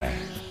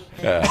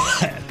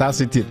Está a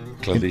sentir.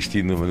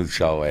 Clandestino no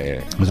Maluco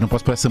é. Mas eu não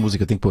posso pôr essa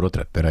música, tenho que pôr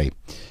outra. Espera aí.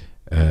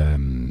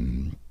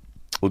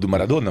 O do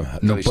Maradona?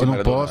 Não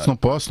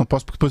posso,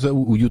 porque depois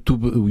o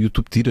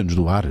YouTube tira-nos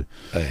do ar.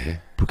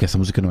 Porque essa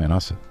música não é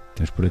nossa.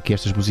 Temos por aqui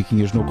estas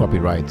musiquinhas no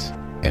copyright.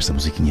 Esta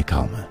musiquinha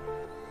calma.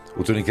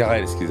 O Tony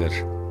Carreira, se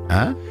quiseres.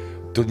 Hã?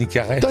 Tony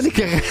Carreira. Tony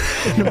Carreira.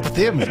 Não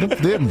podemos.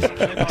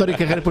 O Tony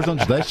Carreira depois não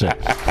nos deixa.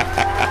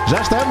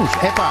 Já estamos.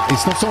 Epá,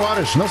 isso não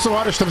são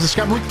horas. Estamos a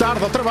chegar muito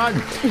tarde ao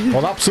trabalho.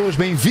 Olá, pessoas,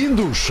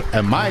 bem-vindos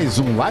a mais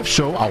um live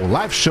show. Ao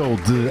live show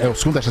é o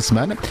segundo desta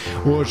semana.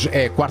 Hoje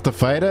é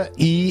quarta-feira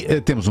e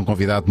temos um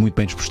convidado muito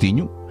bem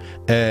dispostinho.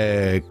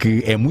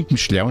 Que é muito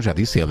mexilhão, já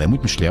disse, ele é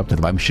muito mexilhão,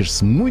 portanto vai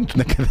mexer-se muito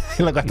na cadeira.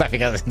 Ele agora está a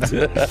ficar assim.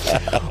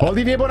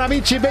 Olivier,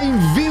 Bonamici,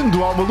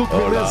 bem-vindo ao Maluco,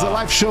 Beleza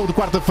Live Show de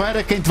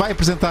quarta-feira. Quem te vai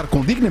apresentar com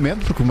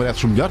dignamente, porque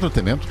mereces o melhor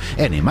tratamento,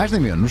 é nem mais nem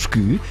menos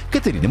que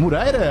Catarina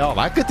Moreira.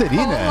 Olá,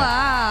 Catarina.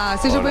 Olá,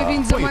 sejam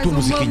bem-vindos a mais um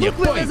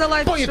Maluco, Beleza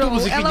Live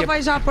Show. Ela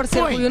vai já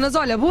aparecer, Ruinas.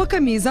 Olha, boa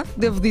camisa,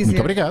 devo dizer.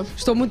 Muito obrigado.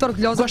 Estou muito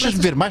orgulhosa. Gostas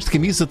de ver mais de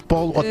camisa, de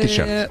polo ou de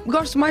t-shirt?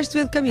 Gosto mais de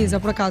ver de camisa,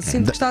 por acaso.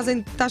 Sinto que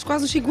estás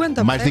quase nos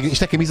 50.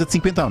 Isto é camisa de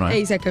 50, não é? É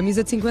isso, é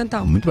camisa de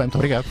 50. Muito bem, muito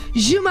obrigado.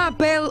 Je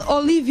m'appelle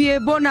Olivier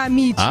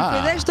Bonamici.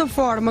 Foi desta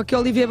forma que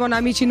Olivier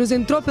Bonamici nos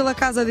entrou pela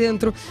casa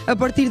dentro a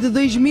partir de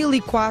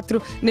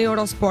 2004 na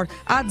Eurosport.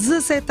 Há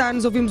 17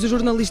 anos ouvimos o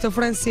jornalista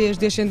francês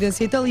de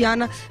ascendência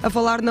italiana a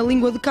falar na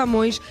língua de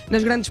Camões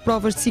nas grandes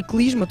provas de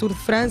ciclismo, a Tour de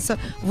França,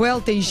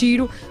 Vuelta e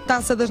Giro,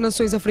 Taça das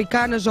Nações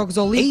Africanas, Jogos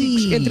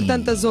Olímpicos, entre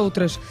tantas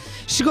outras.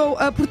 Chegou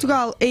a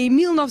Portugal em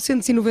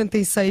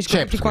 1996, com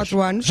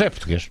 24 anos. Já é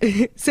português.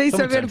 Sem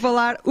saber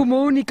falar uma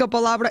única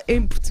palavra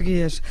em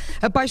português.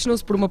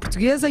 Apaixonou-se por uma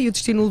portuguesa e o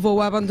destino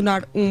levou-a a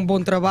abandonar um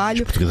bom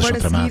trabalho para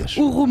seguir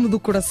o rumo do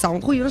coração.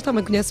 Rui Unas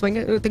também conhece bem,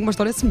 eu tenho uma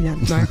história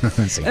semelhante, não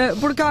é?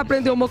 Por cá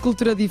aprendeu uma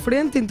cultura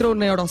diferente, entrou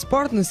na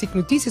Eurosport, na SIC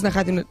Notícias, na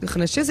Rádio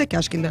Renascença, que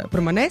acho que ainda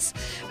permanece.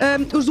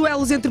 Os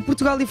duelos entre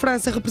Portugal e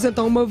França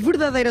representam uma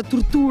verdadeira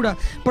tortura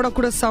para o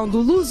coração do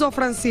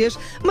luso-francês,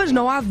 mas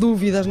não há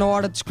dúvidas na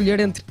hora de escolher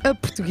entre a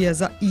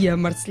portuguesa e a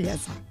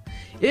marselhesa.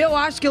 Eu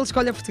acho que ele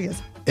escolhe a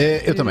portuguesa.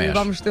 Eu também acho.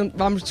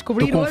 Vamos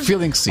descobrir hoje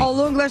ao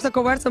longo desta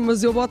conversa,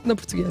 mas eu boto na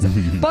portuguesa.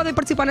 Podem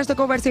participar nesta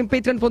conversa em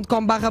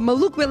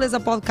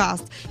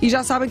patreon.com/malucobelezapodcast e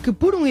já sabem que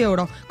por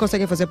 €1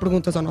 conseguem fazer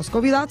perguntas ao nosso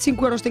convidado,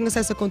 €5 têm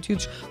acesso a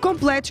conteúdos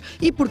completos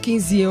e por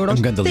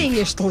 €15 têm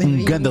este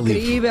livro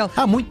incrível.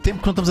 Há muito tempo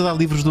que não estamos a dar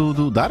livros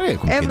do Dar. É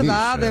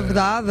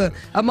verdade.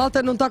 A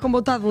malta não está com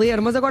vontade de ler,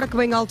 mas agora que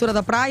vem a altura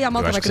da praia, a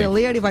malta vai querer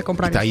ler e vai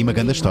comprar. Está aí uma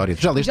grande história.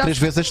 Já leste 3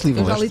 vezes este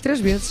livro? Já li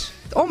 3 vezes.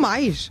 Ou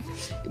mais.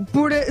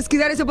 Se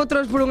quiserem ser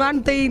patrões por um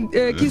ano, têm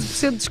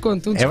 15% de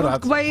desconto. Um desconto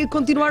que vai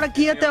continuar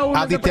aqui até o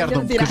Ad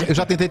eternum, porque eu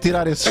já tentei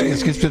tirar esses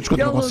 15% de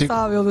desconto, não consigo.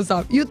 Ele não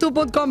sabe.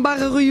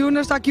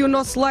 youtube.com/ruiunas, está aqui o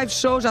nosso live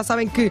show. Já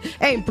sabem que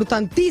é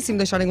importantíssimo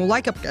deixarem um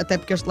like, até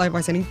porque este live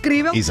vai ser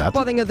incrível. Exato.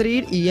 Podem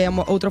aderir e é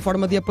uma outra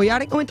forma de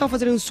apoiarem, ou então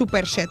fazerem um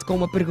super chat com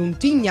uma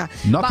perguntinha.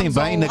 Notem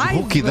bem na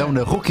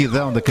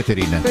rouquidão da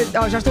Catarina.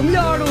 Já estou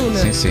melhor,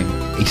 Una. Sim.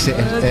 Isto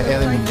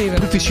é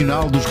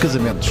profissional dos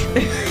casamentos.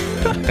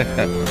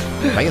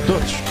 Vai a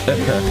todos.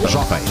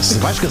 Jovem, se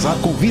vais casar,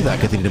 convida a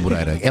Catarina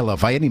Moreira. Ela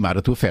vai animar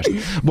a tua festa.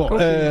 Bom,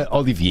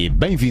 Olivier,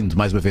 bem-vindo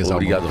mais uma vez ao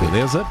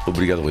Beleza.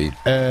 Obrigado, Rui.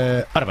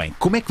 Ora bem,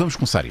 como é que vamos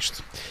começar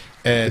isto?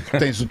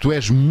 Tu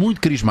és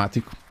muito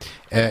carismático,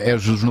 és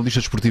os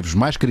jornalistas desportivos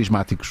mais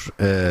carismáticos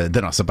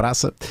da nossa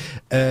praça,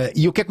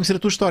 e eu quero conhecer a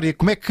tua história.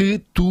 Como é que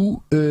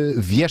tu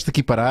vieste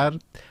aqui parar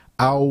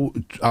ao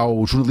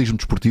jornalismo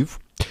desportivo?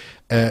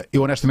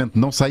 Eu honestamente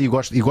não sei e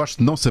gosto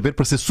de não saber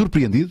para ser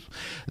surpreendido.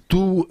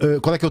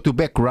 Qual é que é o teu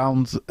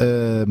background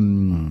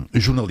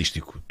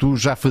jornalístico? Tu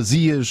já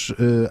fazias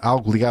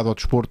algo ligado ao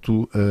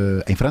desporto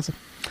em França?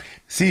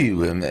 Sim,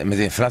 mas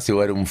em França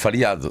eu era um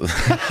fariado.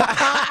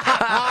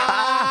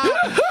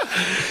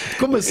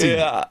 Como assim?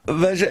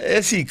 Mas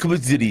assim, como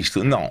dizer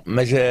isto? Não,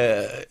 mas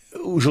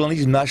o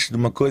jornalismo nasce de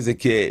uma coisa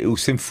que é, eu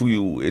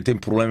tenho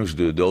problemas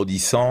de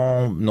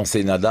audição, não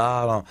sei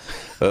nadar,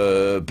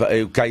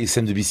 eu caio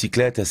sempre de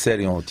bicicleta,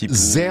 sério, tipo...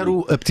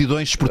 Zero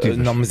aptidões esportivas?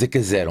 Não, mas é que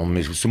é zero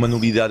mesmo, sou uma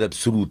nulidade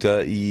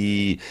absoluta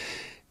e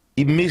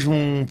mesmo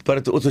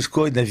para outras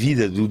coisas na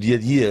vida, do dia a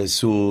dia,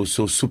 sou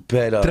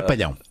super...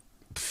 Trapalhão?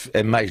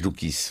 É mais do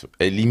que isso,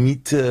 é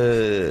limite,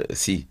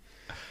 sim.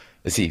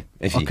 Sim,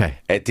 enfim,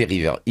 é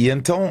terrível. E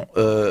então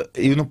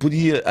eu não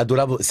podia,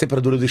 sempre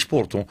adorava o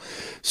desporto.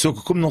 Só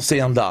que como não sei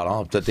andar,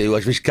 portanto, eu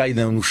às vezes caí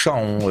no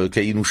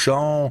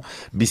chão,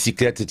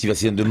 bicicleta, tive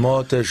acidente de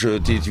motas,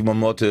 tive uma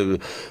moto,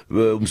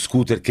 um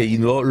scooter, caí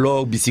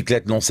logo,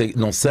 bicicleta, não sei.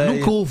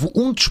 Nunca houve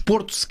um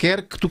desporto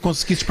sequer que tu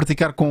conseguisses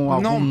praticar com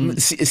algum... Não,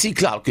 sim,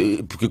 claro,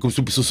 porque como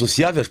sou pessoa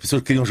sociável, as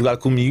pessoas queriam jogar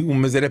comigo,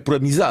 mas era por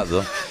amizade.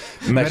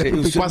 Mas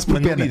por, quase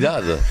por pena.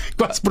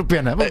 Quase por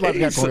pena. Vamos lá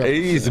jogar com ele. É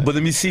isso,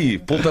 Bonamici,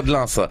 ponta de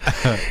lança.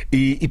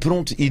 E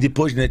pronto, e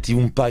depois tive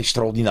um pai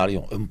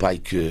extraordinário, um pai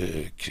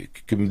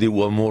que me deu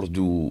o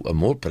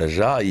amor para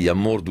já e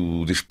amor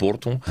do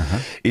desporto.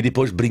 E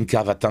depois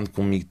brincava tanto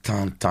comigo,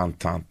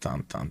 tanto.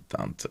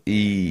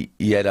 E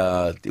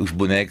era os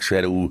bonecos,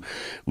 eram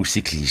os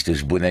ciclistas,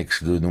 os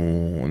bonecos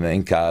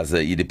em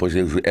casa, e depois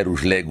eram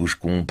os legos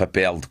com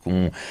papel,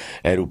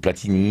 era o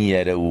Platini,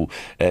 era o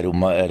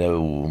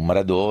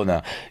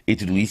Maradona e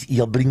tudo isso, e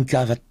ele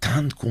brincava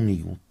tanto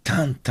comigo,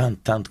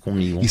 tanto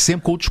comigo. E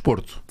sempre com o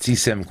desporto? Sim,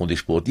 sempre com o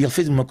desporto. E ele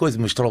fez uma coisa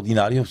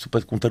extraordinária, só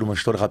para contar uma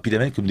história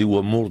rapidamente, que me deu o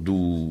amor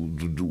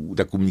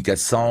da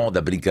comunicação,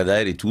 da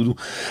brincadeira e tudo.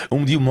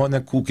 Um dia o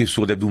Mónaco, que eu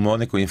sou do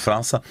Mónaco em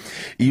França,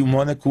 e o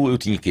Mónaco, eu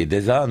tinha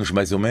 10 anos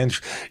mais ou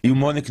menos, e o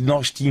Mónaco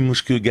nós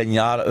tínhamos que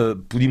ganhar,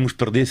 podíamos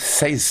perder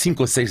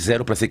 5 ou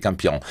 6-0 para ser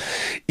campeão.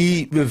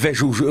 E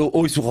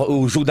ouço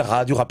o jogo da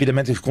rádio,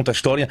 rapidamente eu conto a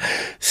história,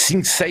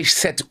 5, 6,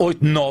 7,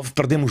 8, 9,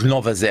 perdemos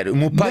 9-0. O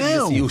meu pai disse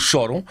assim, eu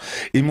choro.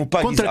 E meu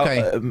pai contra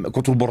disse,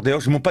 contra o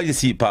Bordeaux, meu pai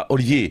disse assim, pá,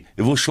 Olivier,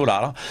 eu vou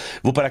chorar,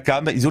 vou para a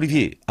cama, e diz,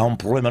 Olivier, há um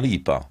problema ali,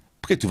 pá.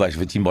 Porquê tu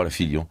vais-te embora,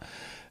 filho?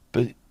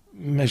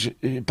 Mas,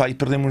 pá, e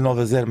perdemos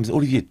 9-0, mas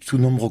Olivier, tu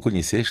não me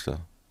reconheceste?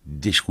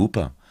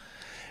 Desculpa.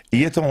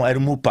 E então era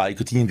o meu pai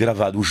que tinha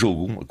gravado o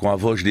jogo com a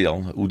voz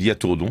dele o dia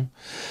todo,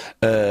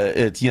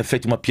 tinha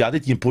feito uma piada e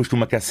tinha posto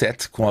uma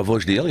cassete com a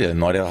voz dele,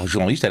 não era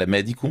jornalista, era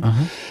médico,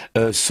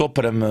 só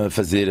para me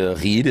fazer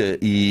rir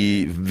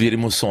e ver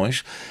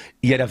emoções.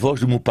 E era a voz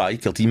do meu pai,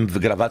 que ele tinha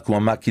gravado com uma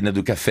máquina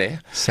de café,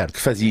 certo,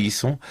 que fazia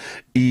isso.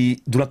 E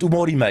durante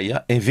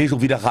 1h30, em vez de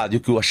ouvir a rádio,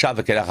 que eu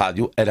achava que era a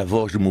rádio, era a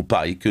voz do meu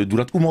pai, que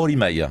durante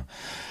 1h30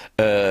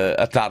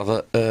 à tarde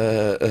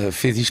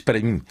fez isto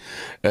para mim.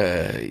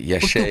 E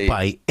achei... O teu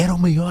pai era o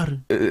maior?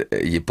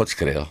 E podes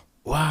crer.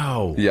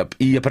 Uau!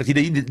 E a partir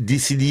daí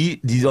decidi,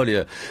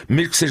 olha,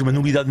 mesmo que seja uma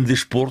nulidade no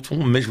desporto,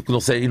 mesmo que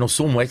não seja, eu não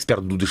sou um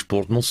expert do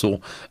desporto, não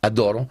sou,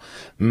 adoro,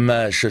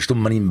 mas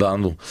estou-me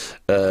marimbando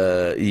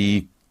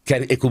e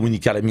quero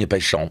comunicar a minha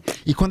paixão.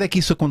 E quando é que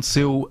isso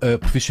aconteceu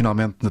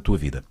profissionalmente na tua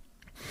vida?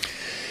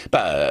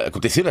 Pá,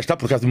 aconteceu, lá está,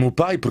 por causa do meu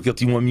pai, porque ele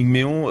tinha um amigo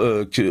meu,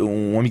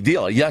 um amigo dele,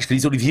 aliás, que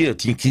disse, Olivier,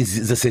 tinha 15,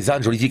 16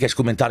 anos, Olivier, queres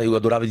comentar? Eu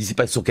adorava, disse,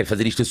 pá, eu só quero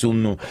fazer isto, eu sou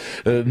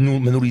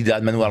numa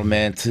nulidade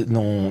manualmente,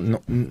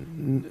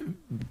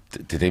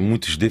 tem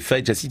muitos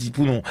defeitos, assim,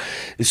 tipo, não,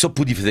 eu só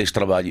podia fazer este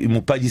trabalho. E o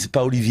meu pai disse,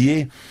 pá,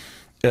 Olivier,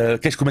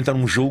 queres comentar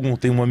um jogo?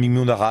 Tem um amigo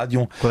meu da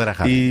rádio. Qual era a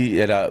rádio? E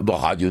era uma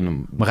rádio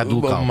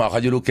local. Uma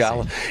rádio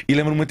local. E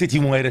lembro-me até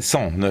tinha uma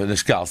ereção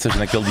nas calças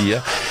naquele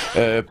dia,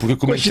 porque eu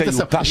comecei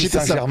o Paris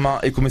Saint-Germain,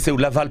 eu comecei o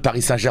Laval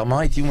Paris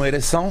Saint-Germain e tinha uma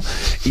ereção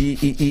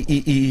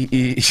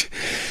e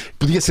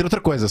podia ser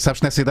outra coisa, sabes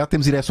que nessa idade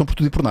temos ereção por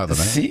tudo e por nada,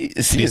 não é? Sim,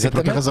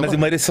 exatamente, mas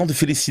uma ereção de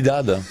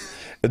felicidade.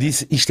 Eu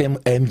disse, isto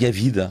é a minha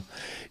vida.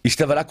 E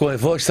estava lá com a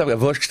voz, sabe, a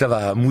voz que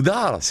estava a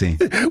mudar. Sim.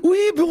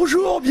 Oui,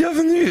 bonjour,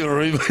 bienvenue.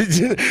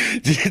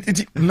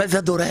 Mas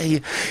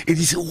adorei. Eu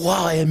disse,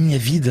 uau, é a minha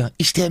vida.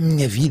 Isto é a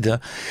minha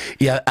vida.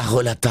 E a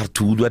relatar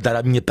tudo, a dar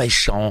a minha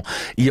paixão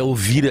e a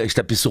ouvir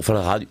esta pessoa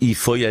falar rádio. E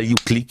foi aí o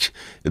clique.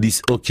 Eu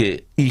disse,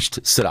 ok,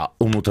 isto será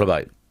o meu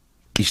trabalho.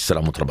 Isto será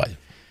o meu trabalho.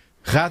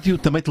 Rádio,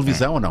 também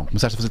televisão ou não?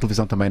 Começaste a fazer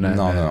televisão também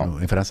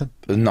em França?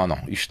 Não,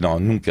 isto não,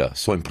 nunca,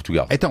 só em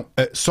Portugal. Então,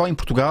 só em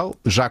Portugal,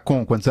 já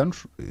com quantos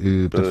anos?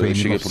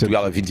 Cheguei a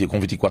Portugal com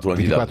 24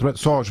 anos de idade.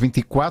 Só aos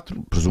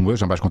 24, presumo eu,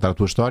 já me vais contar a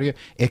tua história,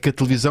 é que a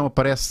televisão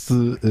aparece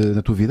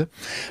na tua vida?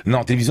 Não,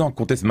 a televisão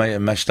acontece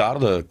mais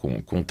tarde,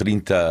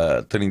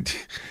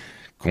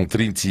 com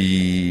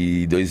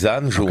 32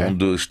 anos, okay,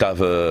 onde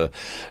estava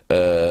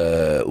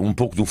um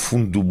pouco do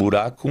fundo do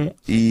buraco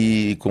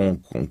e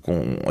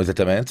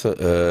exatamente,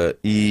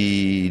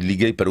 e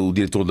liguei para o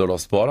diretor da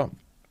Eurosport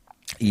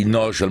e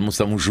nós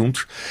almoçamos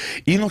juntos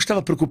e não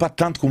estava preocupado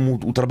tanto com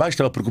o trabalho,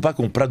 estava preocupado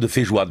com o prato de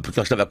feijoada, porque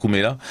ele estava a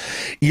comer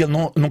e ele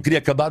não queria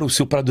acabar o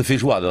seu prato de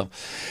feijoada.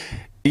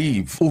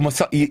 E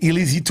ele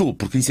hesitou,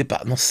 porque disse,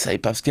 pá, não sei,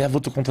 pá, se calhar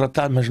vou-te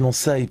contratar, mas não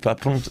sei, pá,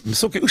 pronto.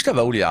 Só que eu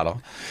estava a olhar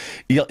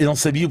e ele não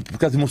sabia por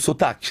causa do meu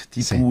sotaque.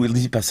 Tipo, sim, ele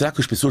dizia, pá, será que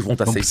as pessoas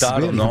vão-te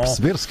aceitar ou não? Vão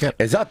perceber sequer.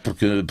 Exato,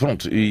 porque,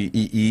 pronto,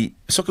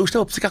 só que eu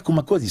estava a explicar com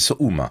uma coisa, e só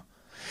uma.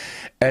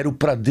 Era o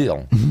prato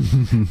dele.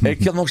 É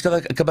que ele não estava a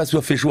acabar a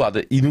sua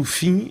feijoada. E no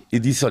fim,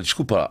 ele disse, olha,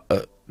 desculpa,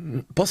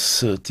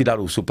 posso tirar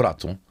o seu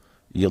prato?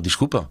 E ele,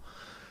 desculpa.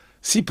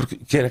 Sim, porque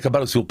quer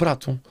acabar o seu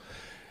prato.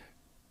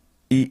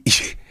 E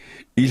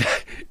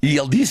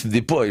ele disse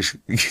depois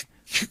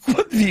que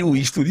quando viu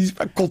isto, disse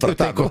para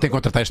contratar. Eu tenho que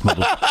contratar este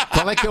maluco.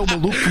 Qual é que é o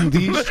maluco que me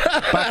diz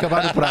para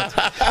acabar o prato?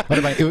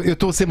 Ora bem, eu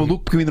estou a ser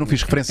maluco porque eu ainda não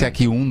fiz referência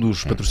aqui a um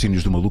dos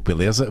patrocínios do Maluco,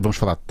 Beleza. Vamos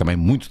falar também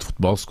muito de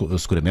futebol,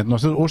 seguramente.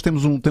 Nós hoje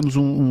temos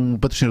um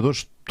patrocinador,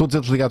 todos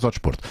eles ligados ao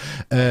desporto.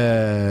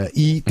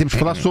 E temos que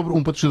falar sobre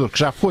um patrocinador que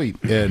já foi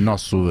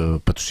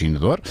nosso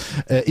patrocinador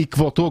e que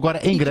voltou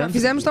agora em grande. Já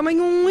fizemos também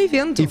um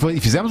evento. E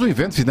fizemos um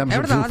evento, fizemos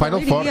o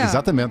Final Four,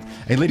 exatamente,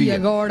 em Leiria. E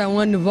agora um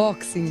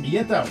unboxing. E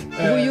então?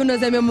 O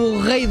Yunas é mesmo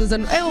rei dos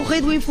é o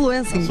rei do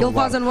influencing. Ele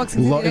faz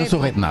unboxing. Eu não sou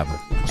rei de nada.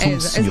 Sou um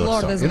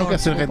senhor. Eu não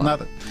quero ser rei de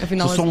nada.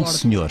 Afinal, sou um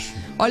senhor.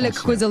 Olha que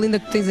coisa linda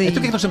que tens aí. Então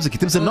o que é que nós temos aqui?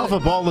 Temos a nova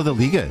bola da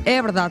Liga.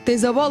 É verdade,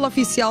 tens a bola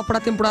oficial para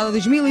a temporada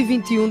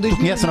 2021-2022. Tu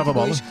conheces a nova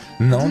bola?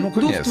 Não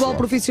conheço. Do futebol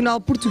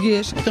profissional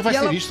português. Então vai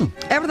ser isto?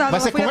 É verdade. Vai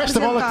ser com esta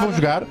bola que vão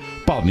jogar.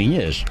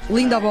 Palminhas.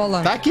 Linda bola.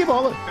 Está aqui a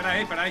bola.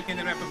 Espera aí, que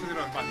ainda não é para fazer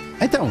o empate.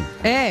 Então.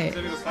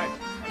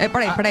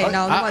 Peraí,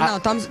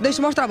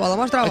 deixa-me mostrar a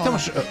bola, Então,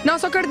 não,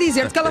 só quero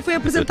dizer-te que ela foi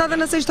apresentada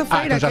na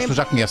sexta-feira. Então as pessoas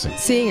já conhecem.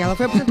 Sim, ela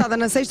foi apresentada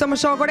na sexta, mas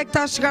só agora é que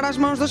está a chegar às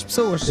mãos das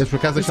pessoas. Eles por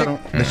acaso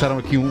deixaram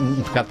aqui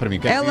um recado para mim.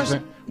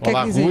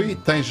 Olá, Rui,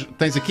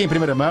 tens aqui em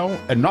primeira mão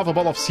a nova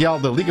bola oficial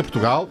da Liga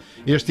Portugal.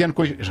 Este ano,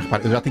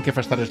 repara, eu já tenho que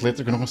afastar as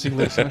letras que eu não consigo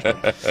ler.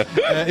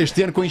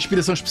 Este ano com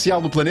inspiração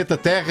especial do planeta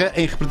Terra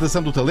em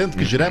representação do talento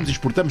que geramos e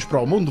exportamos para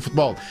o mundo do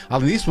futebol.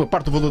 Além disso, uma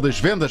parte do valor das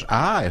vendas...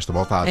 esta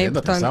bola está à venda,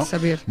 atenção.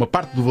 Saber. Uma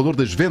parte do valor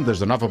das vendas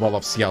da nova bola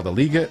oficial da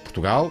Liga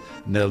Portugal,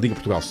 na Liga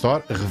Portugal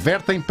Store,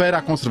 revertem para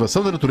a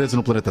conservação da natureza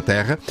no planeta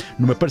Terra,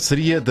 numa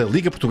parceria da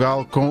Liga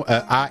Portugal com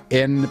a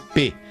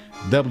ANP,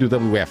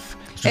 WWF.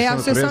 É a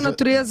Associação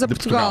Natureza de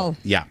Portugal.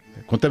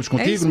 Contamos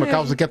contigo numa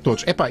causa que é de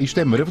todos.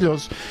 Isto é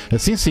maravilhoso.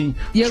 Assim sim.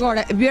 E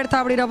agora, ver-te a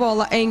abrir a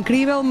bola é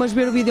incrível, mas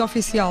ver o vídeo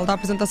oficial da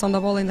apresentação da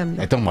bola ainda é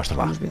melhor. Então mostra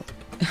lá. Vamos ver.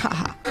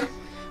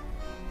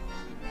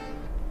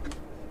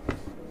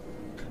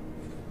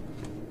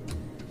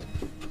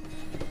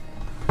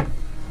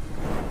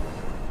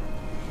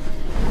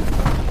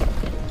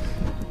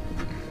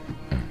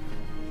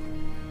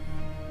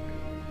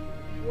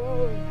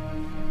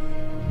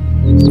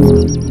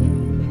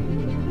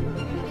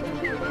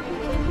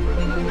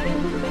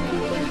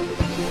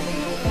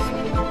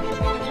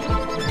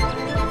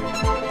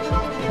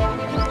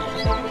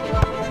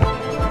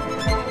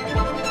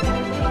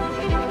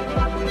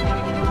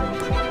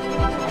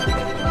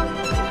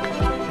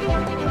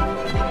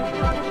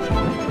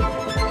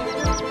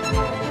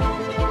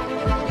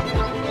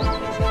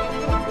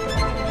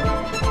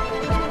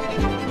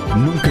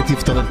 Nunca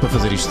tive talento para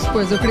fazer isto.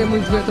 Pois, eu queria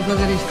muito ver-te a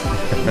fazer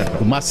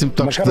isto. O máximo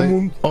toque que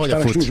tenho. Olha,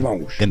 futre.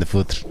 Anda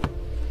futre.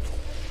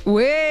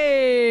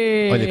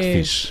 Ué! Olha que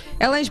fixe.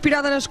 Ela é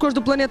inspirada nas cores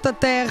do planeta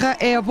Terra,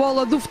 é a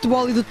bola do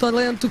futebol e do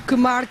talento que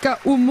marca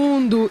o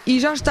mundo e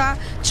já está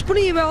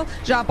disponível.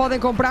 Já podem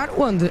comprar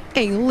onde?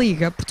 Em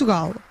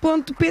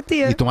ligaportugal.pt.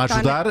 E estão a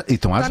ajudar.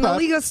 Está na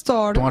Liga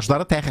Store. Estão a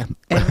ajudar a terra.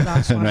 É verdade,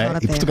 estão a ajudar a terra.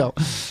 E Portugal.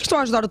 Estão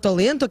a ajudar o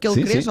talento, aquele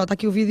que queres. Está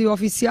aqui o vídeo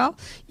oficial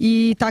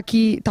e está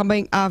aqui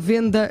também à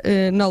venda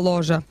na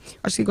loja.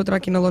 Acho que encontrar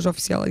aqui na loja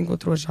oficial,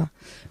 encontrou já.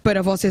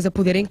 Para vocês a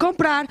poderem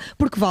comprar,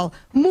 porque vale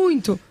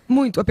muito,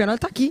 muito a pena.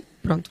 Está aqui.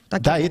 Pronto, está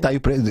aqui.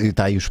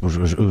 Está aí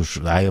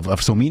a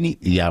versão mini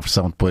e a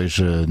versão depois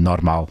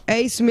normal.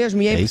 É isso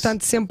mesmo, e é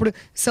importante sempre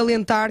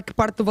salientar que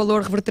parte do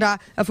valor reverterá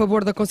a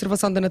favor da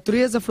conservação da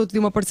natureza, fruto de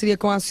uma parceria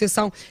com a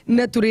Associação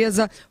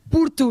Natureza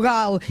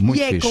Portugal. Muito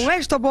e é fixe. com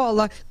esta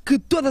bola que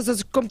todas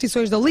as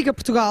competições da Liga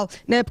Portugal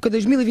na época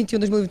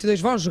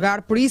 2021-2022 vão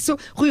jogar. Por isso,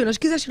 Rui Unas,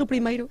 quiseres ser o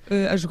primeiro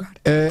a jogar?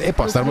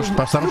 Posso dar uns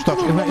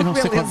toques. Eu não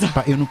sei quantos.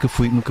 Eu nunca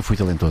fui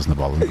talentoso na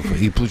bola.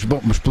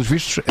 Mas pelos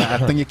vistos,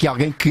 tenho aqui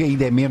alguém que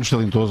ainda é menos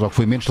talentoso ou que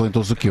foi menos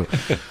talentoso do que eu.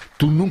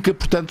 Tu nunca,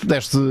 portanto,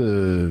 deste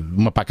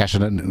uma para a caixa,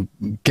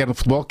 quer no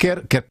futebol,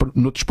 quer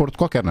no desporto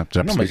qualquer, não é?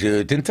 Não, mas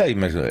eu tentei.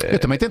 Eu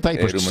também tentei,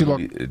 depois desci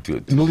logo.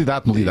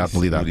 Nulidade.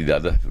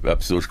 Há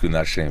pessoas que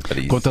nascem para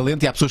isso. Com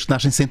talento e há pessoas que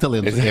nascem sem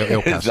talento. É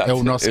o caso. É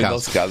o nosso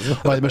caso.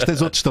 Olha, mas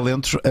tens outros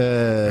talentos,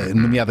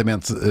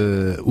 nomeadamente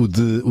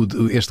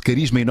este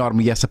carisma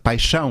enorme e essa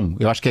paixão.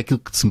 Eu acho que é aquilo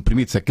que, se me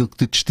permites, é aquilo que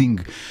te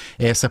distingue.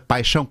 É essa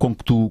paixão com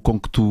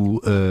que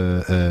tu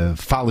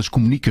falas,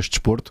 comunicas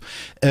desporto.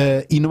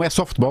 E não é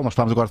só futebol, nós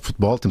falamos agora de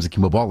futebol, temos aqui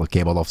uma bola, que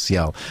é a bola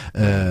oficial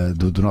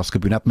do nosso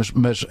campeonato,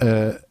 mas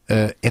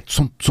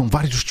são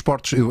vários os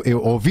desportos.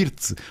 Eu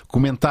ouvir-te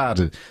comentar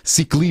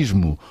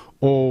ciclismo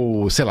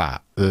ou, sei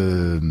lá,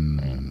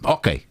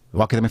 ok. O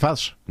hockey também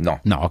fazes? Não.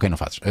 Não, ok, não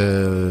fazes.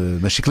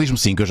 Mas ciclismo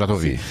sim, que eu já te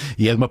ouvi.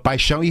 E é de uma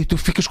paixão e tu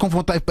ficas com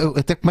vontade,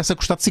 até começa a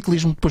gostar de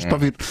ciclismo depois de te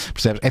ouvir.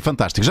 Percebes? É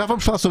fantástico. Já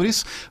vamos falar sobre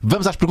isso.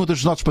 Vamos às perguntas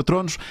dos nossos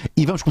patronos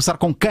e vamos começar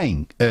com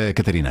quem,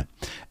 Catarina?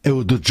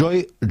 O do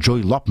Joy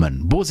Lopman.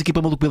 Boas,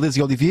 equipa Maluco, Beleza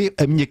e Olivier.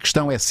 A minha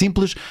questão é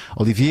simples.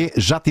 Olivier,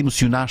 já te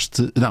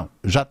emocionaste? Não,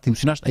 já te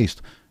emocionaste? É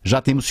isto.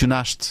 Já te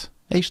emocionaste?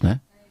 É isto, não é?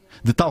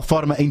 De tal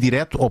forma, em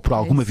direto ou por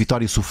alguma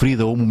vitória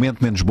sofrida ou um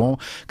momento menos bom,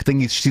 que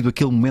tenha existido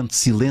aquele momento de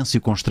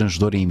silêncio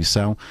constrangedor em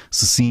emissão?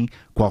 Se sim,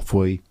 qual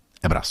foi?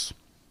 Abraço.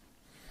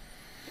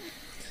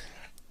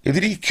 Eu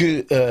diria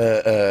que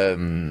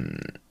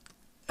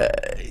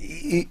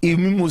eu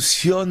me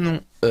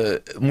emociono,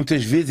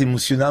 muitas vezes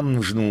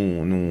emocionamos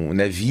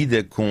na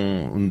vida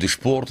com um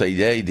desporto, a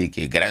ideia de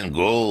que é grande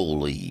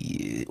gol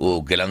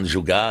ou grande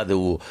jogada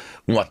ou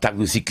um ataque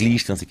do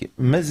ciclista, não sei o quê.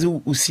 Mas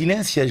o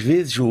silêncio, às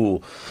vezes,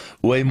 ou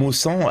a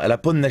emoção, ela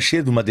pode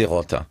nascer de uma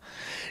derrota.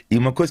 E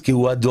uma coisa que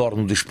eu adoro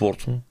no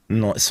desporto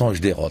são as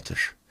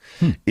derrotas.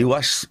 Eu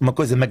acho uma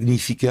coisa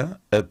magnífica,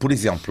 por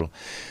exemplo,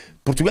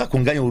 Portugal,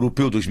 quando ganha o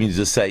Europeu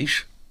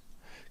 2016,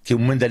 que é um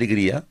momento de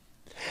alegria,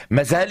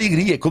 Mas a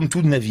alegria é como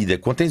tudo na vida.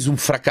 Quando tens um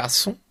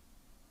fracasso,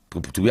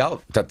 por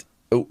Portugal, portanto,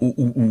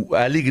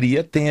 a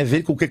alegria tem a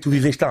ver com o que é que tu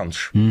viveste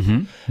antes.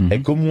 É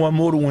como um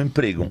amor ou um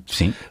emprego.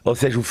 Sim. Ou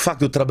seja, o facto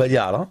de eu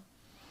trabalhar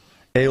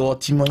é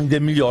ótimo, ainda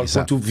melhor.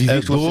 Quando tu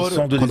viveste uma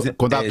situação de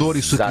quando há dor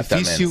e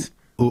sacrifício,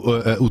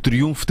 o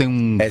triunfo tem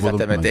um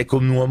Exatamente, é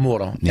como no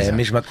amor. É a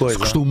mesma coisa. Se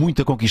custou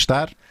muito a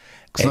conquistar,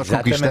 que se nós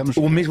conquistamos...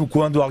 Ou mesmo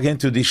quando alguém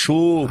te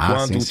deixou,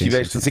 quando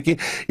tiveste não sei o quê,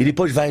 e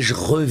depois vais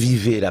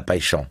reviver a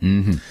paixão.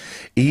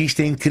 E isto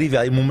é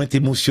incrível, é um momento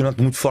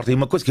emocionante muito forte. E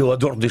uma coisa que eu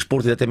adoro do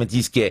desporto é exatamente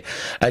isso, que é,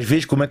 às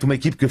vezes, comete uma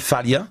equipe que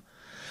falha,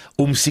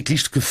 ou um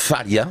ciclista que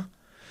falha,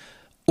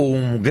 ou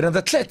um grande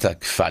atleta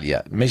que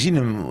falha. Imagina,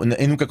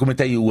 eu nunca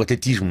comentei o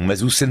atletismo,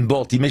 mas o Usain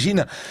Bolt,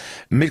 imagina,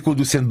 mesmo quando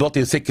o Usain Bolt,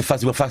 eu sei que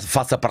faz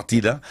a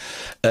partida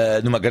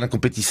numa grande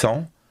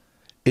competição,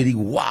 eu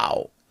digo,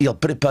 uau, ele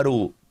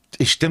preparou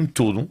este tempo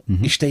todo,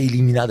 isto é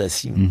eliminado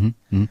assim.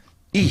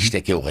 Isto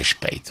é que é o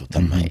respeito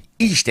também.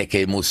 Isto é que é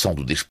a emoção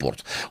do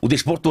desporto. O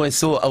desporto não é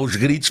só aos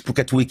gritos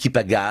porque a tua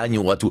equipa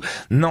ganha ou a tua...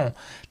 Não,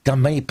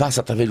 também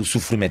passa através do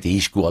sofrimento. É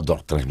isto que eu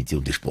adoro transmitir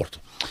no desporto.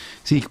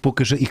 Sim, e que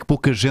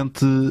pouca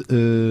gente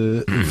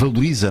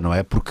valoriza, não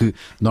é? Porque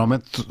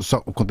normalmente só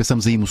quando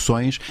pensamos em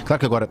emoções,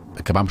 claro que agora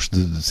acabamos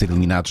de ser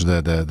eliminados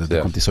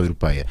da competição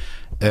europeia,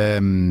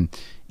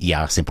 e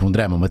há sempre um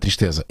drama, uma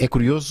tristeza. É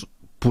curioso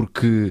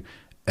porque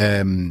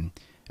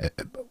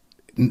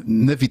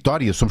na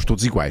vitória somos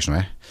todos iguais, não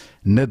é?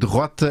 Na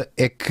derrota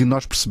é que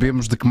nós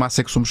percebemos de que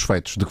massa é que somos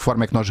feitos, de que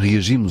forma é que nós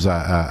reagimos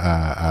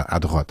à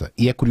derrota.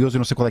 E é curioso, eu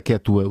não sei qual é que é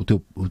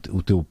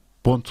o teu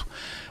ponto,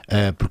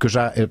 porque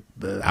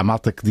há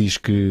malta que diz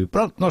que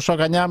pronto, nós só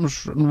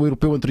ganhámos no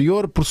europeu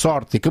anterior por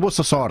sorte, e acabou-se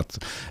a sorte.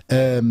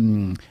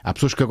 Há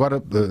pessoas que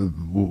agora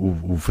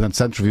o Fernando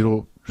Santos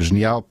virou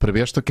genial para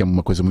besta, que é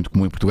uma coisa muito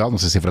comum em Portugal, não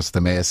sei se em França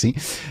também é assim.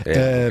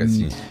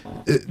 Assim.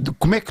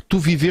 Como é que tu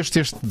viveste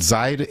este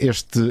desaire,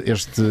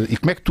 e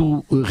como é que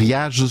tu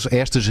reages a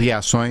estas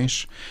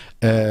reações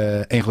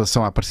em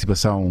relação à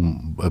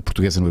participação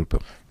portuguesa no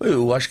europeu?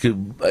 Eu acho que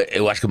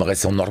é uma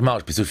reação normal.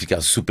 As pessoas ficam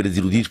super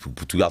desiludidas porque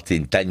Portugal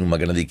tem uma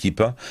grande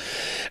equipa,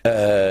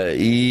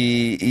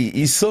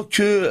 e só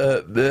que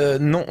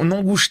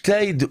não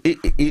gostei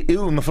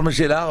eu, de uma forma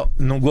geral,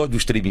 não gosto do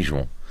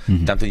extremismo.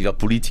 Tanto a nível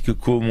político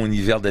como a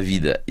nível da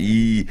vida.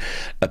 E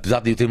apesar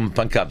de eu ter-me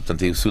pancado,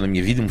 portanto, eu sou na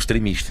minha vida um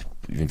extremista.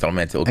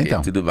 Eventualmente, ok,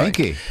 então, tudo bem. Em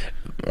quê?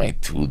 Em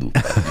tudo.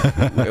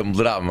 É um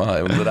drama.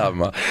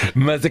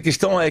 Mas a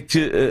questão é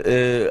que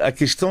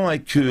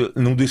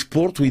no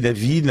desporto e na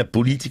vida, na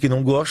política,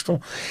 não gostam,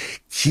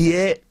 que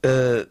é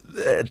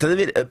estás a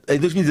ver, em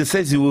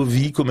 2016 eu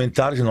ouvi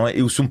comentários, não é?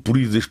 Eu sou um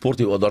purista do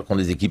desporto, eu adoro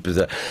quando as equipas,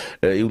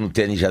 eu no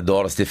ténis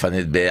adoro Stefan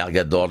Edberg,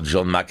 adoro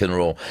John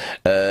McEnroe,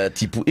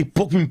 e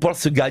pouco me importa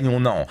se ganham ou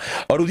não.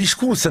 Ora, o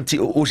discurso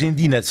hoje em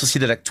dia na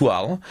sociedade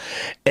atual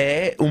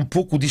é um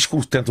pouco o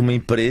discurso tanto uma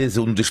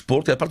empresa ou no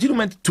desporto, a partir do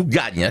momento que tu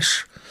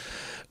ganhas,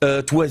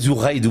 tu és o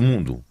rei do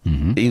mundo.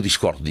 Eu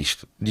discordo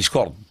disto.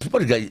 Tu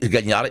podes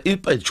ganhar.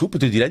 Desculpa, eu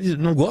tenho direito.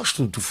 Não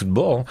gosto do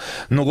futebol.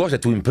 Não gosto da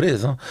tua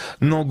empresa.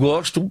 Não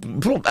gosto.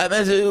 Pronto,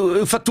 mas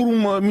eu faturo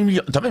 $1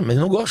 milhão. Também, mas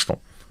não gosto.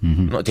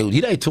 Não tenho o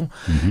direito.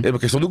 É uma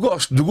questão do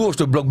gosto. Do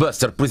gosto do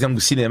blockbuster, por exemplo,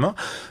 do cinema.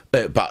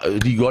 Eu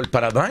digo, olha,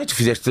 parabéns, tu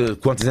fizeste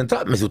quantas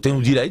entradas, mas eu tenho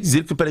o direito de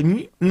dizer que para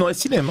mim não é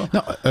cinema.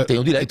 Não,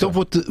 tenho o direito.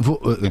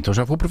 Então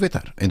já vou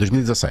aproveitar. Em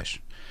 2016,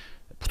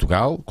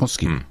 Portugal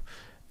conseguiu.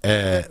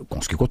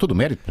 Conseguiu com todo o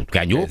mérito,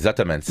 ganhou.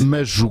 Exatamente.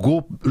 Mas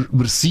jogou,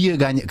 merecia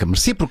ganhar.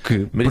 Merecia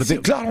porque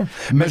perdeu. Claro.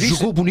 Mas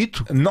jogou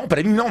bonito? Não,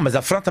 para mim não, mas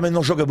a França também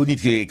não joga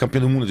bonito, que é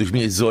campeão do mundo em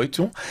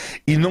 2018,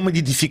 e não me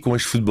identifico com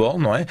este futebol,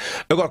 não é?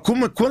 Agora,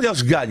 quando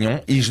eles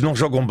ganham e eles não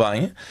jogam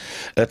bem,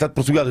 tanto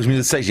Portugal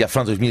 2016 e a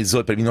França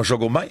 2018 para mim não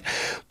jogam bem,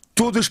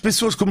 todas as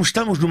pessoas, como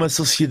estamos numa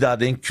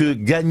sociedade em que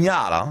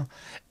ganhar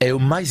é o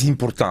mais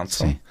importante,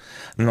 sim,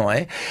 não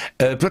é?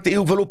 Portanto, é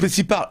o valor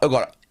principal.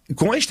 Agora,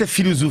 com esta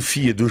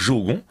filosofia do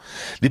jogo,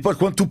 depois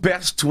quando tu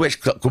perdes, tu és,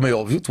 como é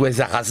óbvio, tu és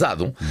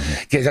arrasado,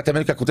 que é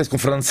exatamente o que acontece com o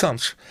Fernando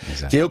Santos.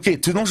 Exato. Que é ok,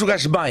 tu não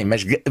jogaste bem,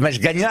 mas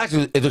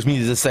ganhaste em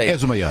 2016.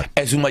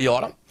 És o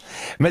maior.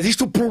 Mas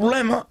isto, o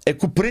problema é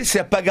que o preço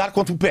é pagar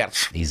quando tu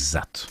perdes.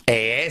 Exato.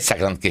 É essa a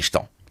grande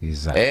questão.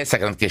 Exato. É essa a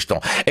grande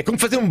questão. É como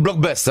fazer um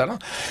blockbuster,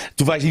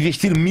 tu vais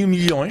investir 1.000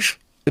 milhões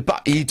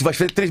e tu vais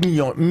fazer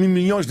 1.000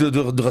 milhões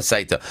de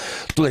receita.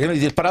 Tu vais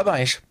dizer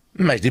parabéns,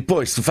 mas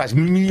depois, se tu fazes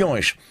 1.000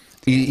 milhões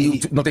e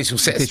não tens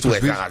sucesso, tu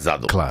és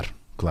arrasado. Claro.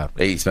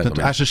 É isso mesmo.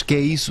 Portanto, achas que é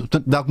isso?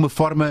 Portanto, de alguma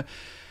forma,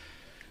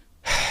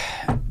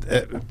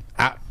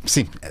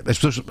 sim, as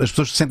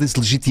pessoas sentem-se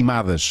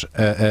legitimadas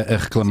a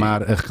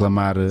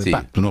reclamar.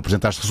 Pá, tu não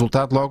apresentaste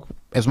resultado, logo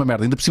és uma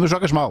merda. Ainda por cima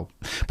jogas mal.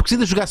 Porque se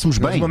ainda jogássemos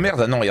bem. Mas uma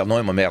merda, não, ele não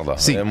é uma merda.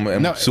 Sim, é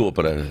uma pessoa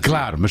para.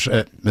 Claro, mas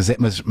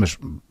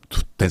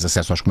tu tens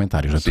acesso aos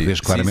comentários, tu vês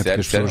claramente o que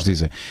as pessoas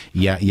dizem.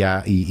 E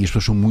as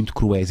pessoas são muito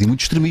cruéis e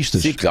muito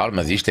extremistas. Sim, claro,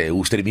 mas isto é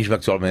o extremismo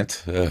atualmente.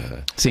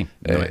 Sim,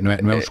 não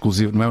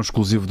é um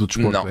exclusivo do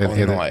desporto,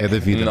 é da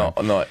vida.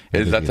 Não é,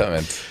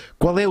 exatamente.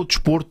 Qual é o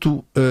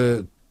desporto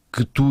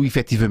que tu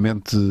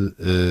efetivamente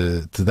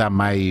te dá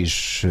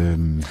mais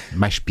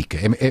pica?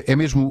 É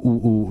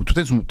mesmo tu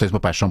tens uma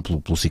paixão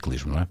pelo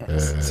ciclismo, não é?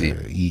 Sim.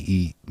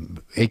 E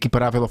é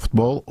equiparável ao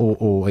futebol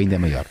ou ainda é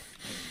maior?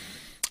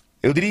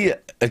 Eu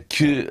diria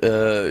que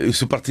eu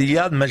sou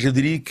partilhado, mas eu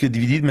diria que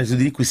dividido, mas eu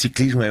diria que o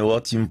ciclismo é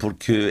ótimo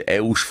porque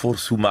é o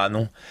esforço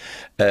humano,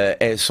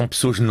 são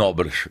pessoas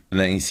nobres,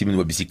 né, em cima de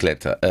uma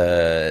bicicleta,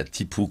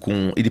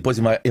 e depois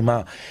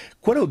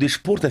qual é o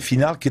desporto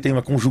afinal que tem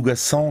uma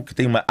conjugação, que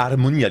tem uma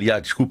harmonia,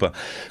 aliás, desculpa,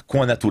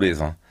 com a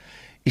natureza?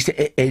 Isto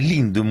é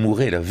lindo de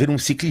morrer, ver um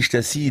ciclista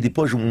assim e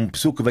depois uma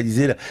pessoa que vai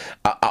dizer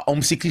há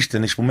um ciclista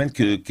neste momento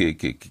que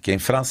é em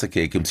França, que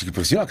é um ciclista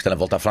profissional, que está na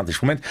volta à França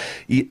neste momento,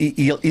 e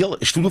ele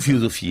estudou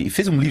filosofia e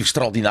fez um livro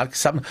extraordinário que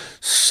se chama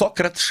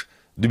Sócrates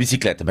de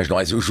bicicleta, mas não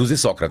é o José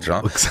Sócrates,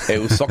 não? É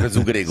o Sócrates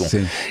o grego.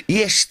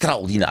 E é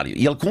extraordinário.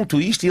 E ele conta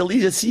isto e ele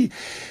diz assim: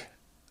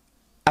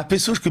 há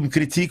pessoas que me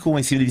criticam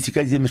em cima da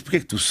bicicleta e dizem, mas porquê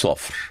é que tu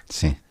sofres?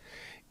 Sim.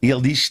 E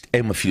ele diz,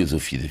 é uma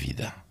filosofia da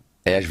vida.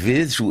 Às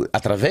vezes,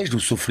 através do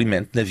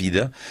sofrimento na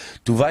vida,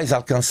 tu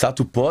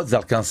podes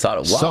alcançar.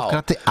 Uau,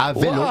 Sócrates a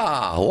vélo.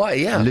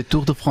 Yeah. Le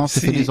Tour de France.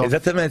 Sim,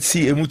 exatamente,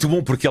 sim, é muito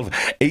bom porque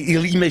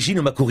ele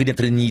imagina uma corrida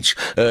entre Nietzsche,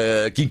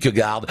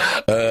 Kierkegaard,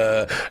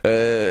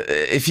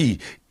 enfim,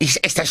 isto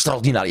é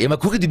extraordinário. É uma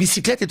corrida de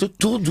bicicleta de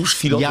todos os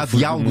filósofos. E há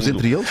diálogos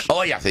entre eles?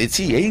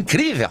 Sim, é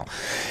incrível.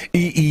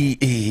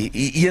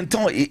 E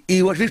então,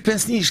 eu às vezes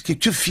penso nisto,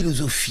 que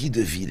filosofia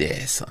de vida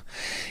é essa?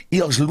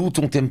 Eles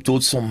lutam o tempo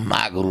todo, são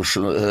magros,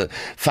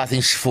 fazem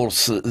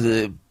esforço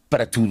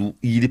para tudo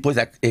e depois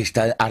há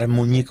esta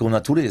harmonia com a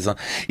natureza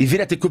e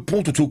ver até que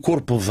ponto o teu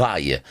corpo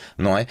vai,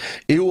 não é?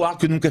 Eu algo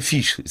que nunca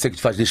fiz, sei que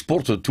tu fazes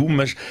desporto,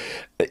 mas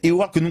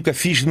eu algo que nunca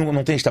fiz,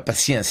 não tenho esta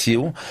paciência,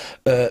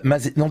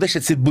 mas não deixa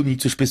de ser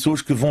bonito as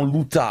pessoas que vão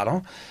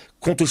lutar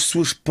contra as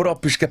suas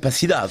próprias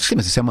capacidades. Sim,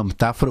 mas isso é uma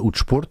metáfora, o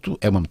desporto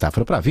é uma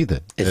metáfora para a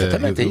vida.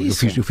 Exatamente, é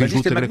isso. Eu fiz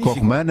luta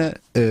greco-romana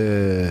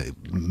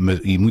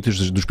e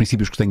muitos dos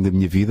princípios que tenho da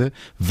minha vida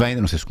vêm,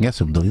 não sei se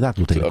conhece a modalidade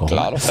de luta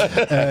greco-romana.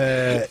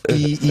 Claro.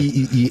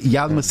 E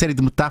há uma série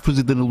de metáforas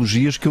e de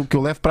analogias que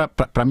eu levo para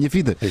a minha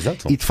vida.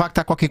 Exato. E de facto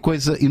há qualquer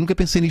coisa, eu nunca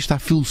pensei nisto, há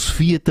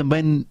filosofia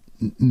também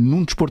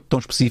num desporto tão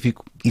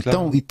específico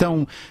e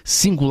tão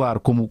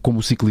singular como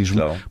o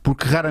ciclismo,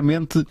 porque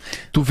raramente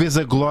tu vês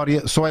a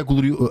glória,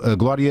 a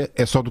glória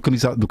é só do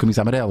camisa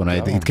amarela, não é?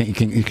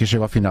 E quem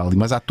chega ao final,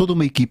 mas há toda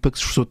uma equipa que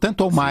se esforçou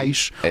tanto ou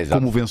mais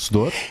como o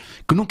vencedor,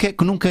 que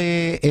nunca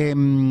é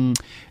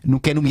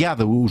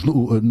nomeada,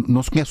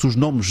 não se conhece os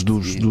nomes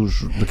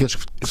daqueles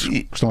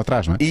que estão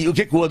atrás, não é? E o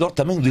que é que eu adoro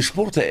também do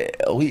desporto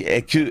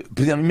é que,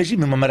 por exemplo,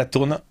 imagina uma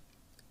maratona,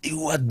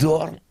 eu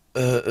adoro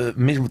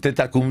mesmo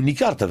tentar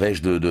comunicar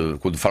através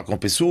quando falo com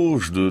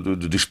pessoas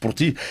de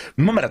esportivo,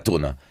 uma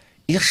maratona,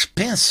 eles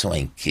pensam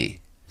em quê?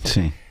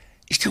 Sim.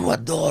 Isto eu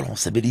adoro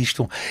saber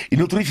isto. E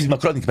no outro dia fiz uma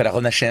crónica para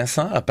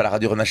a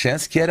Rádio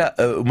Renascença, que era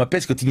uma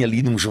peça que eu tinha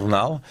lido num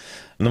jornal,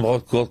 não me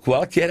recordo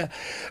qual, que era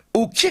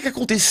o que é que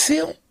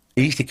aconteceu,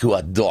 e isto é que eu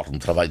adoro no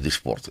trabalho de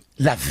desporto,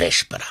 na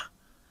véspera.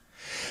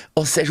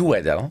 Ou seja, o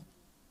Éder,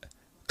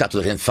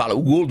 toda a gente fala,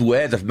 o gol do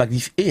Éder,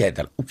 magnífico. E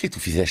Éder, o que é que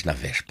tu fizeste na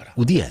véspera?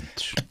 O dia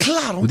antes.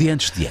 Claro. O dia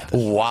antes de Éder.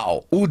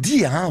 Uau. O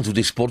dia antes do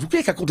desporto. O que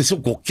é que aconteceu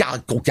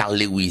com Carl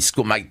Lewis,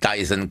 com Mike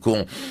Tyson,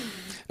 com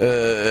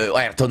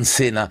Ayrton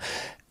Senna?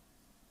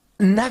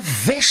 Na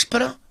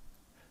véspera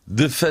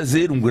de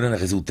fazer um grande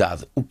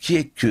resultado. O que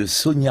é que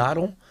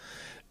sonharam?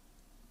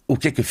 O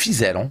que é que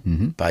fizeram?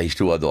 Pá,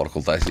 isto eu adoro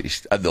contar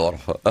isto. Adoro.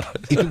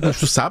 E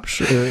tu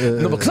sabes?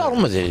 Não, claro,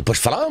 mas depois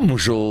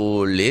falamos,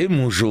 ou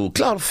lemos, ou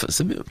claro.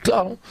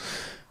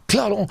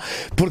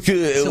 Porque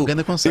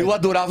eu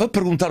adorava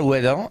perguntar ao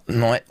Éder,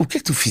 não é? O que é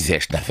que tu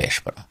fizeste na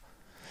véspera?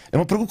 É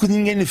uma pergunta que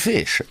ninguém lhe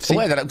fez.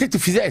 O Éder, o que é que tu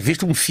fizeste?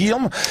 Viste um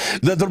filme?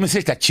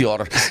 Adormeceste a que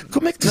horas?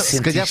 Como é que tu sentiste?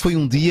 Se calhar foi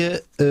um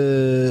dia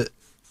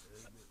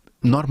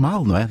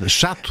normal, não é?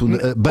 Chato,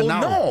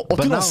 banal. Ou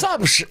tu não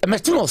sabes, mas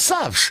tu não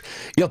sabes.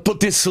 Ele pode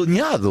ter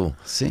sonhado.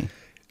 Sim.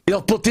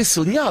 Ele pode ter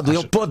sonhado.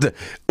 Ele pode.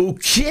 O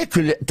que é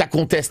que te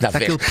acontece na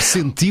véspera? Que ele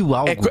pressentiu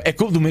algo. É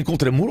como de um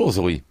encontro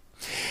amoroso, aí.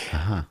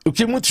 O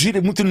que é muito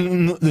giro, muitas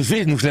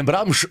vezes nos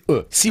lembramos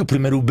se o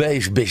primeiro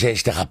beijo beijei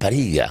esta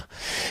rapariga,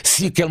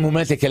 se aquele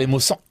momento, aquela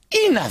emoção,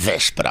 e na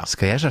véspera. Se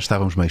calhar já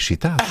estávamos meio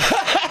excitados.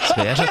 Se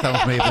calhar já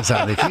estávamos meio a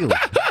pensar naquilo.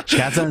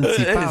 Já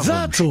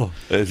antecipávamos.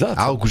 Exato.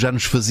 Algo já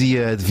nos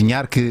fazia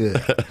adivinhar que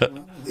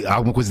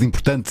alguma coisa de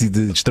importante e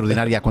de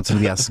extraordinário ia acontecer no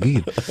dia a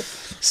seguir.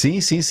 Sim,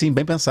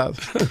 bem pensado.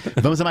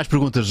 Vamos a mais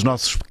perguntas dos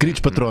nossos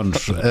queridos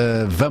patronos.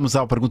 Vamos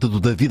à pergunta do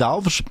David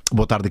Alves.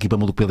 Boa tarde aqui para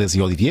Maluco, Beleza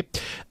e Olivier.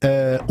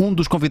 Um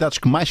dos convidados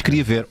que mais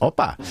queria ver.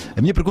 Opa!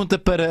 A minha pergunta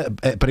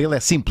para ele é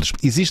simples.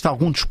 Existe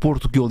algum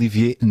desporto que o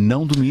Olivier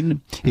não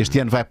domine? Este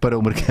ano vai para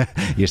o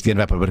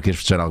Marquês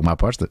festejar alguma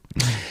aposta?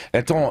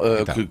 Então,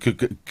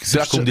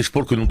 será que um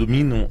desporto que eu não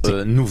domino?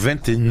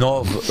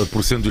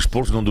 99% dos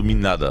desportos não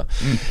domino nada.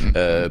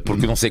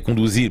 Porque não sei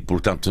conduzir,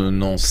 portanto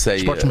não sei.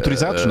 Esportes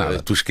motorizados,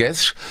 nada. Tu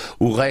esqueces.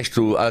 O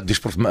resto,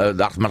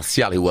 da arte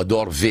marcial, eu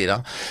adoro ver,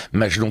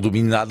 mas não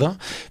domino nada.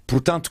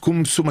 Portanto,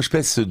 como sou uma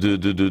espécie de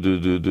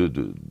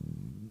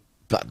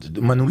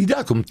uma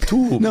nulidade, como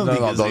tu. Não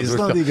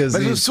digas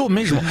mas eu sou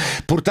mesmo.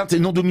 Portanto, eu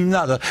não domino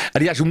nada.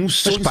 Aliás, o meu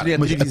sonho seria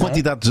a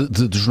quantidade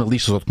de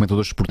jornalistas ou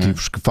documentadores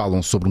esportivos que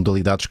falam sobre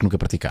modalidades que nunca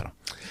praticaram.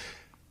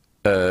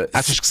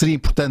 Achas que seria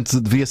importante,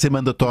 devia ser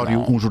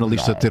mandatório um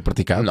jornalista ter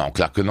praticado? Não,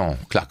 claro que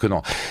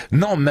não.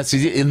 Não, mas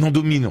eu não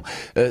domino.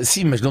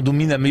 Sim, mas não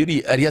domino a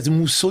maioria. Aliás, o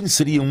meu sonho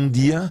seria um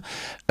dia,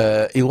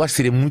 eu acho que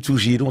seria muito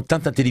giro,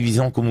 tanto a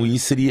televisão como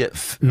isso, seria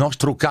nós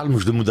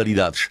trocarmos de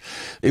modalidades.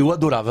 Eu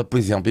adorava, por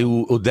exemplo,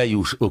 eu odeio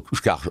os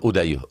carros,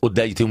 odeio,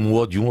 tenho um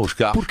ódio aos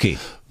carros. Porquê?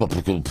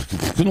 Porque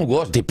eu não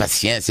gosto, tenho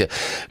paciência.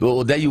 Eu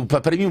odeio,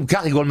 para mim, um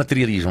carro é igual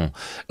materialismo.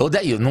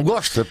 Odeio, não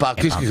gosto.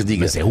 Que eu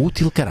diga? Mas é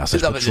útil, caraças.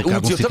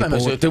 Útil também.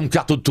 Mas eu tenho um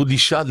carro todo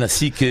lixado na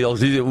SIC, eles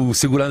dizem, o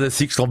segurança da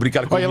SIC estão a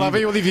brincar comigo. Olha, lá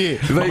vem o Olivier.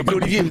 Vem o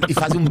Olivier e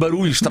faz um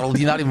barulho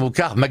extraordinário no meu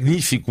carro,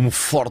 magnífico, um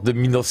Ford de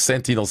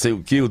 1900 e não sei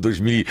o quê, ou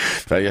 2000,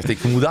 já tem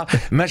que mudar.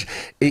 Mas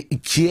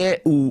que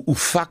é o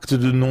facto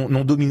de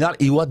não dominar.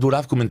 Eu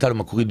adorava comentar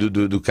uma corrida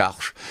de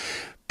carros,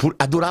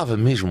 adorava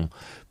mesmo,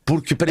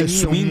 porque para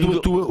assumindo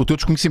mim o teu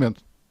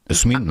desconhecimento.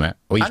 Assumindo, não é?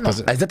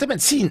 Não,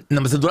 exatamente, sim.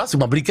 Não, mas adorava,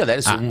 uma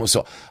brincadeira. Só.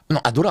 Não,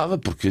 adorava,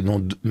 porque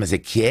não. Mas é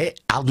que é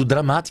algo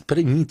dramático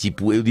para mim.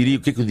 Tipo, eu diria, o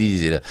que é que eu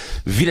dizer?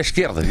 Vira à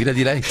esquerda, vira à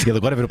direita. Ele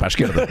agora virou para a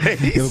esquerda.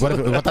 Ele agora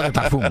está a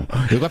tentar fumo.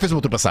 Ele agora fez uma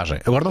ultrapassagem.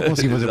 Agora não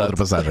consigo fazer uma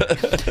ultrapassagem.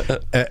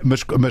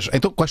 Mas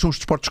então, quais são os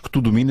desportos que tu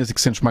dominas e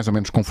que sentes mais ou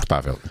menos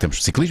confortável?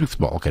 Temos ciclismo e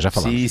futebol, ok, já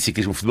falámos. Sim,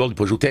 ciclismo e futebol,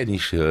 depois o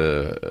ténis.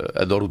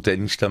 Adoro o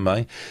ténis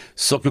também.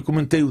 Só que eu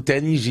comentei o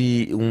ténis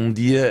e um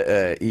dia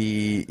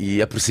e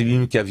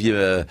apercebi-me que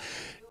havia.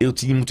 Eu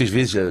tinha muitas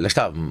vezes, lá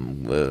estava,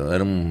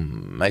 era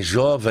mais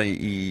jovem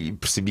e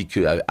percebi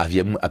que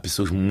há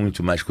pessoas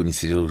muito mais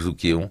conhecedoras do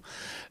que eu,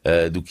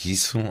 do que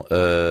isso,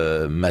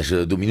 mas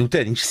domino o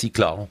ténis, sim,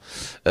 claro,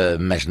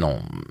 mas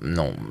não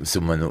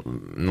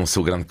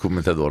sou grande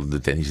comentador de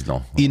ténis,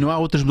 não. E não há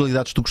outras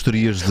modalidades que tu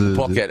gostarias de...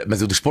 Póquer,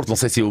 mas o desporto, não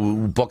sei se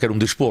o póquer é um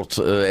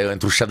desporto,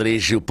 entre o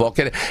xadrez e o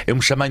póquer, é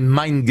um chamado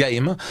mind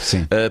game,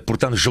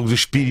 portanto, jogo de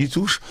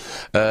espíritos.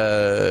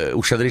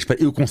 O xadrez,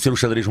 eu considero o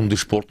xadrez um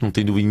desporto, não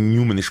tenho dúvida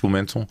nenhuma neste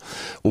momento.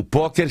 O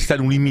póquer está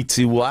no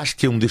limite, eu acho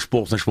que é um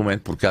desporto neste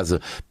momento, por causa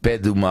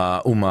pede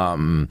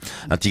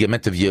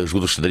antigamente havia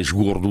jogadores de xadrez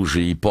gordos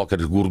e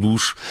póqueres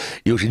gordos,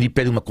 e hoje em dia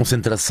pede uma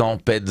concentração,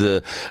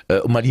 pede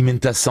uma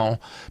alimentação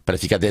para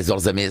ficar 10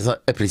 horas à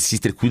mesa. É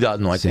preciso ter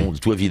cuidado, não é? Com a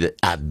tua vida.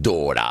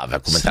 Adorava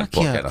comentar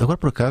póquer. Agora,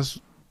 por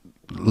acaso,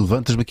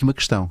 levantas-me aqui uma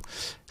questão.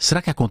 Será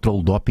que há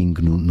controle doping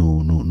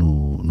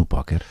no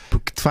póquer?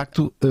 Porque, de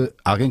facto,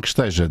 alguém que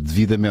esteja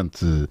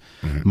devidamente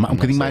um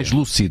bocadinho mais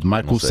lúcido,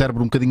 com o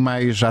cérebro um bocadinho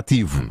mais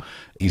ativo,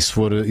 e se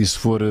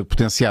for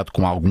potenciado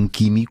com algum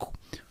químico,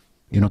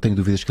 eu não tenho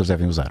dúvidas que eles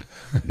devem usar.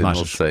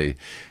 Não sei.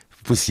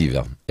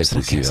 Possível.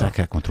 Será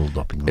que há controle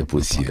doping? É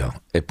possível.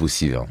 É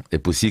possível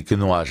que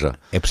não haja.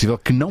 É possível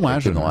que não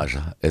haja. Que não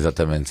haja,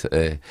 exatamente.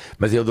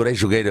 Mas eu adorei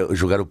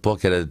jogar o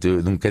póquer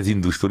num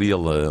casino do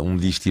Estoril. Um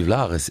dia estive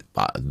lá.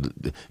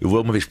 Eu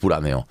vou uma vez por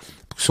ano,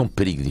 porque são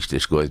perigo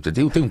nestas coisas.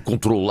 Eu tenho um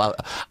controle lá,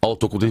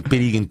 autocontrole,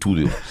 perigo em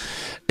tudo.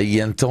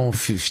 E então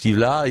estive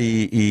lá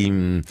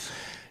e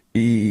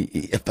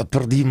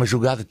perdi uma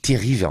jogada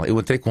terrível. Eu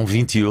entrei com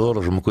 20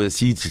 euros, uma coisa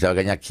assim, estava a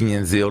ganhar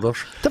 500 euros.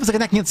 Estavas a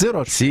ganhar 500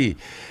 euros? Sim.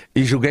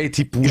 E joguei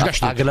tipo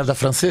à grande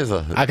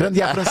francesa. À grande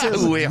e à francesa.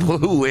 O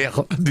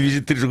erro. Devia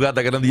ter jogado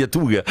a grande e a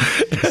tuga.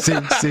 Sim.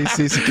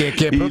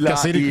 Que é pronto,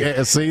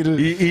 a sair.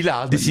 E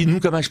lá, decidi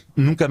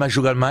nunca mais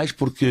jogar mais,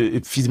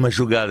 porque fiz uma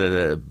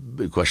jogada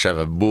que eu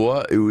achava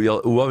boa.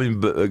 O homem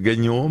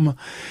ganhou-me.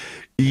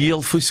 E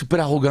ele foi super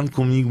arrogante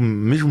comigo,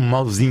 mesmo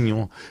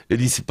malzinho. Eu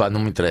disse,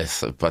 não me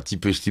interessa,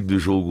 tipo, este tipo de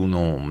jogo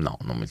não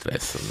me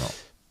interessa,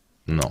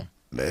 não.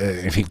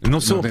 Enfim, não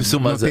sou uma pessoa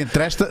mais... Não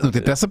te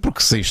interessa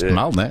porque saíste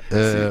mal, né?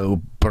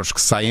 Para os que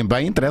saem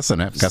bem interessa,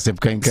 né? Porque há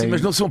sempre quem... Sim,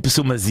 mas não sou uma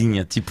pessoa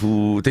mazinha,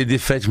 tipo, tem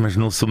defeitos, mas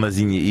não sou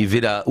mazinha. E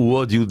ver o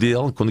ódio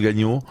dele quando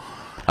ganhou,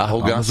 a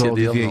arrogância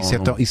dele.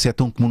 Isso é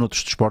tão comum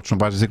noutros desportos, não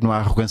vais dizer que não há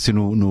arrogância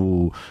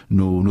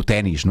no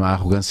ténis, não há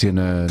arrogância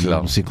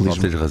no ciclismo.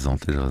 Não, tens razão.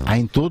 Há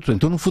em todo,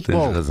 então no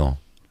futebol. Tens razão.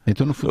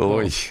 Então no futebol.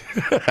 Oi.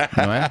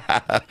 Não é?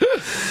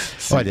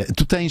 Sim. Olha,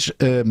 tu tens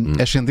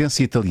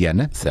ascendência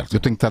italiana. Certo. Eu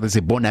tenho que estar a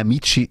dizer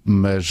Bonamici,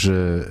 mas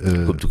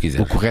como tu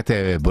quiseres. O correto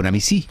é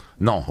Bonamici?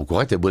 Não, o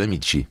correto é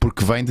Bonamici.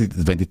 Porque vem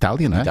de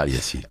Itália, não é? Itália,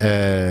 sim.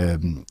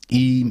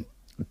 E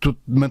tu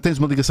mantens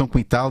uma ligação com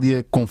a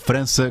Itália, com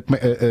França.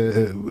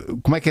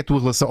 Como é que é a tua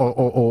relação?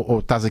 Ou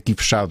estás aqui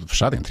fechado,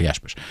 entre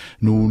aspas,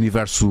 no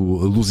universo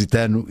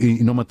lusitano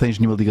e não mantens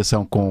nenhuma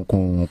ligação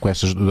com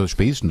estes dois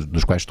países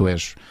dos quais tu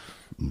és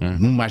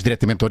mais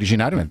diretamente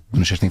originário, né? Tu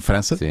nasceste em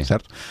França,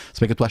 certo? Se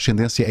bem que a tua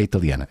ascendência é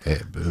italiana.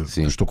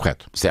 Estou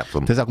correto?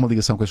 Certo. Tens alguma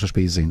ligação com estes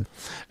países ainda?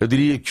 Eu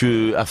diria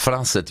que a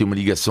França tem uma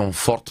ligação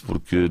forte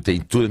porque tem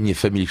toda a minha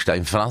família que está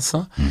em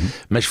França,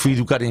 mas fui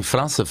educado em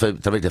França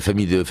através da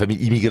família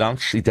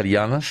imigrantes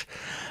italianas,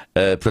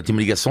 portanto tem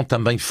uma ligação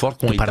também forte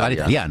com a Itália. Parlare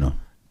italiano?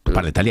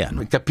 Parla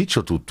italiano?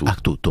 Capisco tutto.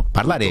 Tutto.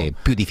 Parlare è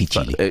più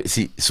difficile.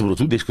 Sim,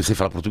 sobretudo desde que eu sei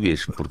falar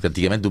português, porque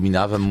antigamente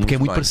dominava muito. Porque é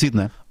muito parecido,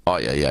 não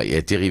é?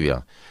 É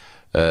terrível.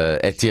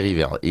 É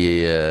terrível.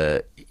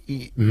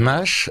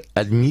 Mas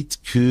admito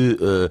que,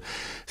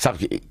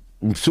 sabe,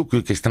 uma pessoa que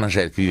é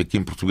estrangeira, que vive aqui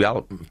em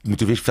Portugal,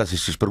 muitas vezes faz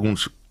estas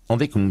perguntas: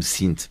 onde é que eu me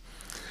sinto?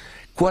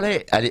 Qual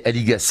é a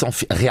ligação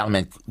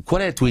realmente?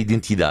 Qual é a tua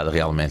identidade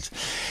realmente?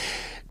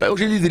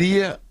 Hoje eu lhe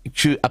diria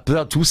que,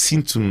 apesar de tudo,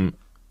 sinto-me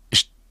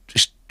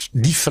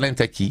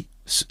diferente aqui.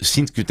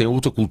 Sinto que tem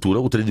outra cultura,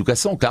 outra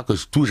educação. Claro que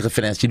as tuas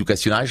referências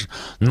educacionais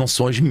não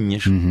são as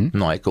minhas,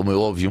 não é? Como é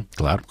óbvio.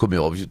 Claro. Como é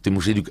óbvio,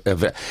 temos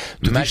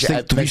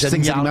Tu viste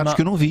desenhos animados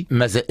que eu não vi.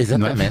 Mas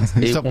exatamente,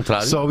 é o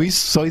contrário. Só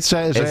isso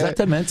já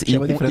exatamente,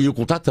 e o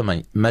contrário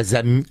também. Mas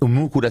o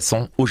meu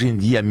coração, hoje em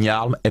dia, a minha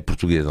alma é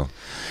portuguesa.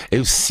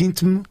 Eu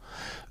sinto-me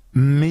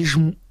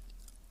mesmo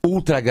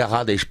ultra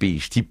agarrado a este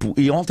país. Tipo,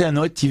 e ontem à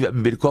noite estive a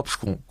beber copos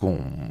com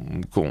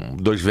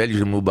dois velhos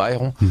no meu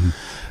bairro.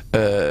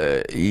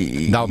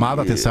 Da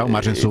Almada, atenção,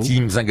 Margem Sul.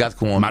 Tinha-me zangado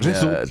com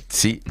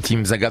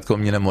tinha-me zangado com a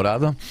minha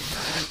namorada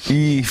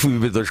e fui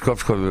beber dois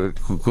copos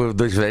com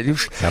dois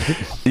velhos. Certo.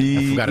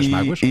 Afogar as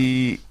mágoas.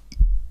 E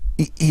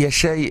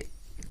achei,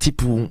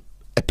 tipo,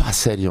 epá,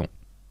 sério,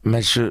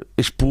 mas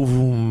este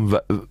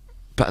povo...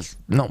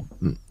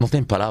 Não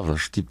tem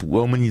palavras. Tipo,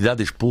 a humanidade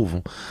deste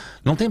povo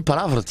não tem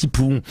palavras.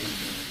 Tipo,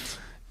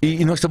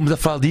 e nós estamos a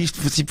falar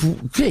disto. Tipo,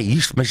 o que é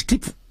isto? Mas,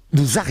 tipo,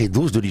 nos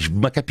arredores de Lisboa,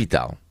 uma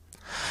capital,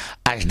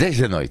 às 10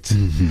 da noite,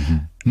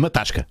 numa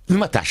tasca.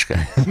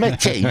 Mas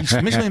que é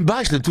isto? Mesmo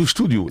embaixo do teu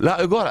estúdio,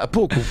 lá agora, há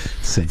pouco,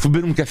 fui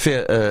beber um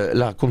café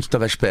lá quando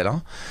estava à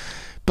espera.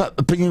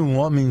 Apanhei um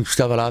homem que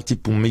estava lá,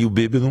 tipo, meio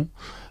bêbado.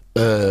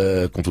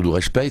 Com todo o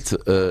respeito,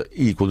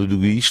 e quando eu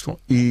digo isto,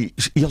 e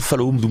ele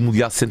falou-me do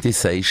Mundial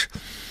 66.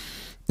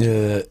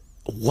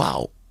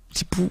 Uau!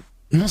 Tipo,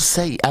 não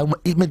sei,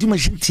 mas de uma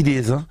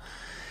gentileza.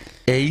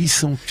 É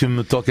isso que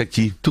me toca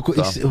aqui.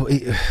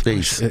 É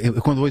isso. Eu,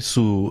 quando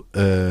ouço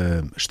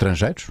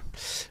estrangeiros,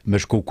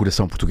 mas com o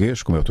coração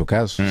português, como é o teu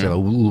caso, sei lá,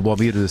 o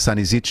Lubomir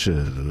Stanisic,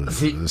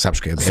 sabes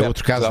que é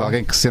outro caso de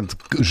alguém que se sente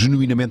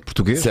genuinamente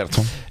português.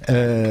 Certo.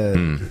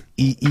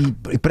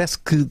 E parece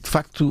que, de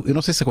facto, eu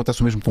não sei se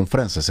acontece o mesmo com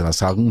França, sei lá,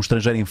 se algum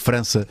estrangeiro em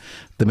França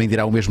também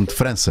dirá o mesmo de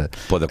França.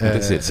 Pode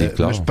acontecer, sim,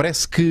 claro. Mas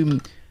parece que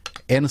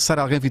é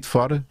necessário alguém vir de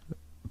fora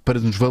para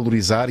nos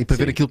valorizar e para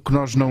ver aquilo que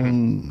nós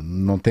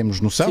não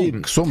temos noção,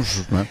 que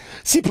somos, não é?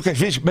 Sim, porque às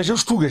vezes, mas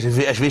os tugas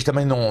às vezes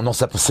também não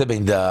se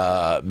apercebem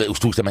da... Os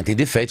tugas também têm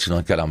defeitos, não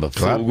é? Caramba,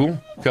 claro. Fogo,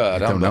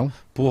 caramba. Então não.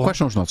 Porra. Quais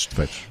são os nossos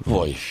defeitos?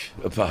 Pois,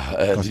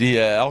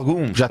 diria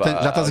alguns. Já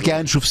estás aqui há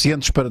anos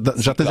suficientes para...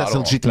 Já tens essa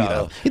legitimidade.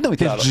 Claro, e não, em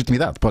termos de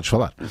legitimidade, podes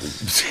falar.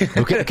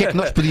 O que é que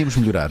nós podíamos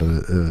melhorar?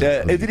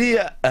 Eu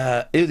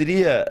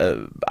diria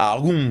há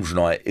alguns,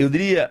 não é? Eu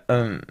diria...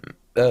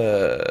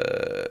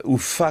 o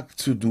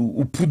facto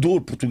o pudor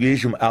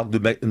português é algo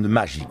de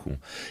mágico.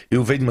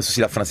 Eu venho de uma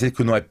sociedade francesa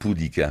que não é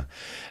púdica.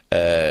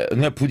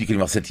 Não é púdica a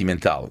nível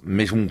sentimental.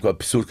 Mesmo com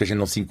pessoas que a gente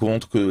não se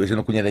encontra, que a gente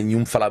não conhece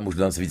nenhum, falamos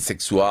da nossa vida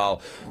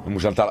sexual,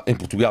 vamos jantar em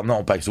Portugal,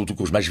 não, pai, sobretudo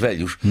com os mais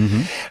velhos.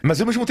 Mas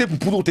ao mesmo tempo o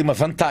pudor tem uma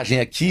vantagem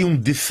aqui e um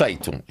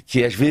defeito,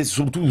 que às vezes,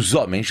 sobretudo os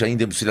homens,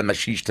 ainda é uma sociedade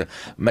machista,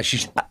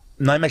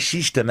 não é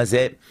machista, mas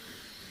é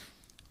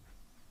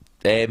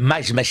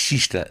mais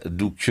machista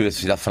do que a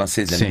sociedade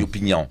francesa, na minha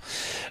opinião.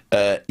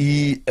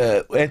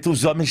 Entre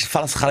os homens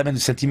fala-se raramente do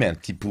sentimento,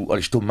 tipo, olha,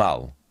 estou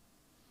mal.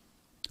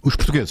 Os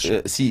portugueses?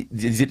 Sim,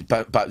 dizer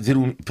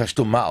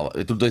estou mal,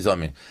 entre dois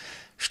homens,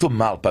 estou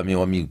mal, pá,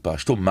 meu amigo, pá,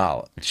 estou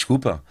mal,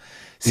 desculpa.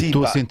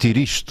 Estou a sentir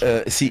isto.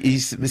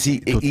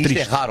 Isto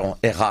é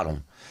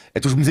raro.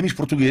 Então, os meus amigos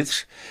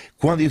portugueses,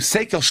 quando eu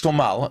sei que eles estão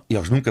mal,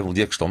 eles nunca vão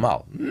dizer que estão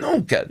mal.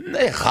 Nunca,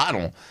 é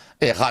raro.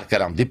 É raro,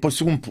 caramba. Depois,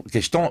 segunda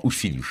questão, os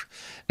filhos,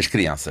 as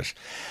crianças.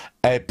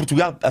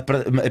 Portugal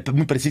é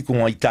muito parecido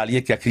com a Itália,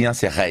 que a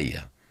criança é rei.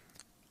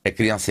 A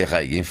criança é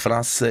rei. Em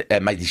França é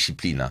mais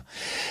disciplina.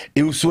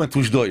 Eu sou entre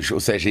os dois, ou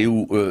seja,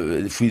 eu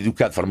fui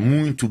educado de forma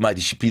muito mais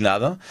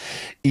disciplinada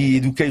e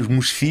eduquei os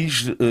meus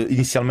filhos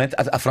inicialmente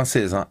à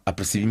francesa.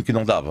 Apercebi-me que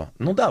não dava.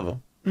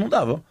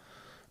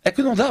 É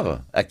que não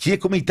dava. Aqui é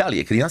como a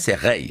Itália, a criança é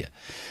rei.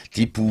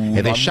 Tipo,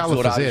 é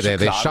deixá-la fazer, é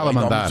deixá-la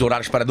mandar. Os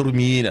horários para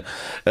dormir,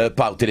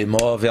 o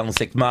telemóvel, não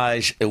sei o que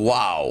mais.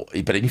 Uau!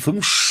 E para mim foi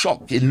um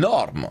choque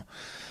enorme.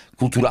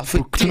 Cultural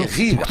foi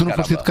terrível. Porque tu não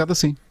foste educado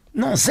assim.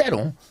 Não,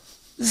 zero.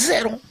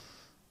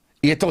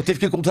 E então teve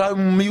que encontrar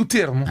um meio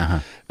termo.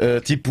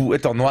 Tipo,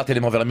 então não há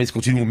telemóvel à mesa,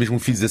 continua mesmo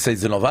filho de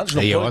 16, 19 anos,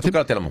 não podem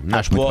tocar o telemóvel.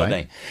 Não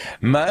podem.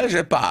 Mas,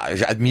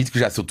 já admito que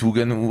já sou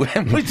tuga em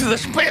muitos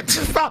aspectos.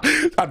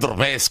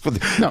 Adormece.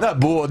 Na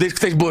boa, desde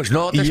que tens boas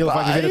notas. E ele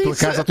vai viver a tua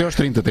casa até aos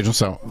 30, tens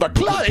noção?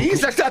 Claro, é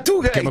isso, está a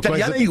tuga.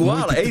 Italiano é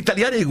igual. É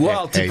italiano é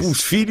igual. Tipo,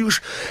 os filhos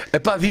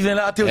vivem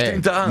lá até aos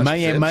 30 anos.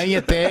 Mãe é mãe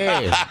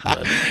até.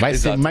 Vai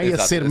ser mãe a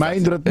ser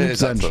mãe durante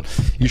muitos anos.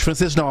 E os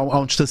franceses não, há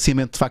um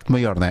distanciamento de facto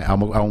maior, não é? Há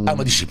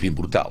uma disciplina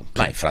brutal.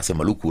 Não, em França é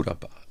uma loucura,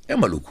 pá. É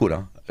uma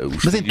loucura.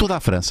 Mas em toda a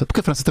França, porque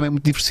a França também é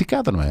muito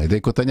diversificada, não é? A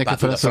ideia que eu tenho é que a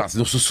França.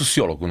 Não sou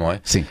sociólogo, não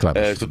é? Sim, claro.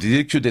 Estou a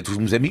dizer que dentre os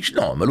meus amigos,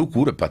 não, é uma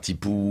loucura, pá.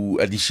 Tipo,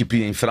 a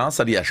disciplina em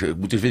França, aliás,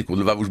 muitas vezes quando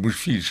levava os meus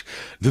filhos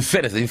de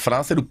férias em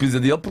França, era o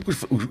pesadelo, porque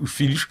os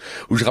filhos,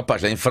 os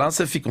rapazes lá em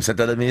França, ficam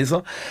sentados à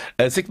mesa.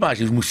 Sei que mais,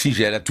 os meus filhos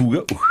eram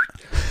tuga,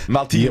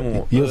 mal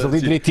tinham. E eles ali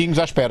direitinhos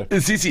à espera.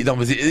 Sim, não,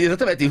 mas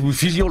exatamente, os meus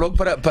filhos iam logo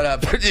para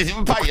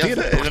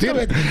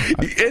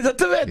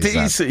exatamente,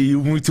 é isso. E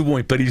muito bom,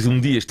 em Paris um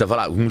dia estava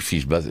lá, os meus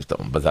filhos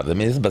estavam basaram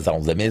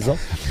da mesa,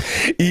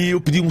 e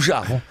eu pedi um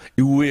jarro.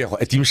 E o erro,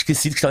 eu tinha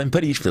esquecido que estava em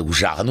Paris. O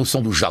jarro, não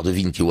são do jarro de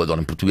vinho que eu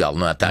adoro em Portugal,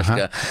 não é a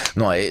tasca,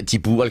 não é?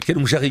 Tipo, olha, quero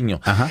um jarrinho.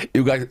 E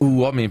o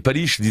homem em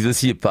Paris diz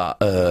assim, pá.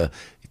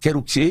 Quero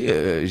o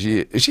quê?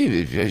 J'ai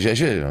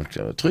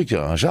un truc,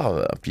 un jarre,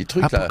 un petit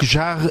truc. Porque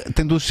jarre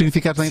tem dois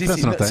significados em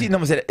França, não tem? Sim, não,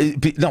 mas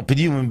não,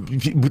 pedi uma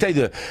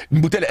bouteille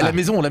à la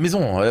maison, le vin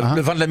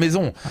de la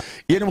maison.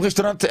 E era um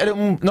restaurante,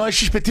 não é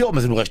XPTO,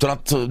 mas era um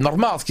restaurante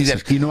normal, se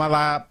quiseres. E não há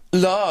lá.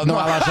 Não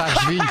há lá jarros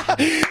de vinho.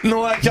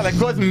 Não há aquela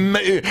coisa,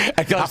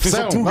 aquela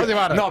expressão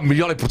tuga. Não,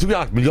 melhor em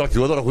Portugal, melhor que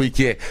eu adoro, Rui,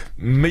 que é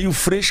meio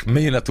fresco,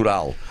 meio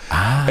natural.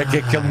 É que é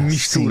aquela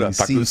mistura,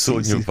 pá, que eu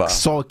sonho, pá.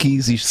 Só aqui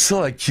existe.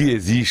 Só aqui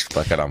existe,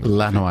 pá, caramba.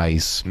 Lá não há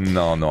isso.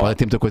 Não. Olha,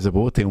 tem muita coisa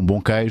boa, tem um bom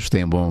queijo,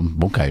 tem um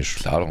bom queijo.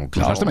 Claro,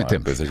 nós também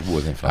temos. Coisas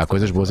boas em França. Há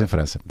coisas boas em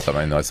França.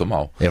 Também não é só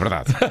mau. É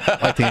verdade.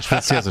 Olha, tem as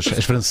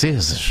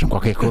francesas,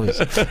 qualquer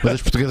coisa. Mas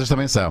as portuguesas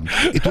também são.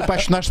 E tu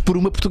apaixonaste por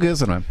uma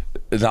portuguesa, não é?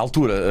 Na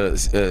altura,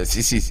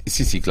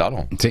 sim,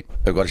 claro. Sim.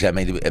 Agora já é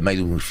mãe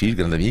de um filho,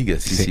 grande amiga,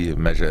 sim.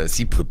 Mas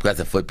sim,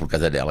 foi por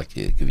causa dela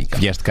que vi cá.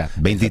 Vieste cá.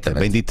 Bendita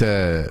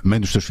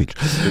mãe dos teus filhos.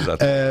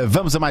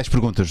 Vamos a mais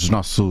perguntas dos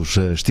nossos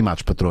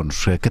estimados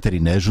patronos.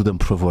 Catarina, ajuda-me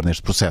por favor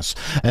neste processo.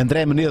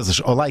 André Menezes,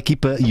 olá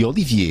equipa e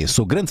Olivier.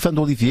 Sou grande fã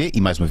do Olivier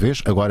e mais uma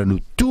vez, agora no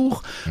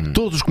Tour,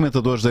 todos os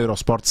comentadores da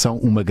Eurosport são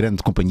uma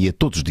grande companhia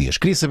todos os dias.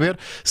 Queria saber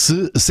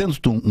se, sendo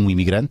tu um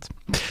imigrante,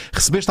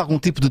 recebeste algum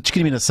tipo de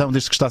discriminação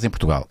desde que estás em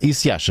Portugal e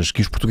se achas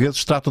que os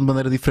portugueses tratam de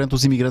maneira diferente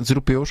os imigrantes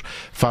europeus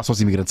face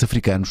aos imigrantes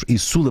africanos e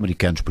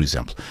sul-americanos, por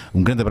exemplo.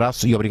 Um grande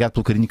abraço e obrigado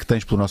pelo carinho que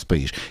tens pelo nosso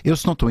país. Eu,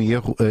 se não estou em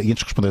erro, e antes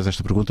de responderes a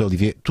esta pergunta,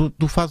 Olivier,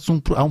 tu fazes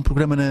há um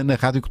programa na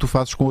rádio que tu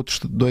fazes com outros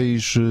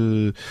dois,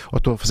 ou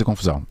estou a fazer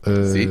confusão,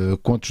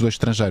 com outros dois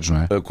estrangeiros,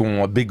 não é?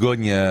 Com a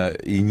Begonha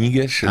e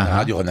Nigas na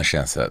Rádio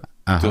Renascença,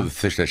 todas as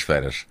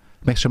sextas-feiras.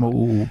 Como é que se chama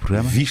o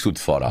programa? Visto de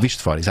Fora. Visto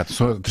de Fora, exato.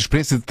 De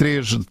experiência de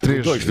três,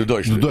 de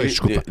dois,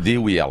 desculpa. De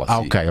eu e ela.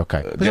 Ok.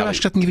 Mas eu acho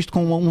que já tinha visto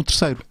com um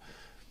terceiro.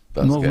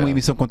 Não houve uma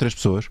emissão com 3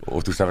 pessoas.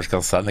 Ou tu estavas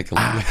cansado naquele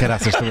dia.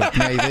 Caraças,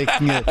 tinha a ideia que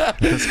tinha.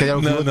 Então, se calhar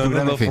o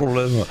programa. Não há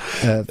problema.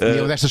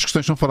 E destas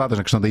questões são faladas,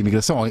 na questão da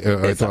imigração,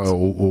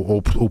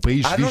 o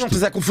país. Não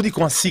precisas confundir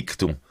com a SIC,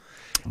 tu.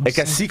 É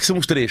que a SIC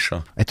somos 3.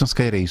 Então se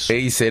calhar é isso. É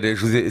isso, era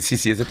José.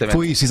 Sim, exatamente.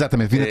 Foi isso,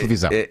 exatamente. Vi na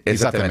televisão.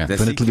 Exatamente.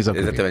 Foi na televisão.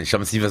 Exatamente.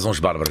 Chama-se Invasões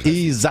Bárbaras.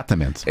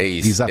 Exatamente. É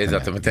isso.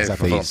 Exatamente.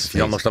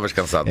 Afinal, não estavas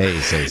cansado. É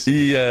isso.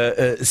 E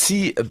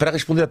se, para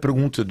responder à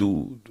pergunta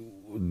do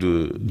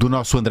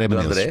nosso André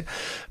Menezes,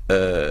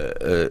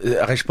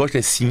 a resposta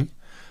é sim.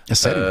 É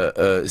sério?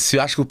 Se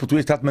eu acho que o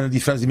português trata de maneira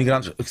diferente dos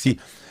imigrantes, sim.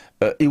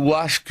 Eu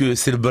acho que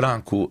ser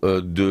branco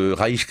de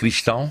raiz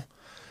cristã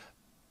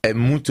é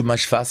muito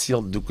mais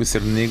fácil do que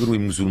ser negro e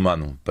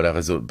muçulmano,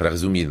 para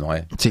resumir, não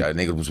é? Sim.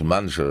 Negro e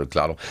muçulmanos,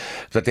 claro.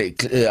 Portanto,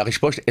 a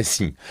resposta é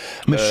sim.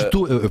 Mas se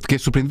tu, eu fiquei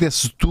surpreendido,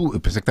 se tu, eu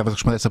pensei que estavas a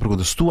responder essa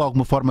pergunta, se tu, de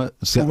alguma forma,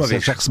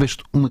 já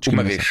recebeste uma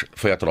discriminação? Uma vez,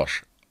 foi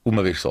atroz.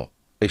 Uma vez só.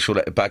 Eu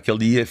chorei. Para aquele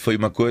dia foi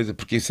uma coisa,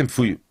 porque eu sempre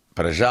fui,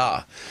 para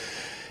já,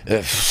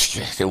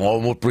 tem um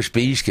amor por este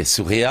país que é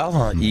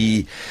surreal,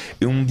 e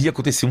um dia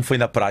aconteceu, foi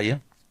na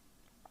praia,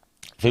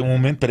 foi um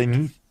momento para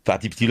mim, pá,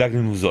 tipo, tive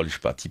lágrimas nos olhos,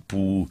 pá,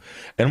 tipo,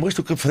 era um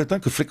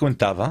restaurante que eu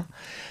frequentava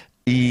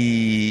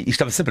e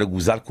estava sempre a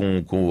gozar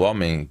com o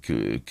homem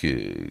que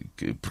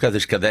por causa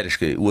das cadeiras,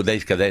 que eu odeio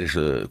as cadeiras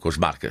com as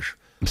marcas.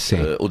 Sim.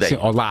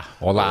 Olá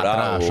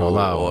atrás,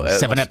 olá,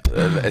 7-Up.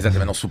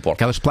 Exatamente, não suporto.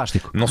 Aquelas de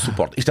plástico. Não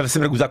suporto. E estava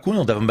sempre a gozar com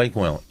ele, dava-me bem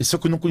com ele. Só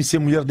que eu não conhecia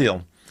a mulher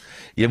dele.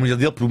 E a mulher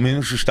dele, pelo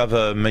menos,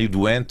 estava meio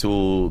doente,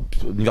 ou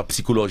a nível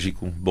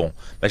psicológico. Bom,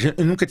 mas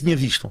eu nunca tinha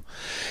visto.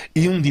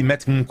 E um dia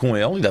mete-me com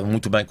ele, e dava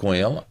muito bem com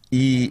ele,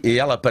 e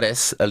ela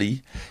aparece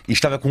ali, e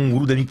estava com um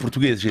grupo de amigos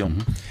portugueses.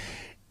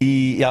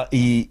 E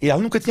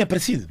ela nunca tinha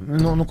aparecido,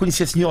 não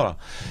conhecia a senhora.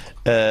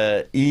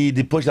 E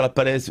depois ela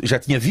aparece, já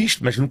tinha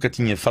visto, mas nunca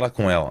tinha falado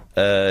com ela.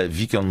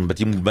 Vi que ela me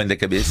batia muito bem da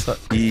cabeça.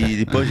 E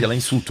depois ela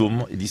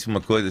insultou-me e disse uma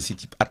coisa assim,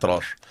 tipo,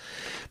 atroz.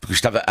 Porque eu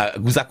estava a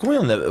gozar com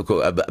ele,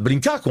 a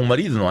brincar com o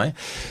marido, não é?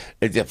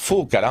 Ele dizia,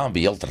 pô, caramba,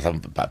 e ele estava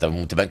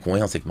muito bem com ele,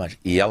 não sei o que mais.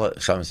 E ela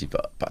chama-me assim,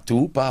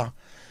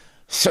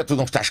 se tu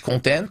não estás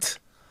contente,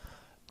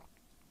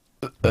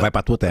 vai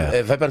para a tua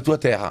terra. Vai para a tua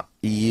terra.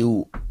 E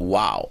eu,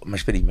 uau, mas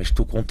espera aí, mas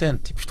estou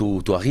contente, tipo,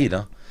 estou a rir,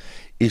 não?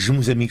 E os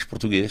meus amigos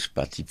portugueses,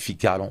 pá, tipo,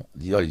 ficaram,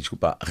 dizem, olha,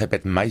 desculpa,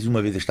 repete mais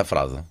uma vez esta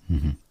frase.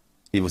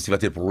 E você vai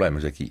ter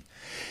problemas aqui.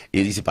 E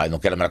eu disse, pá, não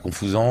quero armar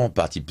confusão,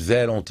 pá, tipo,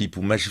 zero,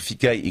 tipo, mas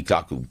fiquei, e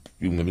claro que os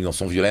meus amigos não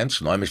são violentos,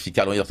 não é? Mas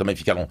eles também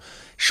ficaram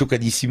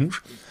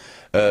chocadíssimos.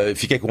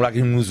 Fiquei com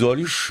lágrimas nos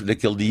olhos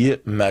naquele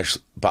dia, mas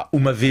pá,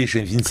 uma vez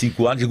em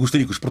 25 anos, eu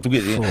gostaria que os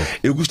portugueses,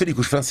 eu gostaria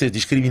que os franceses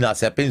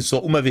discriminassem apenas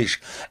só uma vez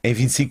em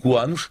 25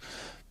 anos,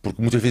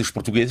 porque muitas vezes os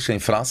portugueses em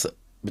França,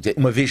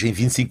 uma vez em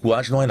 25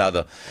 anos não é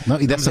nada.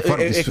 Não, e dessa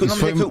forma,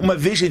 uma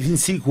vez em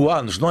 25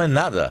 anos não é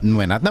nada. Não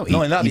é nada,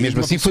 não é nada. E mesmo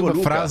assim foi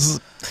uma frase.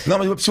 Não,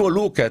 mas uma pessoa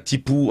louca,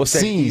 tipo. Ou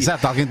seja, sim,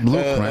 exato, alguém de louco,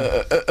 não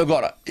é?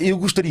 Agora, eu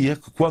gostaria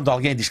que quando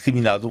alguém é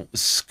discriminado,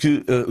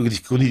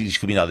 quando é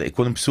discriminado, é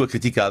quando uma pessoa é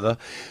criticada,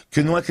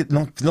 que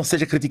não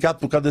seja criticado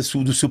por causa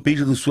do seu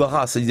país ou da sua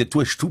raça, e dizer tu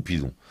és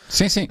estúpido.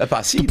 Sim, sim.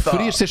 Epá, sim, tu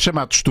preferias ser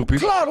chamado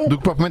estúpido do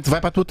que propriamente vai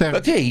para a tua terra.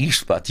 O que é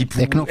isto, pá?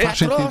 Tipo, é que não faz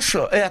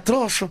sentido. É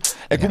atroz.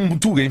 É como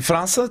Tuga em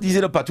França,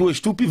 dizer, pá, tu és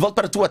estúpido, volta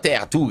para a tua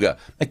terra, Tuga.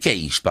 Mas que é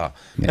isto, pá?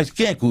 Mas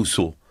quem é que eu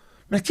sou?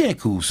 Mas quem é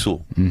que eu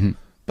sou?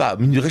 Pá,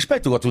 me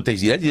respeito, agora tu tens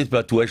direito de dizer,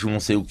 pá, tu és não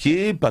sei o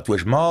quê, pá, tu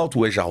és mau,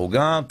 tu és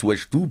arrogante, tu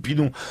és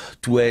estúpido,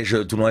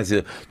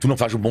 tu não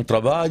fazes um bom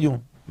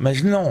trabalho.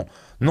 Mas não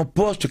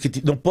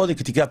podem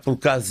criticar por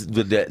causa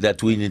da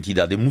tua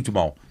identidade, é muito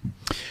mau.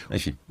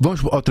 Enfim.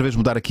 Vamos outra vez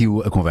mudar aqui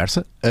a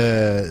conversa,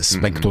 se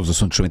bem que todos os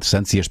assuntos são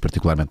interessantes e este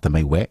particularmente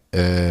também o é,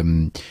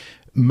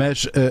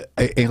 mas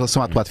em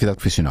relação à tua atividade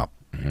profissional,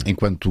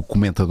 enquanto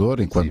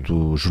comentador,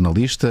 enquanto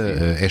jornalista,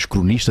 és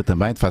cronista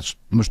também,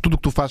 mas tudo o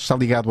que tu fazes está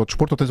ligado ao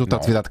desporto ou tens outra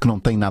atividade que não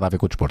tem nada a ver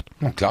com o desporto?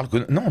 Não, claro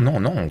que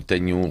não.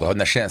 Tenho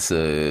Renascença,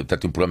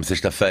 portanto, um programa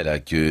sexta-feira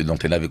que não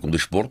tem nada a ver com o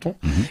desporto,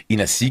 e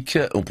na SIC,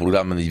 um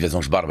programa de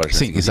Divisões Bárbaras,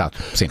 sim,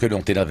 exato, sim, que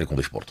não tem nada a ver com o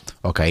desporto.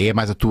 Ok, é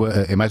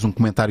mais um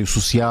comentário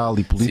social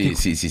e político?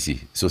 Sim.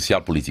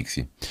 Social, político,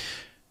 sim.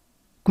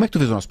 Como é que tu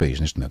vês o nosso país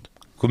neste momento?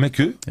 Como é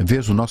que?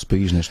 Vês o nosso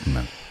país neste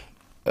momento?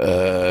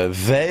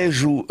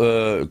 Vejo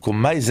com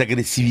mais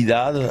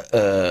agressividade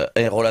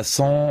em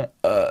relação,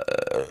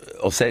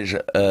 ou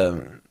seja,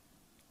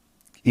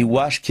 eu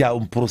acho que há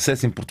um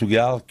processo em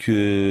Portugal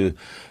que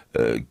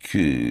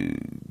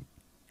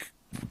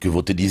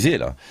vou te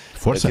dizer,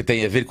 força, que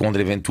tem a ver com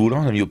André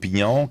Ventura, na minha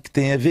opinião, que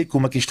tem a ver com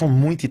uma questão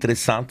muito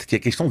interessante, que é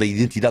a questão da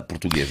identidade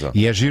portuguesa.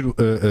 E é giro,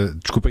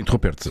 desculpa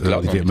interromper-te, claro,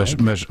 Olivier,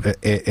 mas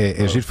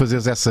é giro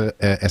fazeres essa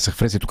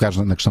referência e tocares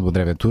na questão do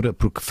André Ventura,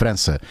 porque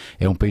França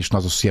é um país que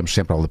nós associamos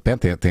sempre ao Le Pen,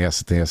 tem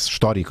esse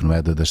histórico, não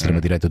é, da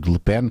extrema-direita do Le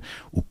Pen,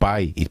 o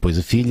pai e depois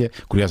a filha.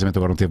 Curiosamente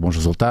agora não teve bons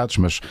resultados,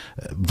 mas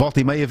volta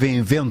e meia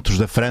vêm ventos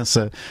da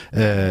França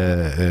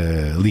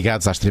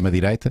ligados à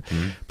extrema-direita.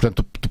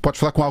 Portanto, tu podes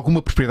falar com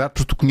alguma propriedade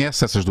porque tu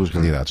conheces essas duas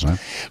realidades, não é?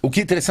 O que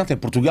é interessante em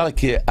Portugal é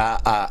que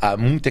há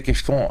muita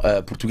questão.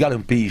 Portugal é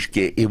um país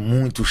que é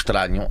muito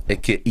estranho,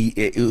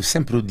 eu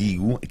sempre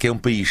digo que é um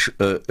país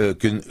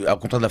que, ao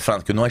contrário da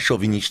França, que não é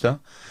chauvinista,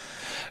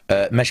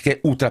 mas que é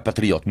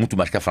ultrapatriota, muito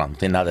mais que a França. Não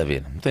tem nada a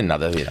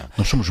ver.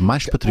 Nós somos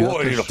mais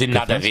patriotas. Não tem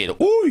nada a ver.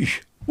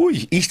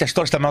 A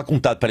história está mal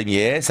contada para mim.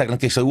 É essa a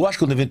grande questão. Eu acho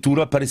que o André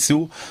Ventura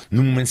apareceu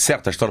no momento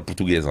certo da história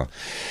portuguesa.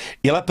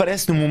 Ele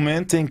aparece no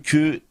momento em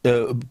que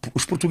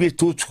os portugueses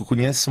todos que eu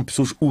conheço são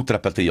pessoas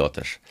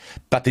ultrapatriotas.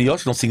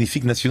 Patriotas não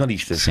significa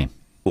nacionalistas. Sim.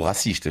 Ou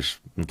racistas.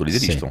 Não estou a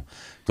dizer isto.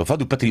 Estou a falar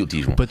do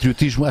patriotismo. O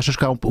patriotismo, achas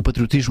que o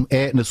patriotismo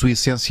é, na sua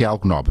essência,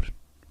 algo nobre?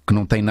 Que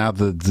não tem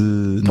nada de.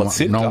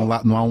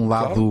 Não há um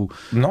lado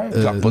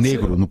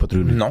negro no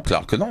patriotismo? Não,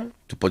 claro que não.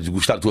 Tu podes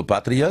gostar da tua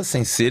pátria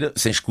sem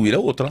excluir a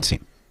outra. Sim.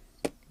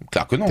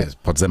 Claro que não.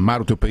 Podes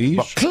amar o teu país.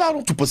 Bom,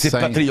 claro, tu podes ser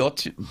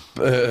patriota.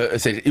 Ou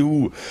seja,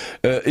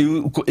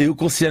 eu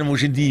considero-me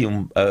hoje em dia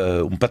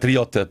um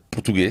patriota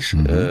português,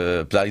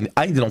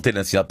 ainda não ter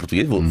nacionalidade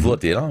portuguesa, vou a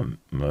ter.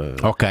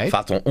 Ok.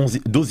 Faltam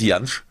 12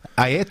 anos.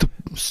 Ah, é?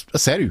 A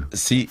sério?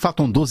 Sim.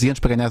 Faltam 12 anos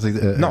para ganhar.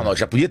 Não,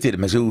 já podia ter,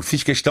 mas eu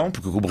fiz questão,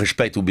 porque como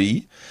respeito o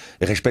BI,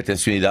 respeito a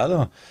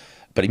nacionalidade,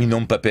 para mim,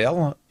 num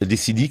papel,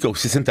 decidi que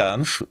aos 60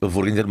 anos eu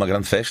vou organizar uma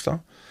grande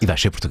festa. E vais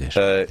ser português.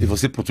 Eu vou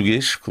ser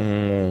português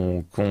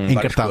com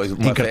várias coisas.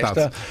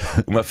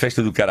 Uma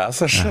festa do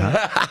caraças,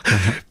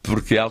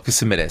 porque é algo que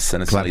se merece, a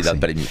nacionalidade,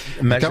 claro, para mim.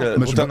 Mas,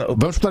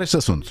 vamos botar este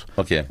assunto.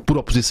 Okay. Por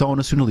oposição ao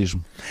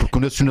nacionalismo. Porque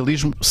o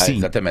nacionalismo, sim,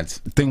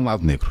 exatamente, tem um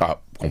lado negro.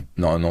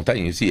 Não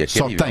tem, sim,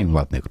 só tem um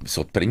lado negro.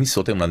 Para mim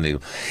só tem um lado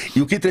negro.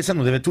 E o que é interessante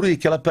no Aventura é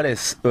que ela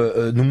aparece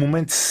no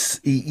momento,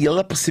 e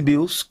ela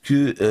percebeu-se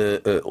que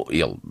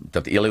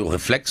ele é o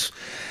reflexo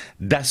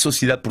da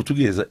sociedade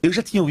portuguesa. Eu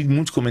já tinha ouvido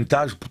muitos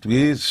comentários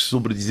portugueses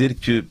sobre dizer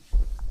que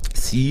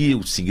sim,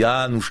 os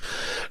ciganos,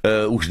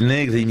 os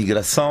negros, a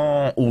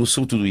imigração, ou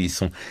só tudo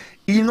isso.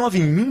 E não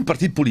havia nenhum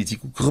partido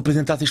político que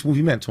representasse este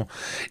movimento.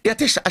 E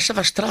até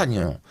achava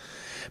estranho.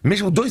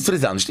 Mesmo 2 ou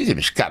 3 anos, dizia,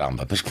 mas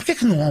caramba, mas porquê é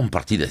que não há um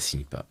partido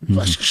assim? Pá?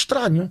 Acho que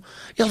estranho.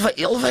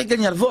 Ele vai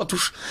ganhar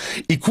votos.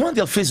 E quando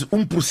ele fez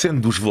 1%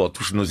 dos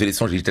votos nas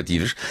eleições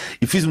legislativas,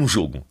 eu fiz um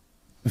jogo.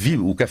 Vi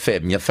o café à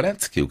minha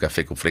frente, que é o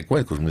café que eu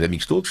frequento com os meus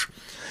amigos todos,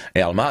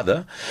 em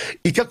Almada,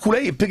 e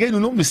calculei, peguei no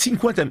nome de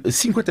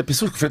 50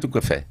 pessoas que frequentam o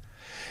café.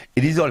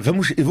 E disse, olha,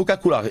 eu vou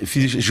calcular, eu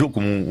fiz jogo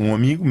com um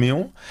amigo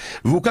meu,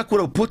 vou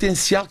calcular o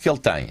potencial que ele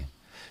tem.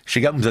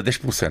 Chegámos a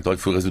 10%, olha,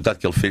 foi o resultado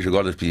que ele fez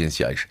agora das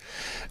presidenciais.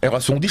 Em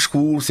relação ao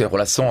discurso, em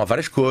relação a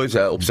várias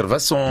coisas, a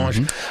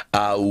observações,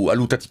 à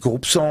luta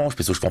anti-corrupção, as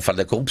pessoas que estão a falar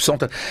da corrupção.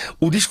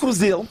 O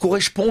discurso dele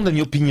corresponde, na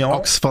minha opinião,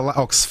 ao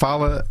que se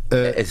fala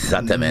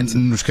exatamente.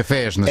 Nos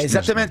cafés.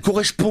 Exatamente,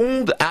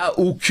 corresponde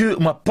ao que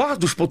uma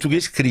parte dos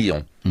portugueses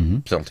queriam.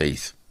 Portanto, é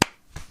isso.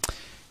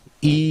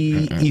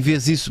 E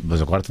vês isso,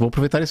 mas agora te vou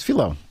aproveitar esse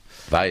filão.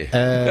 Vai.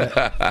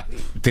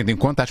 Tendo em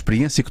conta a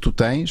experiência que tu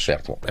tens,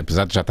 certo.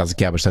 Apesar de já estás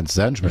aqui há bastantes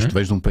anos, mas tu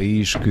vens de um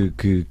país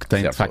que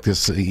tem, certo, de facto,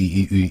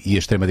 e a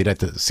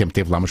extrema-direita sempre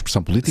teve lá uma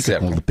expressão política,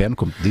 certo, com o Le Pen,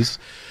 como te disse,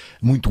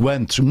 muito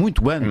antes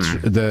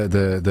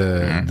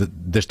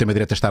da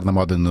extrema-direita estar na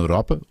moda na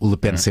Europa. O Le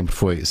Pen sempre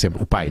foi,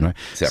 o pai, não é?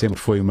 Certo. Sempre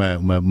foi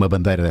uma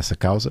bandeira dessa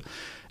causa.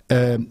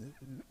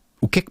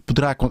 O que é que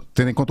poderá,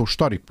 tendo em conta o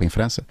histórico em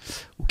França,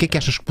 o que é que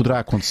achas que poderá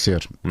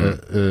acontecer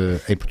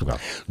em Portugal?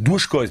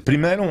 2 coisas.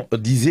 Primeiro,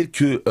 dizer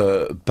que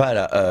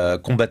para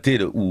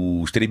combater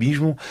o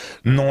extremismo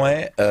não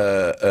é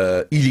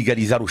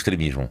ilegalizar o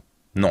extremismo.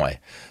 Não é.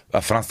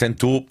 A França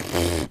tentou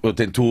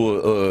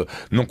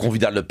não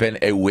convidar Le Pen,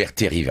 é o erro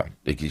terrível.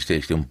 Eles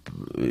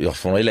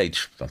foram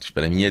eleitos. Portanto, isto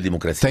para mim é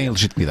democracia. Tem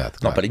legitimidade.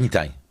 Não, para mim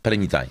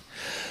tem.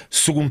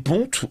 Segundo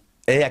ponto,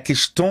 é a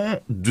questão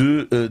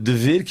de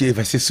ver, que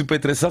vai ser super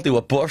interessante, eu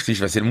aposto, isto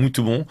vai ser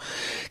muito bom,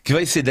 que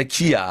vai ser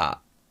daqui a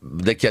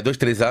 2,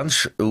 3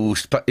 anos,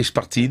 este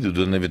partido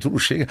do Navetur, o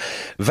Chega,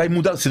 vai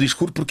mudar o seu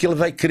discurso, porque ele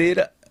vai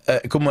querer,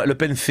 como a Le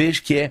Pen fez,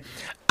 que é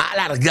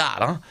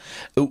alargar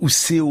o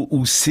seu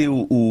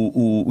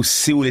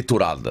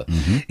eleitorado.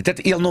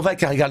 Portanto, ele não vai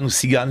carregar nos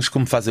ciganos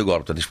como faz agora.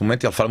 Portanto, neste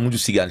momento ele fala muito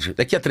dos ciganos.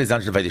 Daqui a 3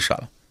 anos ele vai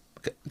deixar.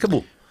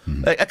 Acabou.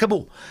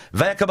 Acabou.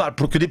 Vai acabar,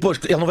 porque depois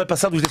ele não vai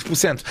passar dos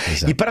 10%.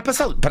 Exato. E para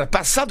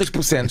passar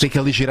 10%... Tem que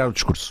aligerar o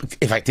discurso.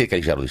 Vai ter que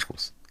aligerar o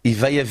discurso. E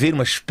vai haver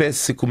uma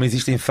espécie, como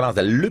existe em França,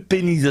 a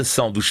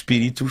lepenização dos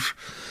espíritos.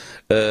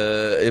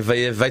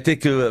 Vai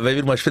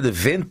haver uma espécie de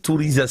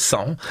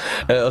venturização,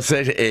 ou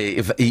seja,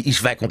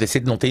 isto vai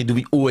acontecer, não tenho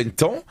dúvida. Ou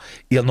então,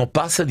 ele não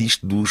passa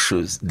disto dos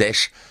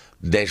 10,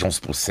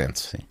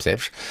 11%,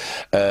 percebes?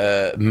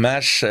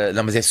 Mas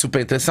é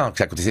super interessante o que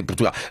está a acontecer em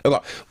Portugal.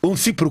 Agora,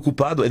 onde fico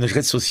preocupado é nas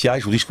redes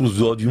sociais, o discurso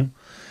de ódio.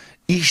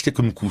 Isto é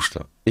que me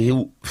custa.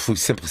 Eu fui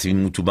sempre recebido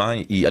muito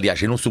bem e, aliás,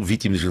 eu não sou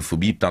vítima de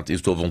xenofobia, portanto, eu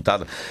estou à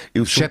vontade.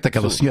 Exceto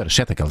aquela senhora.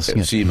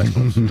 Sim, mas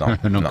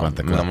não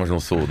conta. Claro. Não, mas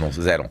não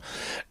zero.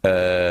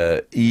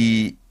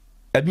 E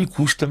a mim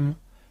custa-me.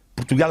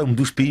 Portugal é um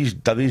dos países,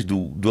 talvez,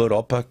 da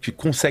Europa que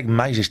consegue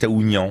mais esta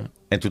união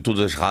entre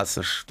todas as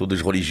raças, todas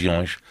as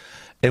religiões.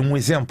 É um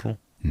exemplo.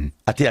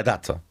 Até a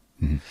data.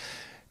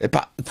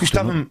 Epá,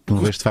 custava-me. Tu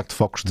não vês de facto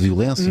focos de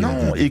violência?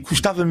 Não, e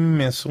custava-me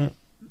imenso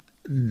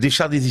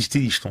deixar de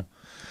existir isto.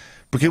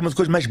 Porque é uma das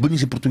coisas mais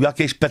bonitas em Portugal,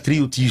 que é este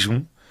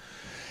patriotismo,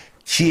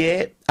 que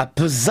é,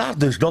 apesar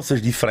das nossas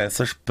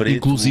diferenças, preto,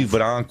 inclusive,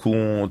 branco,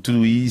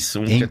 tudo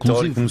isso,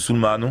 católico,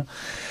 muçulmano,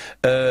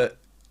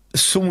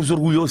 somos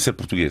orgulhosos de ser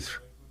portugueses.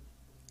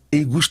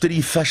 E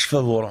gostaria, faz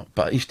favor,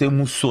 pá, isto é o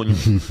meu sonho,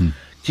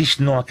 que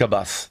isto não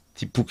acabasse.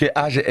 Tipo, que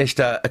haja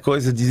esta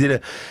coisa de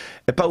dizer,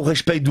 o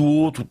respeito do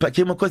outro, pá,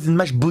 que é uma coisa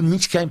mais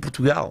bonita que há em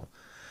Portugal.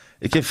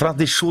 É que a França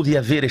deixou de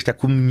haver esta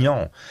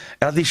comunhão.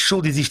 Ela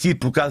deixou de existir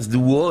por causa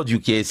do ódio,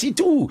 que é assim,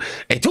 tu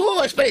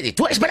és preto,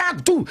 tu és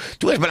branco,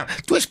 tu és branco,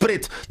 tu és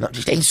preto. Não,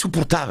 isto é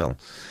insuportável.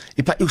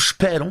 E pá, eu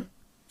espero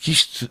que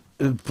isto,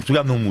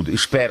 Portugal não mude. Eu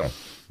espero.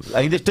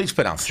 Ainda tenho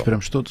esperança.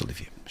 Esperamos todos,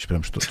 Olivier.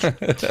 Esperamos todos.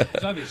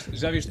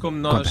 Já viste como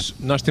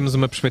nós temos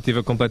uma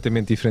perspectiva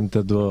completamente diferente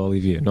da do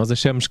Olivier. Nós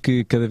achamos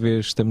que cada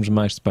vez estamos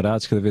mais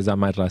separados, cada vez há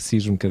mais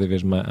racismo, cada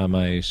vez há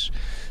mais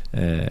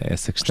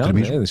essa questão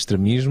de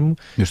extremismo.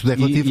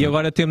 E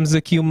agora temos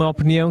aqui uma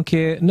opinião que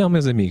é: não,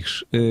 meus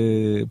amigos,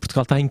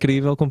 Portugal está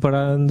incrível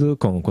comparando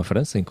com a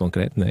França em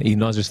concreto, né? E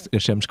nós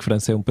achamos que a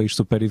França é um país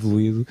super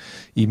evoluído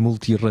e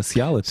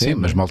multirracial até. Sim,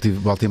 mas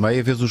volta e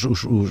meia vês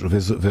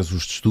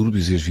os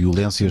distúrbios e as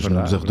violências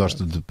nos arredores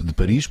de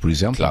Paris, por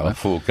exemplo. Claro,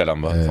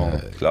 caramba.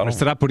 Claro. Mas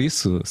será por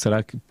isso?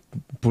 Será que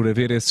por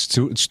haver esses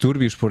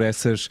distúrbios, por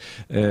essas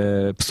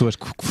pessoas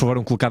que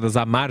foram colocadas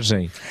à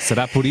margem,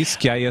 será por isso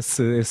que há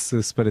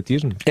esse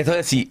separatismo? Então é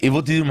assim, eu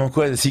vou te dizer uma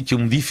coisa assim, que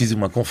um dia fiz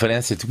uma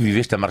conferência, tu que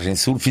viveste à margem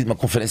sul, fiz uma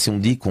conferência um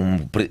dia com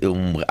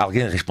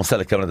alguém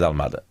responsável da Câmara de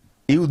Almada.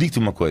 Eu digo-te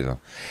uma coisa,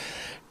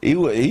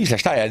 já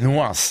está, é a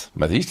nuance,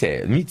 mas isto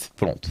é mito,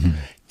 pronto,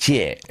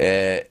 que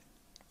é,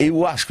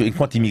 eu acho que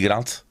enquanto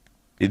imigrante,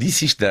 Eu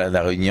disse isto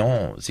na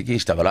reunião, sei que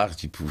estava lá,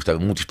 tipo,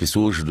 estavam muitas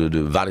pessoas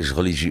de várias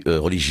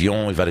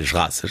religiões, várias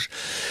raças.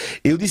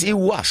 Eu disse,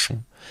 eu acho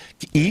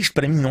que isto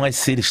para mim não é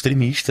ser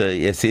extremista,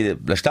 é ser,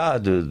 lá está,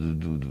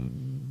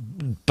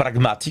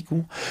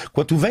 pragmático.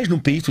 Quando tu vens num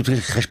país, tu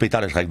tens que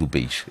respeitar as regras do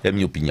país, é a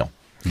minha opinião.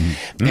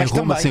 Mas é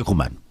Roma sem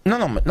romano.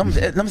 Não,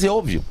 mas é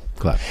óbvio.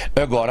 Claro.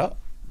 Agora,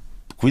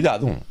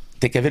 cuidado,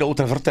 tem que haver a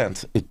outra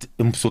vertente.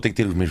 Uma pessoa tem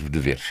que ter os mesmos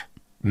deveres.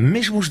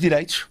 Mesmo os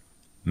direitos,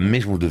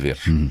 mesmo os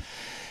deveres.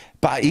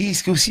 Pá, é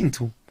isso que eu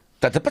sinto.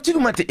 Portanto, a partir do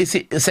momento,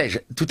 ou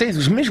seja, tu tens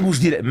os mesmos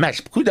direitos, mas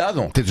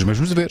cuidado. Tens os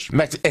mesmos deveres.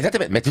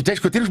 Exatamente, mas tu tens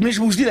que ter os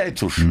mesmos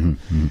direitos.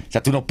 Já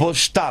tu não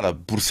podes estar,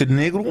 por ser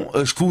negro,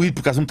 excluído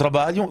por causa de um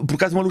trabalho, por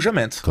causa de um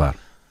alojamento. Claro.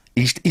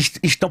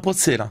 Isto não pode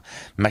ser,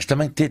 mas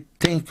também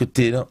tem que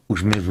ter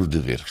os mesmos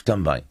deveres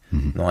também,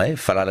 não é?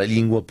 Falar a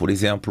língua, por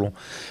exemplo,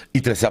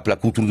 interessar pela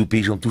cultura do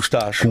país onde tu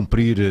estás,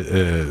 cumprir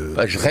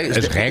as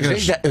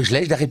regras, as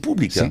leis da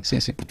República. Sim.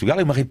 Portugal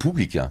é uma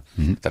república,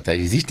 portanto,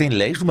 existem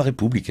leis de uma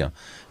república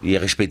e é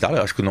respeitar.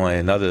 Eu acho que não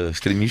é nada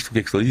extremista o que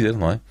é que estou a dizer,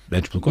 não é?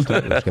 Antes pelo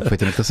contrário, acho que é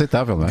perfeitamente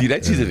aceitável, não é?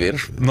 Direitos e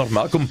deveres,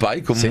 normal, como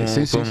pai, como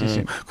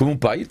um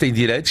pai tem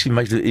direitos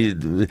e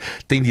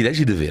tem direitos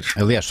e deveres.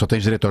 Aliás, só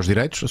tens direito aos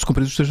direitos se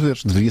cumprir os teus deveres.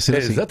 Deveria ser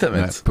assim.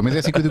 Exatamente. Pelo menos é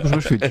assim que eu digo com os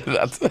meus filhos.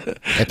 Exato.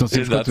 É tão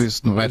simples quanto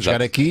isso. Não vais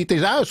chegar aqui e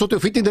tens, eu sou teu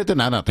filho, tens direito a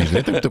nada. Não, tens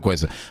direito a muita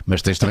coisa.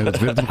 Mas tens também o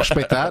dever de me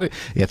respeitar.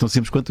 É tão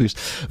simples quanto isto.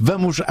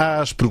 Vamos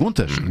às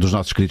perguntas dos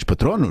nossos queridos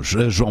patronos.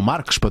 João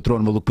Marques,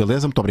 patrono Maluco,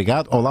 Beleza, muito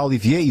obrigado. Olá,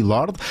 Olivier e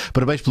Lorde.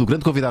 Parabéns pelo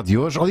grande convidado de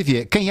hoje.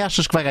 Olivier, quem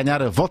achas que vai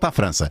ganhar a volta à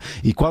França?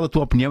 E qual a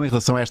tua opinião em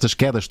relação a estas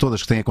quedas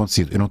todas que têm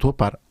acontecido? Eu não estou a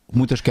par.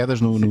 Muitas quedas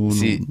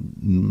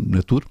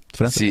na Tour de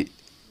França? Sim.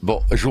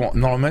 Bom, João,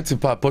 normalmente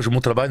após o meu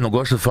trabalho não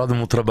gosto de falar do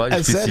meu trabalho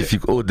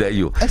específico. Sério?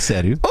 Odeio. A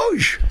sério?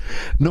 Hoje!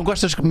 Não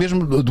gostas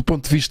mesmo do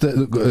ponto de vista,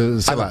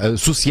 sei lá,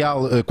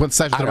 social, quando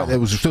sais do trabalho,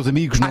 os teus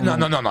amigos? Não,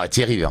 é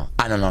terrível.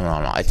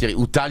 Não, é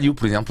terrível. O talho,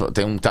 por exemplo,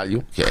 tem um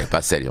talho que é,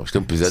 pá, sério, isto é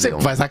um pesadelo.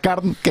 Sempre vais à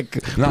carne, que é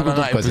que... Não,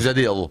 é um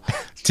pesadelo.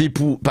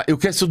 Tipo, pá, eu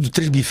quero ser de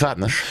 3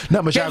 bifanas.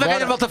 Não, mas já quem vai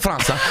ganhar a volta à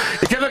França?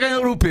 Quem vai ganhar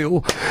o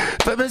europeu?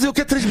 Pá, mas eu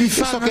quero 3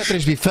 bifanas. Eu só quero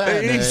 3 bifanas.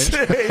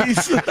 É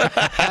isso.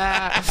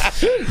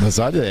 Mas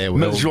olha,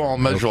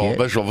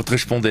 João, vou-te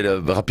responder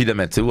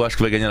rapidamente. Eu acho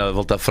que vai ganhar a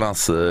volta à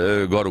França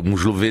agora um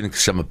esloveno que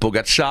se chama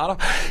Pogacar.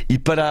 E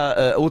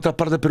para a outra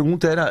parte da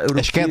pergunta era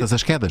as quedas.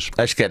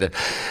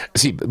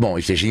 Sim, bom,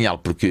 isto é genial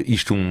porque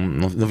isto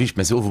não viste,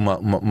 mas houve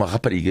uma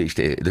rapariga, isto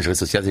é das redes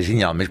sociais, é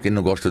genial, mesmo quem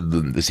não gosta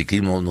de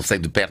ciclismo, não sei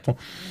de perto.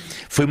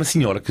 Foi uma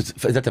senhora que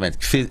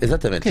fez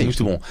exatamente, é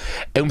muito bom.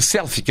 É um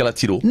selfie que ela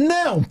tirou.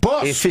 Não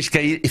posso. E fez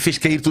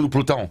cair todo o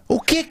pelotão. O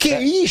que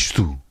é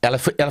isto? Ela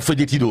foi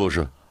detida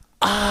hoje.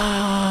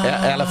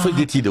 Ela foi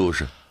detida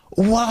hoje.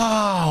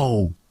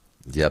 Uau!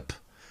 Yep.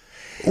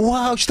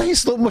 Uau, está em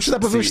slow motion, dá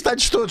para ver os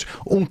estádios todos.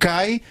 Um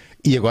cai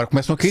e agora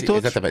começam a cair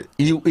todos. Exatamente.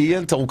 E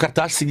então o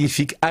cartaz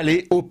significa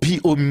aller au pied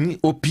omi.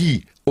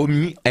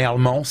 Omi em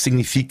alemão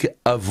significa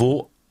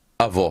avô.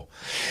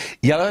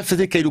 E ela vai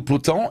fazer cair o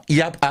pelotão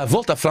e à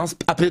volta à França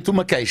apresentou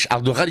uma queixa,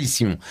 algo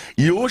raríssimo.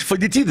 E hoje foi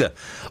detida.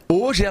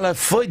 Hoje ela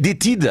foi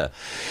detida.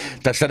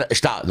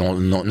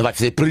 Não vai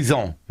fazer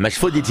prisão, mas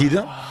foi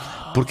detida.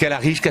 Porque ela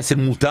arrisca a ser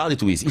multada e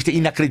tudo isso. Isto é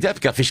inacreditável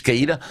porque ela fez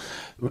cair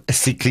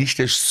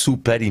ciclistas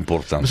super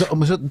importantes.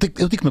 Mas eu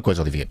digo uma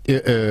coisa, Olivier.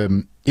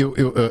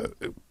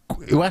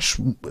 Eu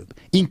acho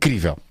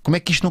incrível como é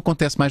que isto não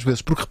acontece mais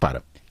vezes. Porque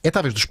repara, é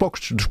talvez dos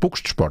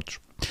poucos desportos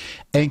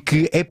em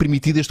que é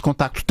permitido este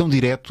contacto tão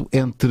direto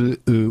entre,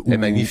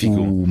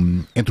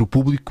 entre o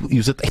público e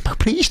os atletas.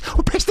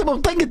 Para esta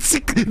montanha de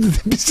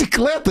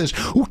bicicletas,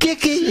 o que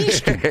é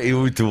isto? É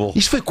muito bom.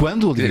 Isto foi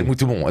quando, Olivier? É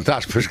muito bom.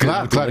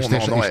 Claro, isto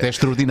é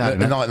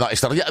extraordinário. Não, é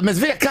extraordinário. Mas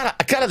vê a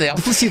cara dela.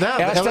 De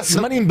felicidade. Ela está se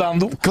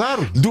marimbando.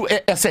 Claro.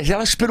 Ou seja,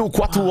 ela esperou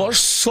 4 horas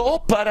só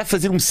para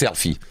fazer um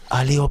selfie.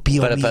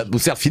 O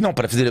selfie não,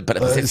 para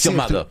ser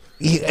filmada.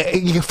 E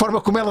a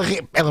forma como ela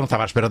não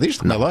estava à espera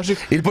disto, não é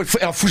lógico. E depois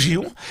ela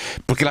fugiu,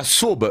 porque ela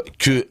soube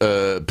que,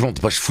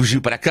 depois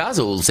fugiu para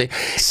casa, ou não sei,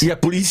 e a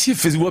polícia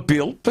fez o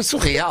apelo para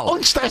surreal.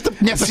 Onde está esta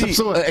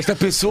pessoa? Esta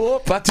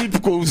pessoa, tipo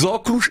com os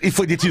óculos, e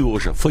foi detido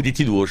hoje.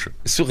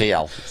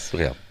 Surreal.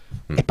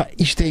 Epá,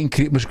 isto é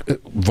incrível. Mas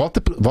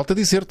volta a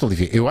dizer-te,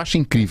 Olivier, eu acho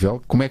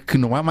incrível como é que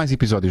não há mais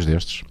episódios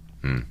destes.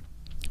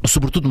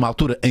 Sobretudo numa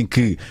altura em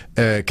que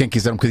quem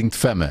quiser um bocadinho de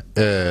fama,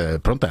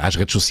 às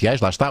redes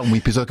sociais, lá está, um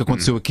episódio que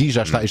aconteceu aqui,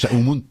 já está, o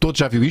mundo todo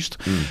já viu isto.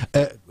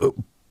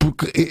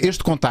 Porque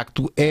este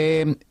contacto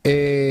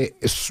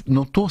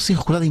não estou assim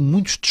recordado em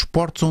muitos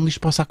desportos onde isto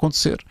possa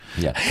acontecer.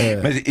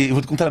 Mas eu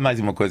vou-te contar mais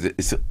uma coisa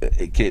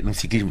que é no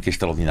ciclismo que é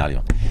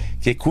extraordinário,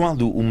 que é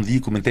quando um dia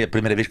comentei, a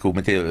primeira vez que eu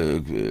comentei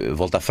a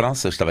volta à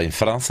França, estava em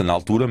França na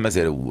altura, mas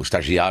era o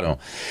estagiário,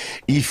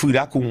 e fui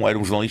lá era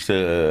um jornalista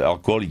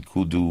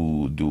alcoólico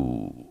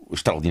do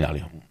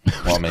extraordinário.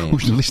 Um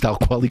jornalista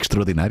alcoólico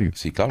extraordinário?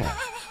 Sim, claro.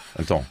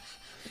 Então...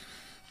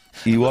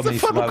 E o homem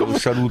fumava o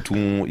charuto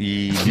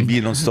e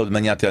bebia não se de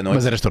manhã até à noite.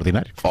 Mas era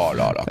extraordinário.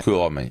 Que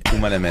homem,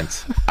 humanamente.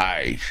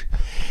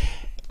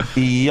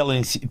 E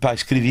ele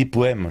escrevia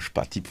poemas,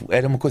 tipo,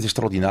 era uma coisa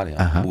extraordinária.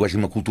 Eu gosto de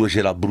uma cultura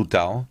geral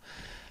brutal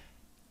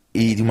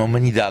e de uma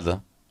humanidade.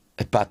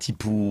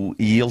 Tipo,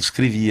 e ele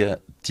escrevia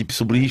tipo,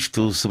 sobre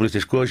isto, sobre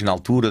estas coisas, na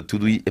altura,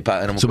 tudo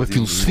era uma sobre coisa a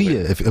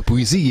filosofia, a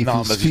poesia e a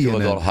filosofia.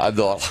 Mas eu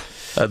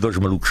adoro os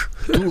malucos.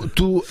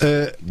 Tu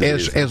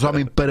és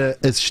homem para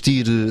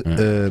assistir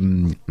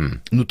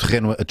no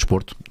terreno a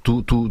desporto?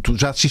 Tu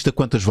já assististe a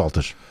quantas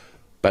voltas?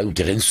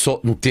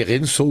 No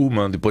terreno só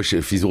uma, depois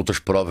fiz outras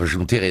provas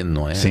no terreno,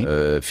 não é?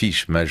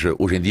 Fiz, mas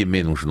hoje em dia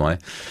menos, não é?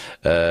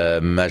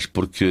 Mas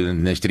porque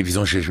nas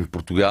televisões em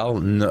Portugal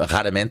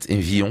raramente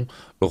enviam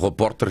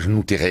repórteres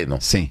no terreno.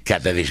 Sim.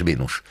 Cada vez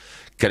menos,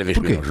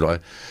 não é?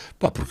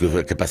 Porque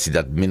a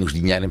capacidade de menos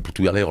dinheiro em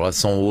Portugal em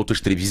relação a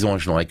outras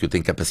televisões, não é? Que eu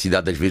tenho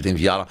capacidade às vezes de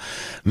enviar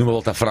numa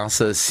volta à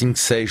França 5,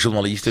 6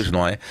 jornalistas,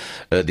 não é?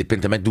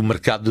 Depende também do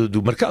mercado,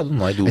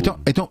 não é?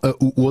 Então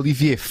o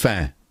Olivier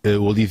fã,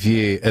 o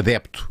Olivier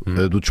adepto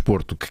do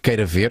desporto que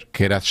queira ver,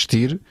 queira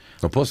assistir,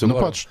 não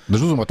podes. Das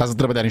duas, uma, estás a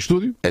trabalhar em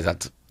estúdio.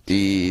 Exato.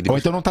 Ou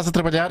então não estás a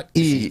trabalhar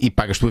e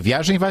pagas a tua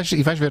viagem e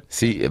vais ver.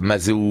 Sim,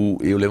 mas eu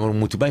lembro-me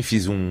muito bem,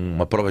 fiz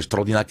uma prova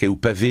extraordinária que é o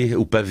pavê.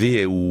 O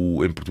pavê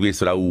em português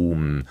será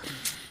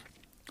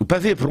o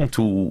pavê,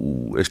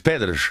 pronto, as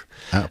pedras.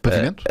 O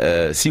pavimento?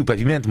 Sim, o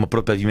pavimento, uma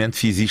prova de pavimento.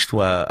 Fiz isto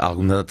há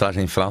alguns anos atrás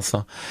em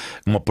França.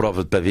 Uma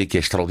prova de pavê que é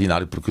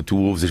extraordinário, porque tu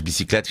ouves as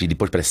bicicletas e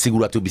depois para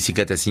segurar a tua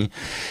bicicleta assim.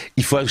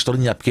 E foi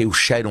extraordinário, porque o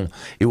cheiro,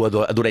 eu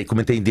adorei,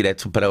 comentei em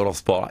direto para a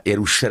Eurosport,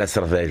 era o cheiro a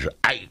cerveja.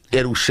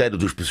 Era o cheiro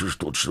dos pessoas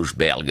todos, os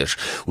belgas,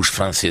 os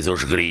franceses,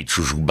 os gritos,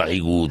 os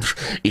barrigudos,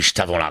 e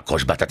estavam lá com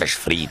as batatas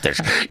fritas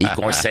e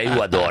com o seio,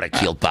 eu adoro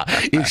aquilo, pá.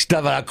 Eu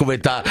estava lá a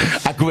comentar,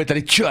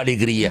 que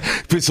alegria,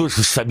 pessoas,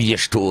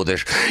 famílias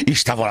todas, e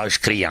estavam lá as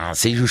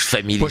crianças e os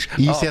famílias. Pois,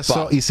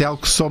 e isso é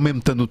algo que só mesmo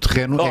estando no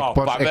terreno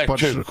é que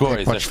podes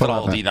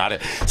extraordinária.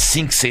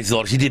 5, 6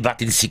 horas, e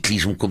debate de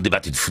ciclismo como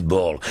debate de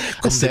futebol,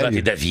 como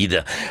debate da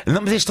vida.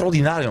 Não, mas é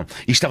extraordinário.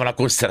 E estavam lá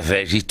com as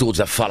cervejas e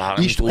todos a falar.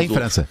 Isto em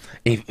França?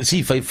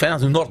 Sim, foi em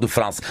França, no norte de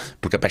França,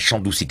 porque a paixão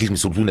do ciclismo é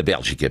sobretudo na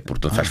Bélgica,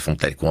 portanto faz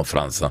fronteira com a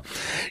França.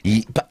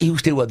 E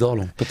isto eu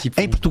adoro.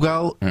 Em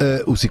Portugal,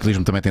 o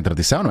ciclismo também tem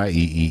tradição, não é?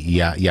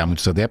 E há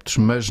muitos adeptos,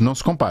 mas não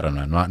se compara,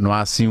 não é? Não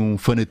há assim um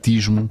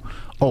fanatismo,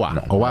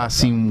 ou há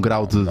assim um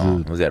grau de.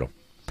 Zero.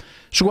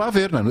 Chegou a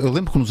haver, não é? Eu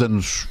lembro que nos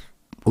anos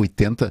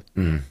 80.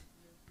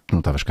 Não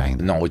estavas cá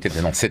ainda. Não,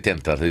 80, não,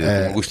 70,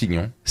 um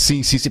gostinho.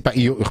 Sim, pá,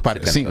 e eu reparo,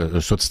 sim, eu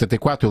sou de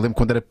 74, eu lembro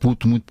quando era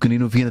puto, muito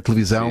pequenino, via na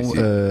televisão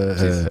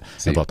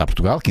a volta a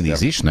Portugal, que ainda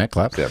existe, não é?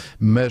 Claro. Certo.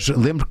 Mas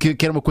lembro que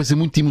era uma coisa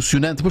muito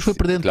emocionante, depois foi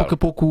perdendo pouco a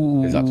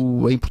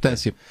pouco a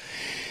importância.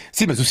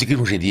 Sim, mas o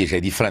ciclismo hoje em dia já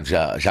é diferente,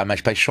 já há mais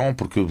paixão,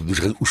 porque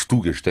os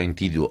tugas têm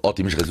tido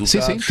ótimos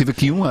resultados. Sim, tive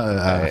aqui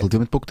há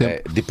relativamente pouco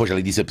tempo. Depois,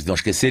 além disso, não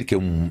esquecer que é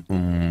um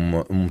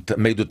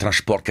meio de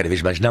transporte cada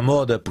vez mais na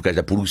moda, por causa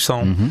da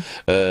poluição,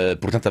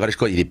 portanto há várias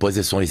coisas. E depois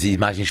são as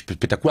imagens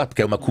espetaculares,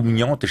 porque é uma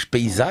comunhão entre as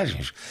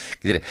paisagens.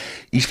 Quer dizer,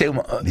 isto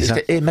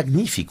é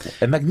magnífico,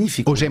 é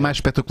magnífico. Hoje é mais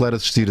espetacular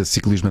assistir a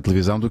ciclismo na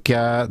televisão do que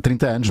há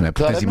 30 anos, não é?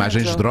 Porque tens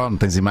imagens de drone,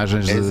 tens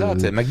imagens de...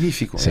 Exato, é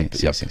magnífico. Sim.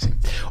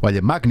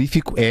 Olha,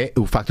 magnífico é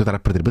o facto de eu estar a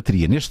perder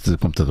bateria neste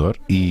computador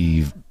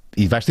e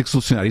vais ter que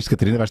solucionar isto,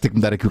 Catarina, vais ter que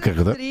mudar aqui o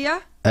carregador.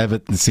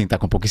 Sim, está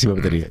com pouquíssima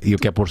bateria. E eu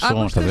quero pôr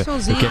sons, estás a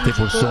ver? Eu quero ter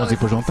pôr sons e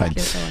depois não tenho.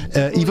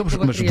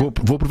 Mas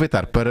vou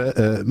aproveitar para.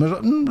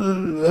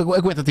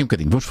 Aguenta-te um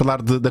bocadinho. Vamos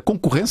falar da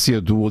concorrência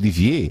do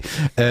Olivier.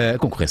 A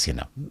concorrência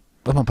não.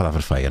 É uma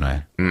palavra feia, não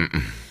é?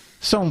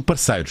 São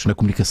parceiros na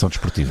comunicação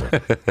desportiva.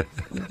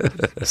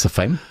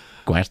 Safei-me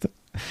com esta.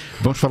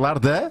 Vamos falar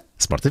da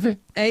Sport TV.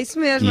 É isso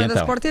mesmo, da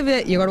Sport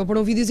TV. E agora vou pôr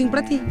um videozinho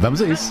para ti.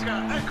 Vamos a isso.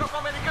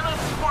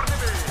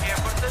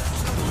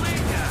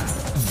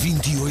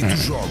 28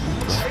 jogos.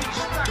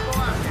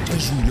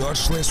 As melhores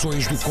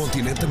seleções do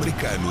continente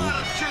americano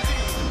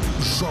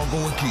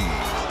jogam aqui.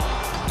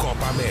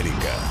 Copa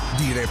América,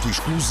 direto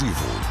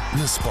exclusivo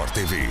na Sport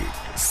TV.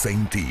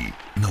 Sem ti,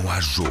 não há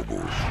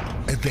jogo.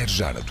 Adere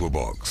já na tua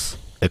box.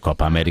 A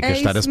Copa América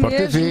está na Sport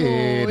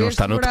TV, não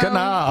está no outro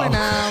canal.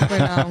 Pois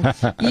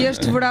não. E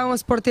este verão a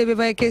Sport TV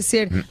vai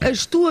aquecer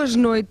as tuas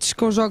noites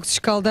com jogos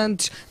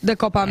escaldantes da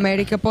Copa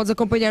América. Podes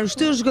acompanhar os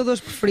teus jogadores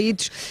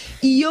preferidos.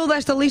 E eu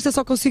desta lista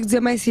só consigo dizer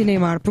Messi e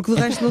Neymar, porque do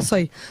resto não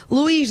sei.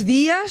 Luís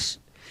Dias,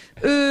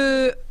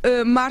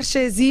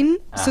 Marchesín,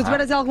 se eu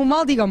tiver a dizer algum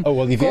mal, digam-me. O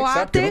Olivier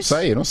sabe que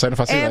eu não sei, não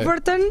faço ideia.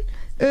 Everton,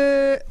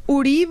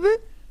 Uribe.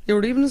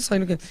 Não sei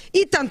no quê.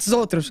 E tantos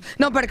outros.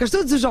 Não percas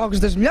todos os jogos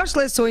das melhores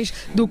seleções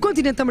do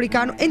continente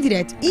americano em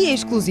direto e em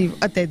exclusivo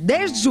até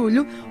 10 de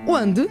julho,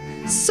 onde?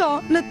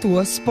 Só na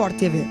tua Sport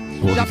TV.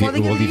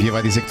 O Olivier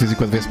vai dizer que de vez em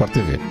quando vê Sport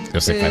TV.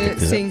 Eu sei que vai ter que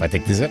dizer. Vai ter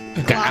que dizer.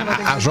 Claro,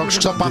 há jogos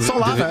que só passam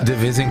lá. De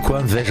vez em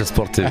quando vejo a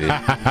Sport TV.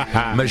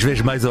 Mas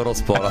vejo mais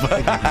Eurosport.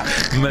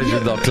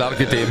 Mas não, claro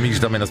que eu tenho amigos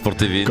também na Sport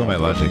TV. Como é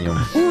lógico.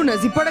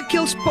 Unas, e para que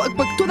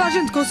toda a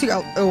gente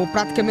consiga, ou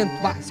praticamente,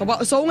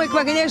 só um é que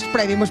vai ganhar este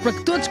prémio, mas para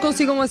que todos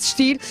consigam estão a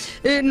assistir,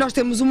 nós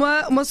temos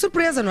uma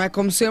surpresa, não é?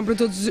 Como sempre em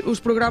todos os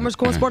programas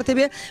com a Sport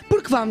TV,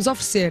 porque vamos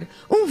oferecer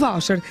um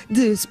voucher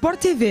de Sport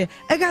TV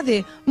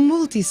HD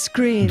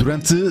Multiscreen.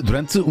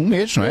 Durante um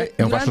mês, não é?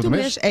 É um voucher do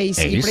mês? É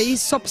isso. E para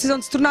isso só precisam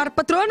de se tornar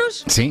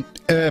patronos? Sim,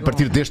 a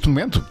partir deste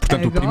momento.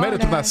 Portanto, o primeiro a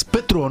tornar-se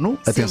patrono,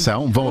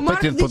 atenção, vão a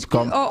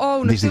patreon.com.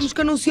 Nós temos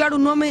que anunciar o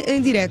nome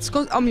em direto.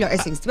 Ou melhor, é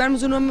assim, se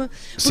tivermos o nome.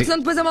 Porque senão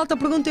depois a malta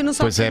pergunta e não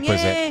sabe quem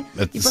é.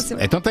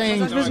 Então tem.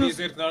 Não a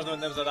dizer que nós não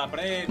andamos a dar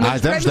prémios.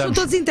 Os prémios são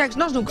todos entregues.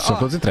 Nós nunca. São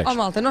todos entregues.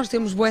 Malta, nós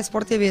temos boa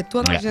Sport TV,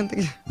 toda a gente.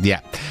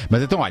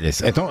 Mas então, olha,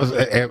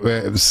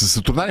 se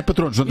se tornarem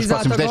patronos nos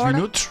próximos 10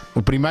 minutos,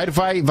 o primeiro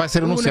vai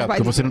ser anunciado, que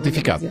eu vou ser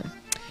notificado.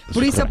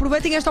 Por isso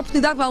aproveitem esta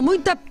oportunidade, vale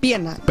muito a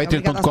pena.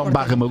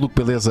 Patreon.com/Maluco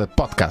Beleza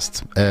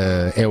Podcast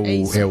é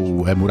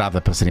a morada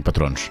para serem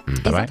patronos.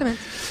 Está bem?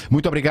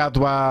 Muito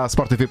obrigado à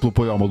Sport TV pelo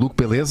apoio ao Maluco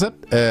Beleza.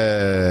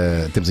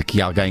 Temos aqui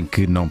alguém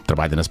que não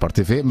trabalha na Sport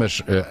TV,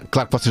 mas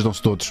claro que vocês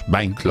dão-se todos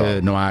bem.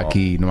 Claro. Não há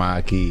aqui.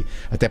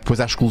 Até depois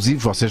há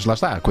exclusivos, vocês lá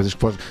está. Há coisas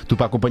que tu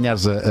para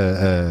acompanhares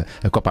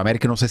a Copa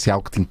América, não sei se é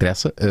algo que te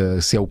interessa,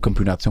 se é o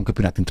campeonato, se é um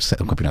campeonato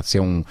interessante,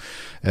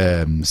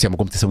 se é uma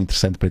competição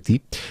interessante para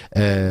ti.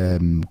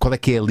 Qual é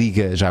que é a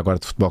liga, já agora,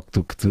 de futebol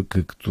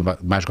que tu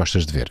mais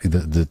gostas de ver,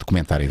 de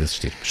comentar e de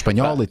assistir?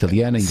 Espanhola,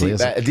 italiana,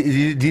 inglesa?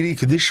 Sim, diria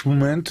que neste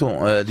momento,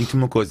 digo-te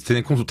uma coisa, tendo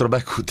em conta o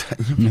trabalho que eu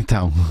tenho,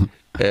 então,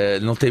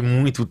 não tenho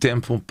muito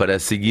tempo para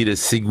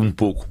sigo um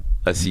pouco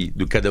assim,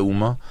 de cada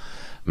uma,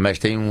 mas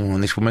tenho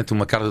neste momento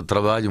uma carga de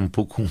trabalho um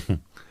pouco...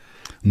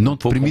 Não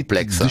te permite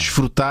complexa.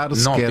 Desfrutar não,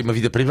 sequer... tenho uma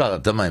vida privada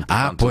também.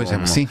 Portanto, pois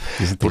é, sim.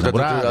 Portanto,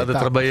 eu estou a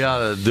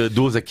trabalhar de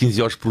 12 a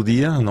 15 horas por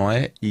dia, não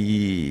é?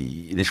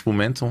 E neste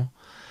momento,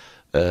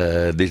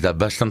 desde há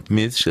bastante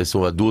meses, eu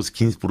sou a 12,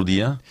 15 por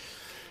dia.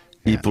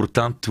 E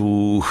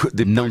portanto,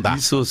 depois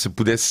disso, se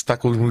pudesse estar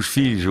com os meus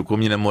filhos ou com a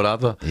minha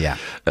namorada.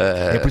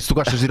 É por isso que tu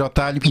gostas de ir ao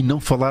talho e não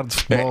falar de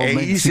futebol,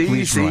 nem de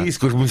ciclismo. É isso,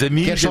 com os meus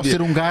amigos. Queres só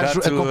ser um gajo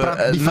a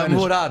comprar bifanas.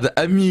 Namorada,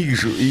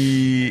 amigos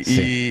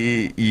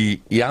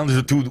e antes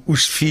de tudo,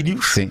 os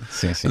filhos. Sim.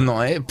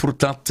 Não é?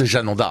 Portanto,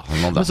 já não dá.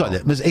 Mas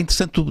olha, mas é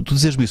interessante tu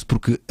dizeres isso,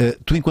 porque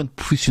tu, enquanto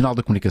profissional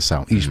da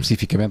comunicação e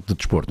especificamente de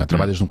desporto, não é?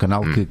 Trabalhas num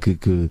canal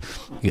que,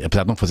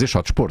 apesar de não fazer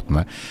só desporto,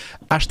 não é?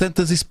 Às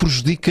tantas isso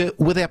prejudica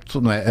o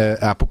adepto, não é?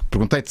 Há pouco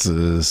perguntei-te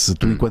se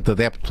tu, enquanto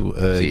adepto,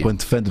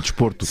 enquanto fã de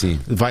desporto,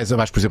 vais,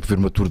 por exemplo, ver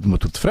uma Tour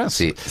de France.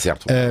 Sim,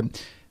 certo.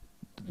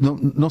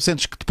 Não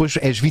sentes que depois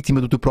és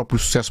vítima do teu próprio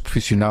sucesso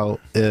profissional?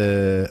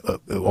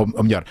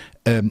 Ou melhor,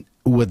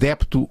 o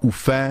adepto, o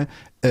fã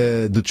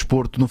de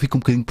desporto não fica um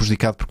bocadinho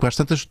prejudicado, porque às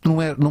tantas tu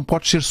não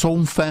podes ser só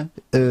um fã,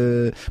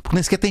 porque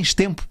nem sequer tens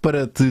tempo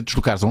para te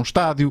deslocares a um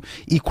estádio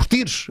e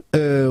curtires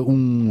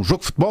um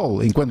jogo de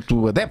futebol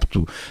enquanto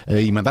adepto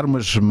e mandar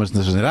umas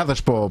generadas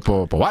para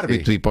o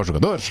árbitro e para os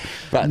jogadores.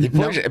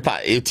 Depois,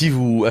 eu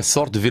tive a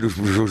sorte de ver os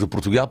jogos de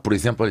Portugal, por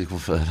exemplo.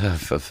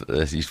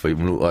 Isto foi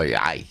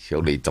é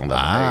o leitão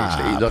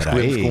da nós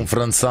corremos com o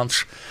Fernando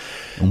Santos,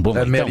 um bom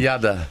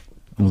leitão.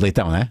 Um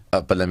leitão, não é?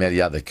 Para a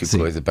meriada, que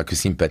coisa, para que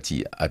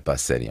simpatia.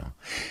 Sério.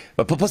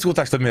 Posso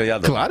contar esta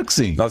meriada? Claro que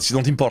sim.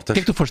 Não te importas? O que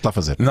é que tu foste lá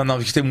fazer? Não,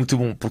 isto é muito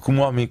bom, porque um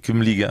homem que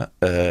me liga,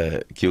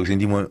 que hoje em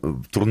dia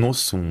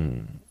tornou-se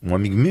um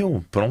amigo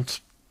meu, pronto,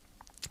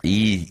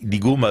 e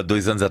ligou-me há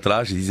 2 anos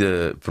atrás e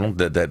dizia, pronto,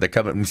 da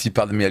Câmara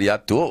Municipal de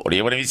Meriada,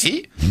 Olivier,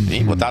 Bonamici?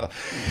 Sim, boa tarde.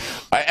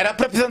 Era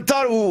para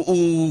apresentar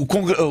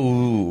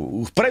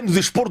o prémio de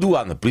desporto do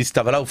ano, por isso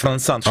estava lá o Fernando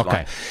Santos. Ok.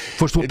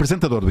 Foste o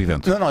apresentador do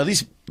evento? Não, ele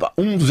disse,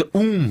 um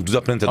dos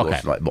apresentadores.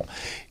 Okay. Não é? Bom,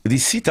 eu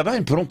disse, sim, está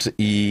bem, pronto.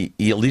 E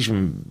ele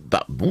diz-me,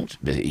 bom,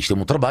 isto é o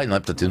meu trabalho, não é?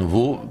 Portanto, eu não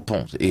vou,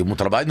 bom, é o meu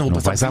trabalho, não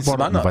vou passar fim de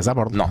semana. Não vais à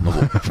borda. Não vou.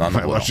 Não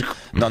é lógico.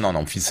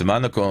 Não, fim de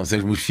semana com os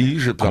meus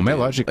filhos. Portanto, como é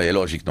lógico. É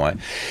lógico, não é?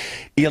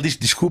 E ele disse,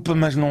 desculpa,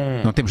 mas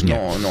não temos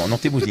dinheiro. Não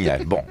temos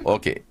dinheiro. Bom,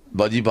 ok.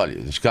 Olha,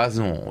 neste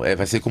caso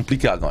vai ser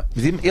complicado, não é?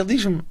 Mas ele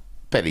diz-me,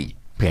 espera aí.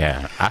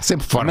 Há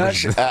sempre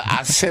formas. Mas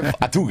há sempre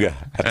a tuga.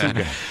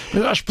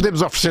 Mas nós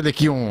podemos oferecer-lhe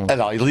aqui um.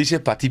 Não, ele diz,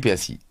 tipo é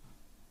assim.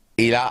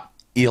 E lá,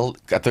 ele,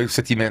 a todos os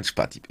sentimentos,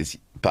 tipo assim.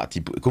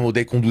 Tipo, como eu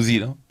dei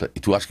conduzir, e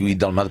tu achas que o ir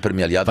de Almada para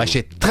minha aliada. Vai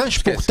ser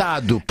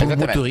transportado por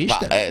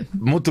motorista.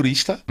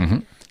 Motorista.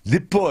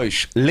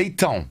 Depois,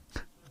 leitão.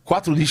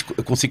 4 dias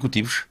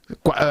consecutivos.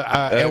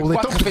 É o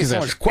leitão que tu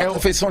quiseres. 4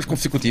 refeições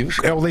consecutivas.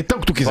 É o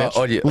leitão que tu quiseres.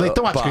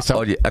 Leitão à descrição.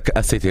 Olha,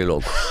 aceitei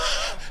logo.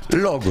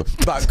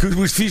 Que os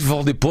meus filhos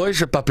vão depois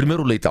para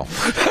primeiro o leitão.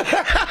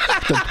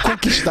 Portanto,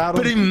 conquistaram.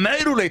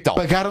 Primeiro leitão.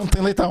 Pagaram-te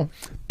em leitão.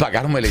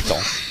 Pagaram-me em leitão.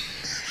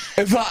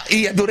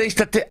 E adorei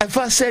esta.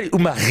 Sério,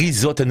 uma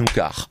risota no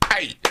carro.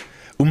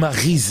 Uma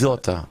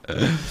risota.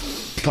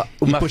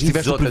 E depois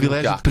tiveste o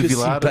privilégio de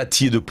privilar. Que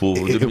simpatia do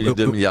povo,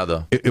 da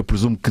milhada. Eu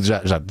presumo que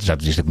já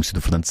devias ter conhecido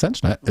o Fernando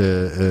Santos, não é?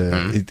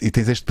 E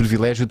tens este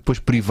privilégio de depois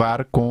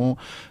privar com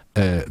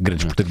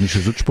grandes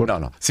protagonistas do desporto.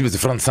 Não. Sim, mas o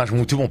Fernando Santos é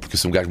muito bom, porque eu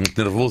sou um gajo muito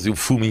nervoso e eu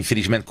fumo,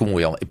 infelizmente, como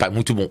ele. E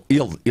muito bom.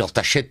 Ele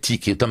está cheio de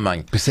tique, eu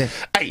também. Pois é.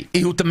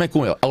 Eu também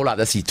com ele, ao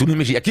lado, assim, tu não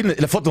imaginas. Aqui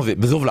na foto não vê,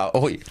 mas ouve lá,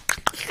 oi.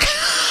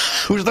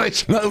 Os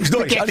dois. Não, os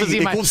dois. Quem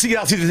fazia mais?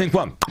 Conseguia assim de vez em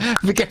quando.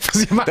 Quem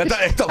fazia mais?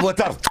 Então, boa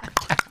tarde.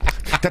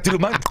 Está tudo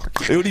bem?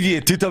 E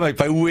Olivier, tu também,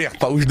 pá, o erro,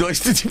 pá, os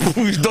dois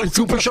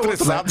super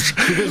estressados.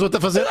 Tu vês outro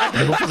a fazer,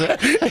 eu vou fazer.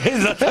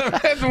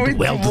 Exatamente, muito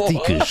Duelo de bom.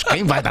 tiques.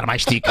 Quem vai dar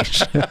mais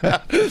tiques?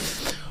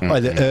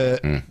 Olha,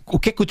 o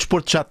que é que o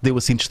desporto já te deu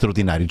assim de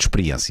extraordinário, de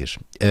experiências?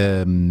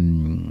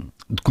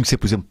 De conhecer,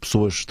 por exemplo,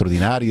 pessoas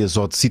extraordinárias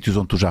ou de sítios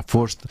onde tu já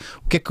foste?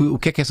 O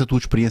que é que essa tua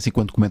experiência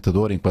enquanto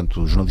comentador,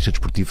 enquanto jornalista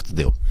desportivo te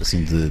deu,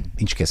 assim, de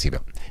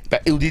inesquecível?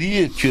 Eu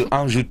diria que,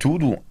 antes de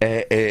tudo,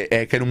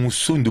 é aquele meu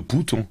sonho de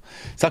puto.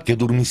 Sabe que eu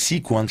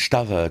adormeci quando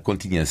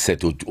tinha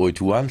 7 ou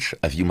 8 anos.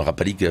 Havia uma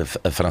rapariga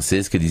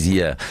francesa que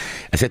dizia,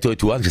 a 7 ou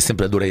 8 anos, eu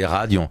sempre adorei a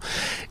rádio,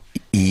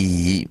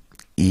 e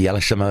ela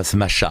chamava-se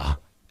Macha.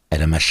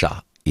 Era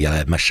Macha. E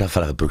a Macha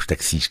falava para os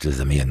taxistas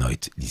à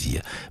meia-noite,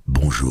 dizia,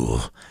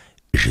 bonjour.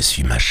 Je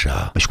suis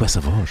Macha. Mas com essa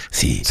voz?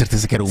 Sim.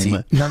 Certeza que era uma?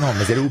 Sim. Não,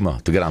 mas era uma,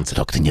 de grande.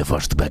 Só que tinha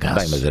voz de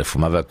bagaço. Bem, mas ela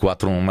fumava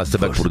 4 maços de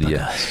tabaco por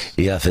dia.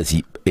 E ela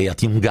fazia. Ela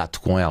tinha um gato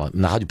com ela,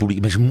 na rádio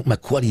pública, mas uma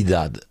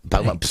qualidade.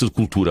 Para uma pessoa de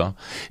cultura.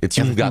 Ela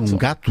tinha um gato. Um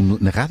gato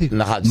na rádio?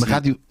 Na rádio. Uma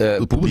rádio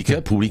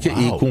pública.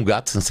 E com um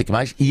gato, não sei o que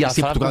mais. E ela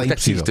falava com os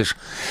taxistas.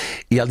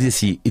 E ela dizia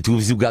assim, e tu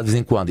ouvias o gato de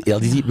vez em quando. E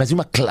ela dizia, mas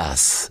uma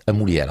classe, a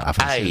mulher.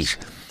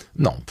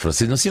 Não,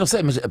 francês, não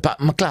sei, mas pá,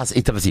 uma classe. E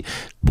estava assim,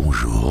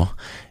 bonjour.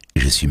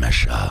 Je suis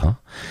Macha.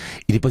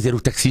 E depois eram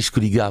os taxistas que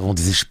ligavam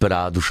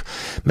desesperados.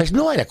 Mas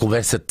não era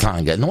conversa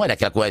tanga, não era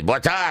aquela coisa, boa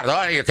tarde,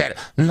 olha, eu quero.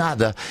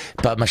 Nada.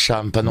 Para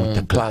Macha, para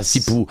não. Para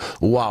tipo,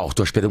 uau,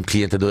 estou a esperar um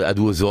cliente há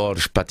 2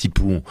 horas, para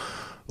tipo.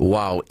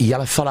 Uau! E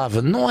ela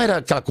falava, não era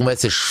aquela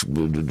conversa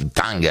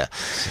tanga,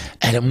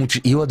 era muito.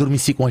 E eu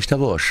adormeci com esta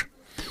voz.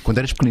 Quando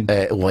eras pequenino,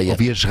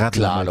 ouvias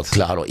rádio?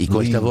 Claro, e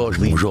com esta voz,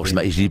 bonjour,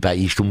 mas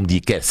isto um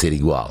dia quer ser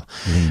igual.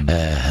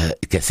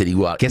 Quer ser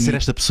igual. Quer ser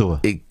esta pessoa.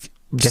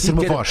 Quer ser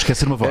uma voz.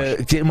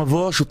 Quer uma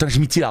voz ou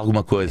transmitir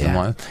alguma coisa,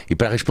 não é? E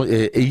para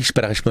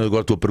responder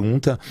agora a tua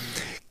pergunta,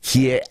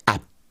 que é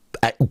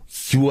o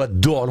que eu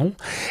adoro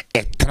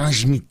é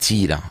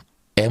transmitir.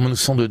 É uma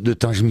noção de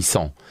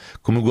transmissão.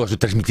 Como eu gosto de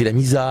transmitir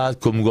amizade,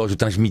 como eu gosto de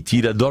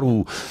transmitir,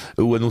 adoro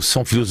a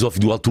noção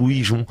filosófica do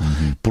altruísmo.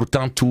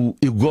 Portanto,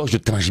 eu gosto de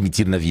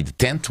transmitir na vida.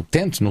 Tento,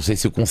 não sei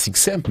se eu consigo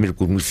sempre, mesmo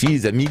com os meus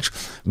filhos, amigos,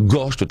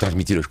 gosto de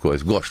transmitir as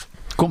coisas, gosto.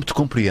 Como te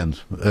compreendo?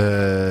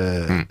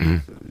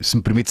 Se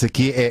me permites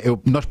aqui,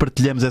 nós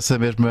partilhamos essa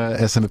mesma.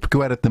 Porque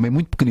eu era também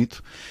muito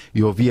pequenito,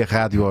 eu ouvia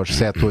rádio aos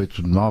 7,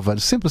 8, 9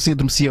 anos, sempre assim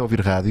adormecia a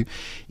ouvir rádio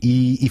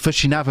e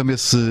fascinava-me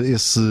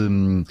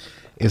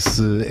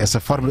essa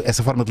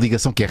forma de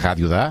ligação que a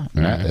rádio dá.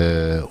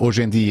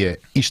 Hoje em dia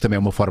isto também é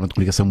uma forma de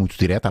comunicação muito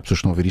direta. Há pessoas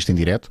que estão a ouvir isto em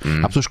direto,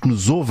 há pessoas que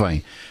nos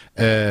ouvem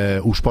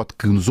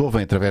que nos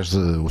ouvem através de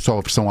só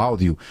a versão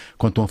áudio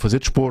quando estão a fazer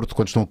desporto,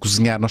 quando estão a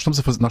cozinhar. Nós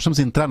estamos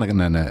a entrar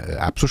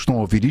há pessoas que estão a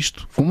ouvir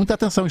isto com muita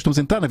atenção e estamos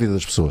a entrar na vida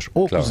das pessoas,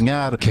 ou a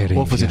cozinhar,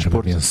 ou a fazer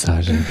desporto.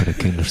 Mensagem para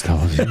quem nos está a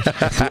ouvir.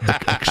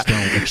 A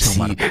questão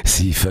Marco.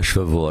 Sim, faz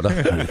favor.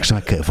 A questão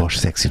é que a voz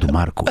sexy do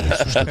Marco é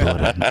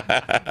assustadora.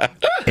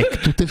 É que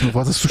tu tens uma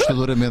voz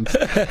assustadoramente.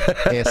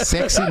 É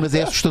sexy, mas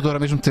é assustadora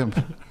ao mesmo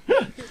tempo.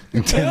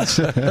 Entendes?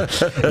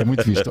 É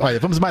muito visto. Olha,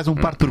 vamos mais um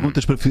par de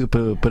perguntas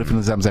para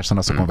finalizarmos esta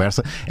nossa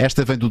conversa.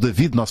 Esta vem do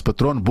David, nosso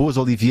patrono. Boas,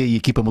 Olivier e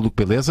equipa Maluco,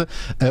 Beleza.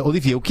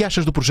 Olivier, o que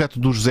achas do projeto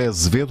do José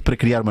Azevedo para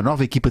criar uma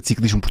nova equipa de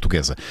ciclismo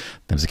portuguesa?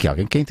 Temos aqui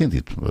alguém que é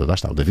entendido. Lá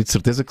está, o David, de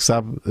certeza que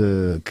sabe,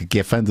 que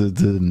é fã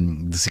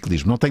de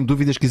ciclismo. Não tenho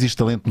dúvidas que existe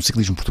talento no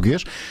ciclismo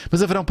português,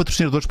 mas haverão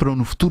patrocinadores para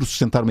no futuro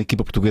sustentar uma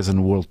equipa portuguesa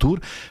no World Tour.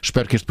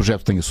 Espero que este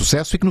projeto tenha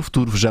sucesso e que no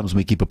futuro vejamos uma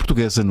equipa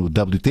portuguesa no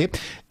WT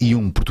e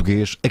um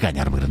português a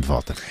ganhar uma grande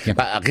volta.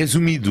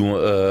 Resumido,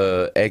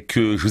 é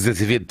que José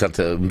Azevedo,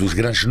 um dos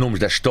grandes nomes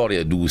da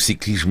história do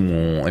ciclismo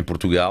em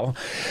Portugal,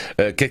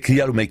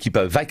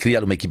 vai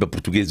criar uma equipa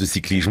portuguesa de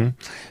ciclismo,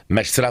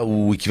 mas será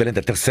o equivalente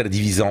à terceira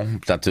divisão.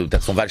 Portanto,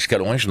 são vários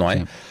escalões, não é?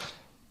 Sim.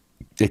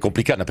 É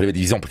complicado na primeira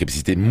divisão porque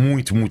precisa ter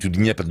muito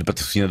dinheiro de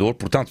patrocinador,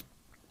 portanto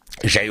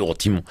já é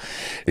ótimo,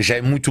 já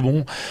é muito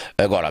bom.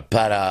 Agora,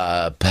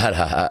 para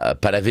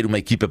haver uma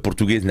equipa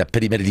portuguesa na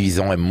primeira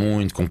divisão é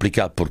muito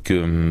complicado,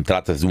 porque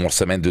trata-se de um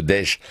orçamento de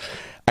 10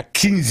 a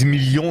 15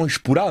 milhões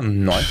por ano,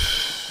 não é?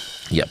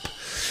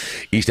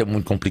 Isto é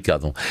muito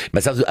complicado.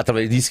 Mas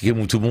através disso que é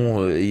muito bom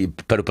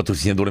para o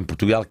patrocinador em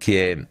Portugal,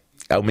 que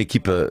há uma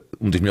equipa,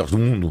 um dos melhores do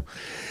mundo,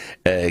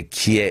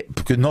 que é,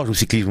 porque nós no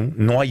ciclismo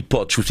não há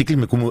hipóteses, o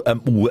ciclismo é como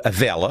a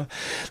vela,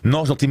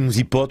 nós não temos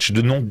hipóteses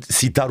de não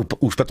citar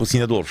os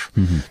patrocinadores.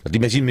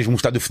 Imagina mesmo um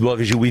estádio de futebol,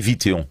 veja, eu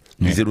evito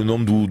dizer o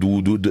nome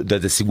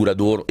da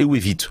seguradora, eu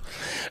evito.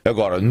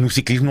 Agora, no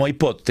ciclismo não há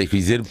hipótese, tens que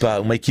dizer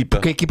para uma equipa.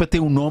 Porque a equipa tem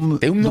um nome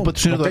do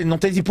patrocinador. Não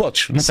tens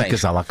hipóteses, não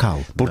tens.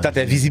 Portanto,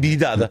 é a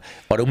visibilidade.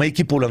 Ora, uma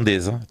equipa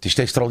holandesa,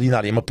 isto é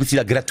extraordinário, é uma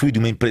publicidade gratuita de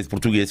uma empresa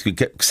portuguesa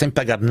que sem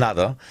pagar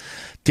nada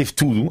teve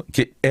tudo,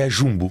 que é a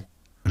Jumbo.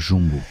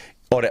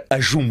 Ora, a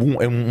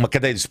Jumbo é uma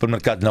cadeia de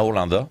supermercado na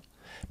Holanda,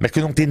 mas que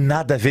não tem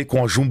nada a ver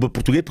com a Jumbo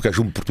portuguesa, porque a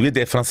Jumbo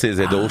portuguesa é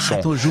francesa, é da Auchan.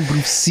 Então a Jumbo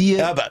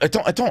beneficia.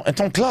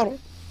 Então, claro.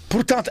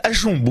 Portanto, a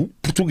Jumbo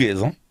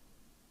portuguesa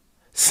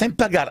sem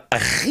pagar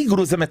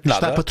rigorosamente nada.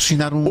 Está a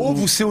patrocinar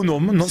ouve o seu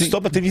nome, não se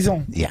stop a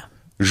televisão.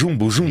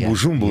 Jumbo. Sim.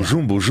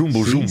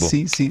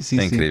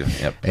 É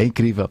incrível. É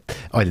incrível.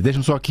 Olha,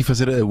 deixa-me só aqui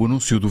fazer o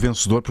anúncio do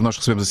vencedor, porque nós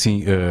recebemos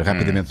assim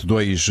rapidamente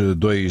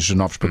dois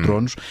novos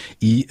patronos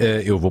e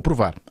eu vou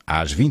provar.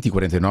 Às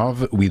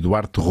 20h49, o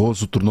Eduardo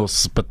Terroso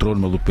tornou-se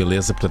patrono Maluco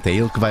Beleza, portanto é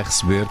ele que vai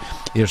receber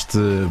este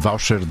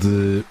voucher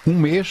de um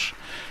mês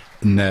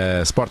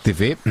na Sport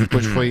TV,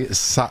 depois foi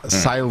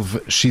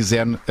Salve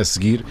XN a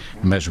seguir,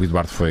 mas o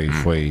Eduardo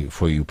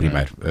foi o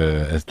primeiro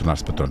a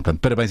tornar-se patrono. Portanto,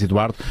 parabéns,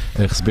 Eduardo,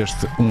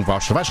 recebeste um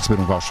voucher, vais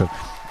receber um voucher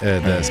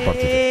da Sport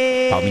TV.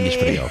 Palminhas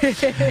para ele.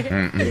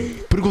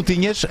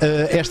 Perguntinhas,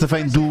 esta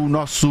vem do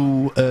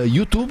nosso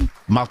YouTube.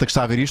 Malta que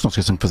está a ver isto, não se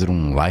esqueçam de fazer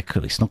um like,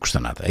 isso não custa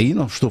nada. Aí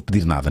não estou a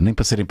pedir nada, nem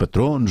para serem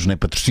patronos, nem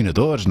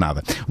patrocinadores,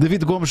 nada. O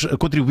David Gomes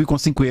contribuiu com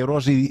 5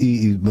 euros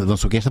e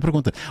lançou aqui esta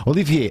pergunta.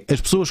 Olivier,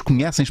 as pessoas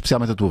conhecem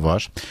especialmente a tua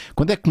voz?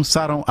 Quando é que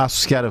começaram a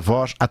associar a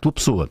voz à tua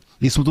pessoa?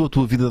 Isso mudou a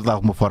tua vida de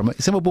alguma forma?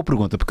 Isso é uma boa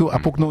pergunta, porque eu há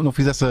pouco não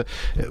fiz essa.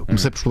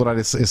 Comecei por explorar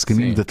esse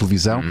caminho da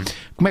televisão.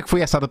 Como é que foi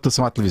essa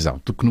adaptação à televisão?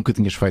 Tu que nunca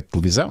tinhas feito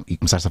televisão e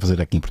começaste a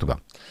fazer aqui em Portugal.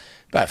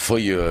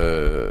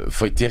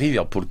 Foi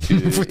terrível, porque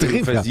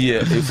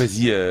eu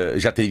fazia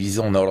já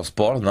televisão na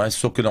Eurosport, não é?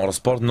 Só que na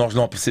Eurosport nós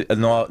não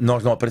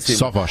aparecemos.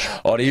 Só vós.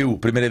 Ora, eu,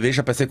 primeira vez,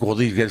 já passei com o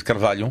Rodrigo de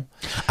Carvalho.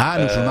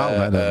 No jornal,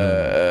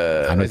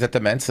 não é?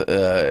 Exatamente.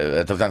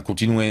 Portanto,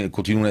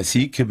 continuo na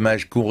SIC,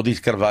 mas com o Rodrigo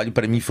de Carvalho,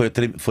 para mim, foi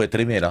a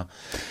tremeira.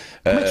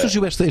 Como é que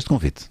surgiu este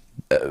convite?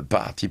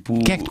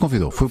 Quem é que te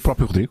convidou? Foi o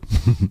próprio Rodrigo?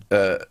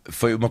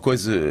 Foi uma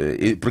coisa.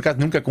 Por acaso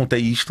nunca contei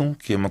isto,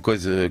 que é uma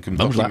coisa que me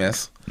toca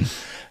imenso.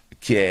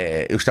 Que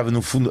é, eu estava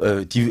no fundo,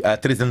 há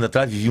 3 anos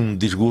atrás, vivi um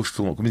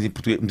desgosto, como dizem em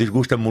português, um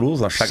desgosto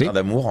amoroso, um chagrin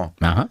d'amour.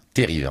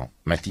 Terrível,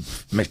 mas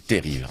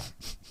terrível.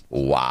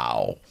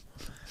 Uau!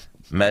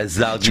 Mas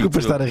desculpa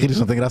estar a rir,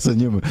 não tem graça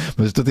nenhuma.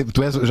 Mas tu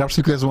já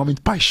percebi que tu és um homem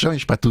de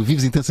paixões, tu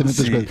vives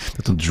intensamente as coisas.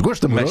 Então,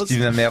 desgosto amoroso. Mas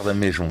estive na merda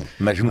mesmo,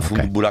 mas no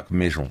fundo do buraco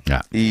mesmo.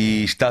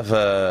 E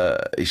estava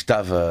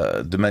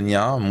de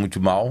manhã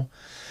muito mal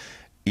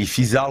e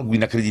fiz algo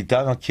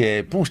inacreditável que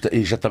é,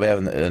 eu já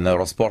trabalhava na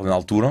Eurosport na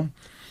altura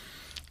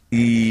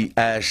e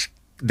às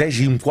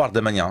 10h15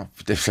 da manhã,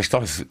 essa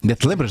história. Ainda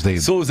te lembras daí?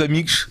 Só os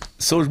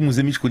meus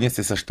amigos que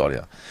conhecem essa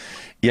história.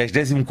 E às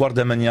 10h15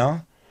 da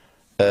manhã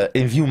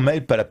enviei um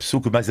mail para a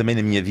pessoa que mais amei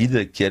na minha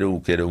vida, que era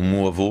o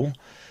meu avô,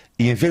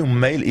 e enviei um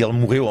mail, ele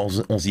morreu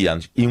há 11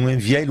 anos, e eu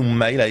enviei um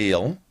mail a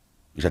ele,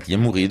 já tinha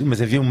morrido, mas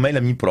enviei um mail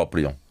a mim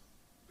próprio,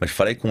 mas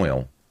falei com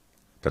ele.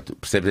 Portanto,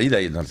 percebes a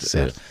ideia?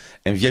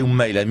 Enviei um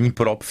mail a mim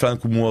próprio,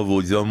 falando com o meu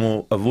avô, dizendo: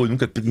 meu avô, eu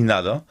nunca te pedi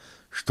nada,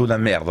 estou na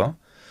merda,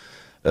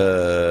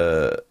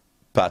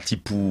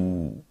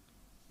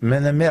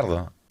 mas na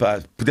merda,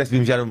 pudesse me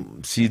enviar,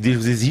 se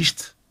Deus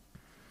existe,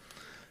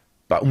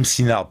 um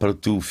sinal para o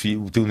teu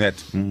filho, o teu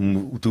neto,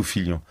 o teu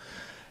filho.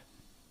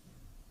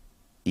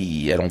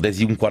 E eram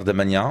 10h15 da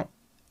manhã,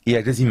 e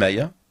às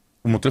 10h30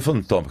 o meu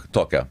telefone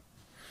toca.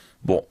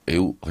 Bom,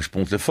 eu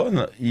respondo o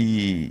telefone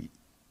e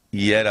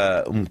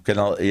era um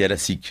canal, e era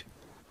SIC.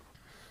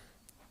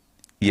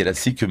 E era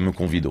SIC que me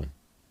convidou.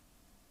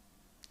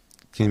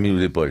 15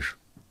 minutos depois.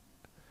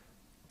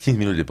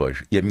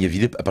 E a minha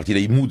vida, a partir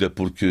daí, muda,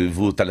 porque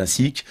vou estar na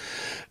SIC,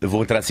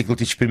 vou entrar na SIC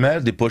Notícias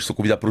primeiro, depois sou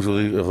convidado por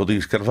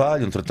Rodrigo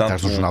Carvalho, entretanto...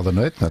 Estás no Jornal da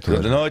Noite,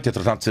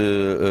 entretanto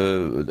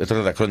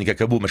a crónica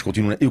acabou, mas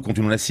eu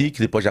continuo na SIC,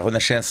 depois a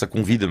Renascença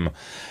convida-me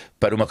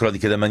para uma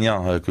crónica da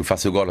manhã, que eu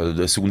faço agora,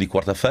 da segunda e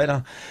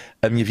quarta-feira.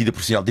 A minha vida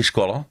profissional de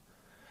escola,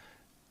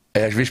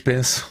 às vezes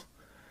penso...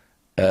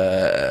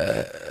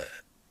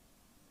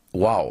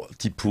 uau,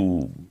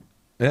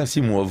 é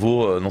assim, meu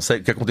avô, não sei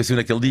o que aconteceu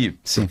naquele dia,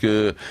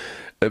 porque...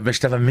 Mas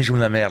estava mesmo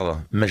na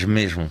merda, mas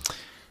mesmo.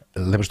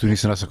 Lembras-te do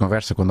início da nossa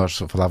conversa, quando nós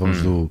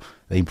falávamos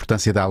da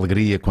importância da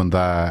alegria, quando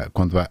há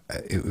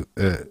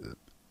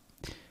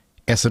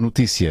essa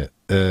notícia,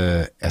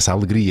 essa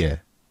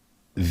alegria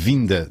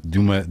vinda de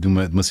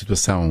uma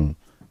situação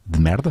de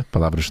merda,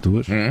 palavras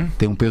tuas,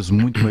 tem um peso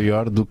muito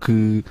maior do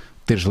que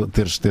teres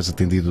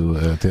atendido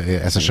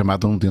essa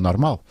chamada um dia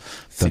normal.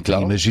 Portanto,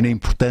 claro. Imagina a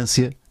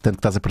importância, tanto que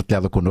estás a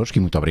partilhar connosco,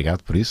 e muito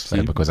obrigado por isso.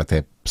 É uma coisa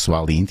até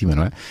pessoal e íntima,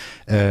 não é?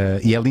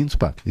 E é lindo,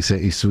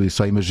 isso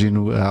só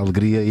imagino a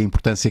alegria e a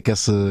importância que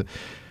esse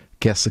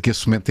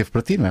momento teve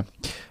para ti, não é?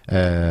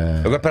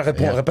 Agora,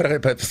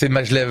 para ser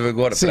mais leve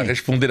agora, para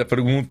responder a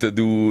pergunta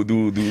do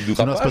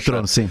rapaz, nosso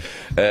patrono, sim.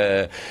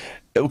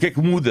 O que é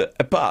que muda?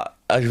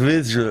 Às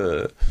vezes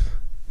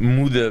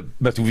muda,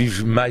 mas tu vives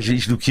mais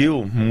isto do que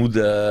eu,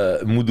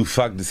 muda o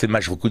facto de ser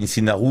mais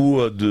reconhecido na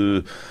rua,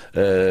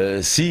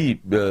 é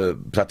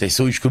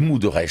só isso que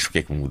muda. O resto, o que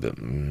é que muda?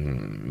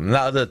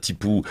 Nada,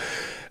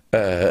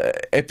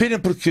 é pena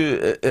porque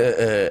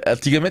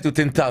antigamente eu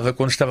tentava,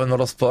 quando estava no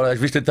Eurosport, às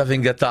vezes tentava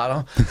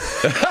engatar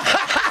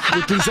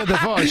utilizando a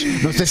voz.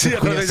 Não sei se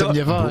conhece a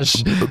minha voz.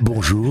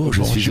 Bonjour,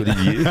 je suis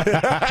Olivier.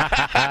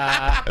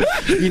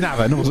 E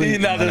nada, não usei. E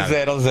nada,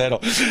 zero.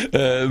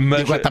 Mas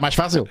e agora está mais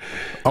fácil?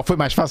 Ou foi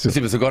mais fácil?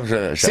 Sim, mas agora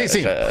já.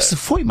 Sim. Se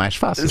foi mais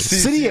fácil,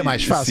 seria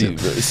mais fácil.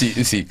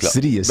 Sim, claro.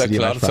 Seria claro,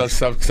 mais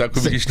fácil. Sabe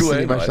como isto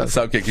é,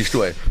 sabe o que é que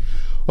isto é.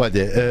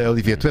 Olha,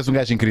 Olivier, tu és um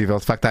gajo incrível.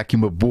 De facto, há aqui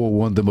uma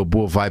boa onda, uma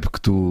boa vibe que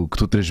tu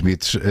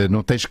transmites.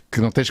 Não tens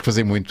que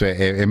fazer muito,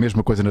 é a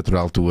mesma coisa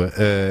natural tua.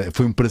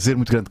 Foi um prazer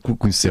muito grande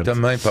conhecer-te.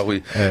 Também, pá,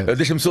 Rui.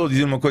 Deixa-me só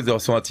dizer uma coisa em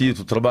relação a ti e o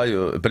teu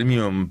trabalho. Para mim,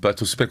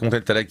 estou super contente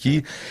de estar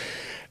aqui.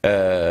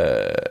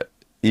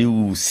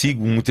 Eu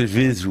sigo muitas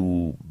vezes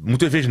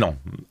não,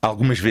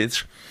 algumas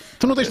vezes.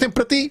 Tu não tens tempo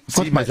para ti?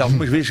 Sim, mas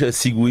algumas vezes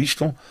sigo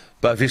isto.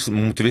 Às vezes,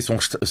 muitas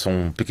vezes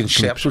são pequenos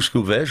certos que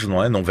eu vejo,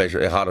 não é? Não vejo,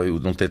 é raro, eu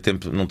não tenho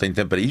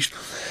tempo para isto.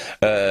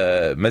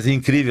 Mas é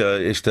incrível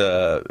esta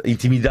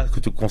intimidade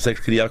que tu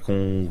consegues criar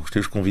com os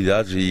teus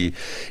convidados e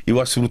eu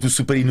acho sobretudo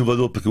super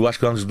inovador, porque eu acho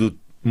que antes de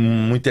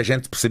muita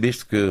gente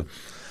percebeste que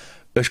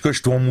as coisas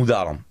estão a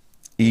mudar.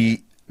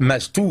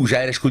 Mas tu já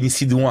eras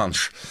conhecido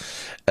antes.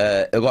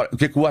 Agora, o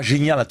que é que eu acho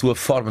genial na tua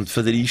forma de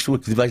fazer isto é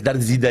que vais dar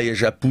as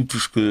ideias a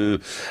putos que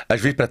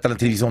às vezes para estar na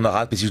televisão, na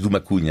rádio, precisas de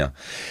uma cunha.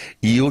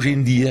 E hoje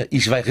em dia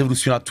isto vai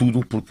revolucionar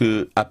tudo,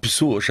 porque há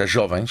pessoas, há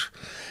jovens,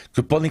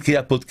 que podem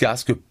criar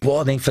podcasts, que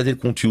podem fazer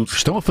conteúdos.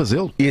 Estão a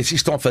fazê-lo. E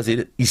estão a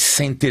fazer e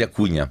sem ter a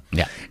cunha.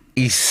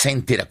 E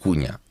sem ter a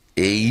cunha.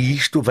 E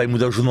isto vai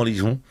mudar o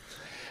jornalismo,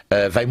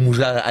 vai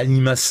mudar a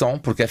animação,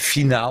 porque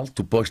afinal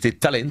tu podes ter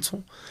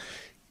talento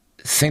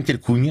sem ter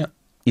cunha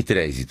e ter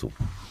êxito.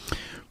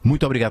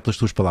 Muito obrigado pelas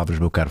tuas palavras,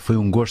 meu caro. Foi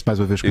um gosto mais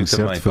uma vez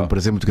conhecer-te. Foi um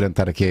prazer muito grande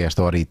estar aqui a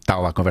esta hora e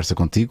tal à conversa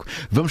contigo.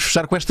 Vamos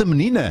fechar com esta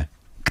menina,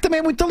 que também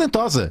é muito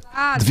talentosa.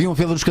 Deviam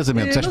vê-la nos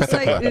casamentos, é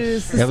espetacular.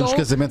 Ela nos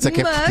casamentos é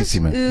que é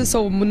fortíssima.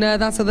 Sou na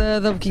dança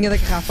da boquinha da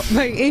garrafa.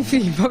 Bem,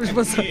 enfim, vamos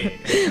passar.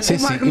 Sim,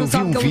 eu vi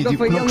um vídeo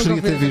que não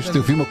gostaria de ter visto.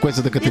 Eu vi uma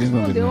coisa da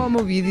Catarina. Ele ao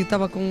meu vídeo,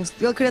 estava com.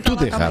 Ele queria estar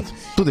tudo errado.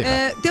 Tudo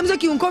errado. Temos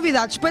aqui um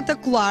convidado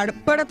espetacular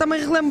para também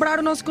relembrar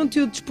o nosso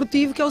conteúdo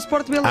desportivo, que é o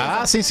Sport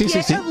Beleza. Sim.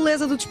 É a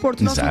beleza do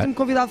desporto. O nosso último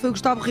convidado foi o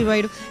Gustavo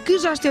Ribeiro, que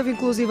já esteve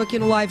inclusive aqui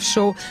no live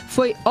show.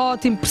 Foi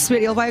ótimo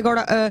perceber. Ele vai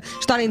agora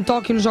estar em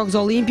Tóquio nos Jogos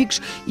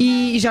Olímpicos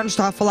e já nos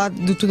está a falar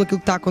de tudo aquilo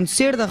que está a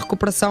acontecer, da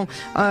recuperação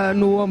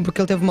no ombro,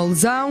 porque ele teve uma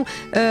lesão,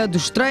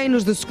 dos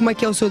treinos, de como é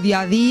que é o seu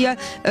dia-a-dia,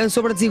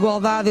 sobre a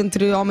desigualdade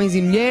entre homens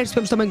e mulheres.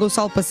 Tivemos também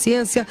Gonçalo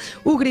Paciência,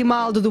 o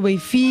Grimaldo do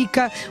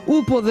Benfica,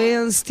 o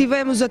Podense,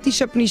 tivemos a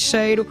Tisha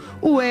Penicheiro,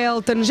 o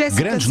Elton,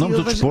 Jéssica grandes nomes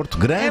do desporto,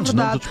 grandes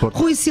nomes do desporto.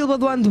 Rui Silva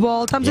do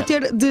handball. Estamos a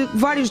ter de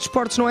vários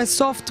desportos, não é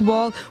só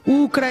futebol,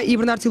 o Ucra e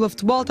Bernardo Silva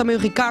futebol, também o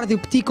Ricardo e o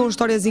Petit com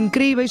histórias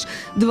incríveis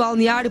de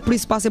balneário, por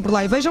isso passem por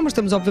lá e vejam, mas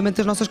temos obviamente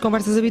as nossas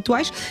conversas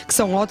habituais, que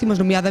são ótimas,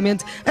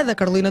 nomeadamente a da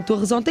Carolina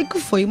Torres ontem, que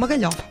foi uma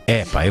galhofa.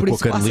 Eu com a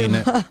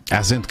Carolina,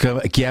 há gente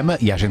que ama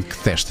e há gente que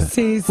detesta.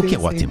 Sim, o que é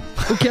ótimo.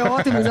 O que é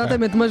ótimo,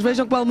 exatamente, mas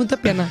vejam que vale muito a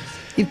pena.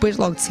 E depois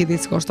logo decidem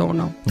se gostam ou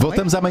não.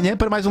 Voltamos amanhã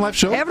para mais um live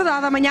show. É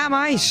verdade, amanhã há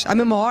mais, à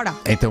mesma hora.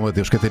 Então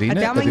adeus, Catarina.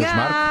 Até amanhã. Adeus,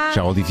 Marco.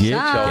 Tchau, Olivier.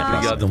 Tchau,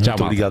 obrigado.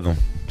 Muito obrigado.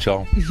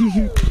 Tchau.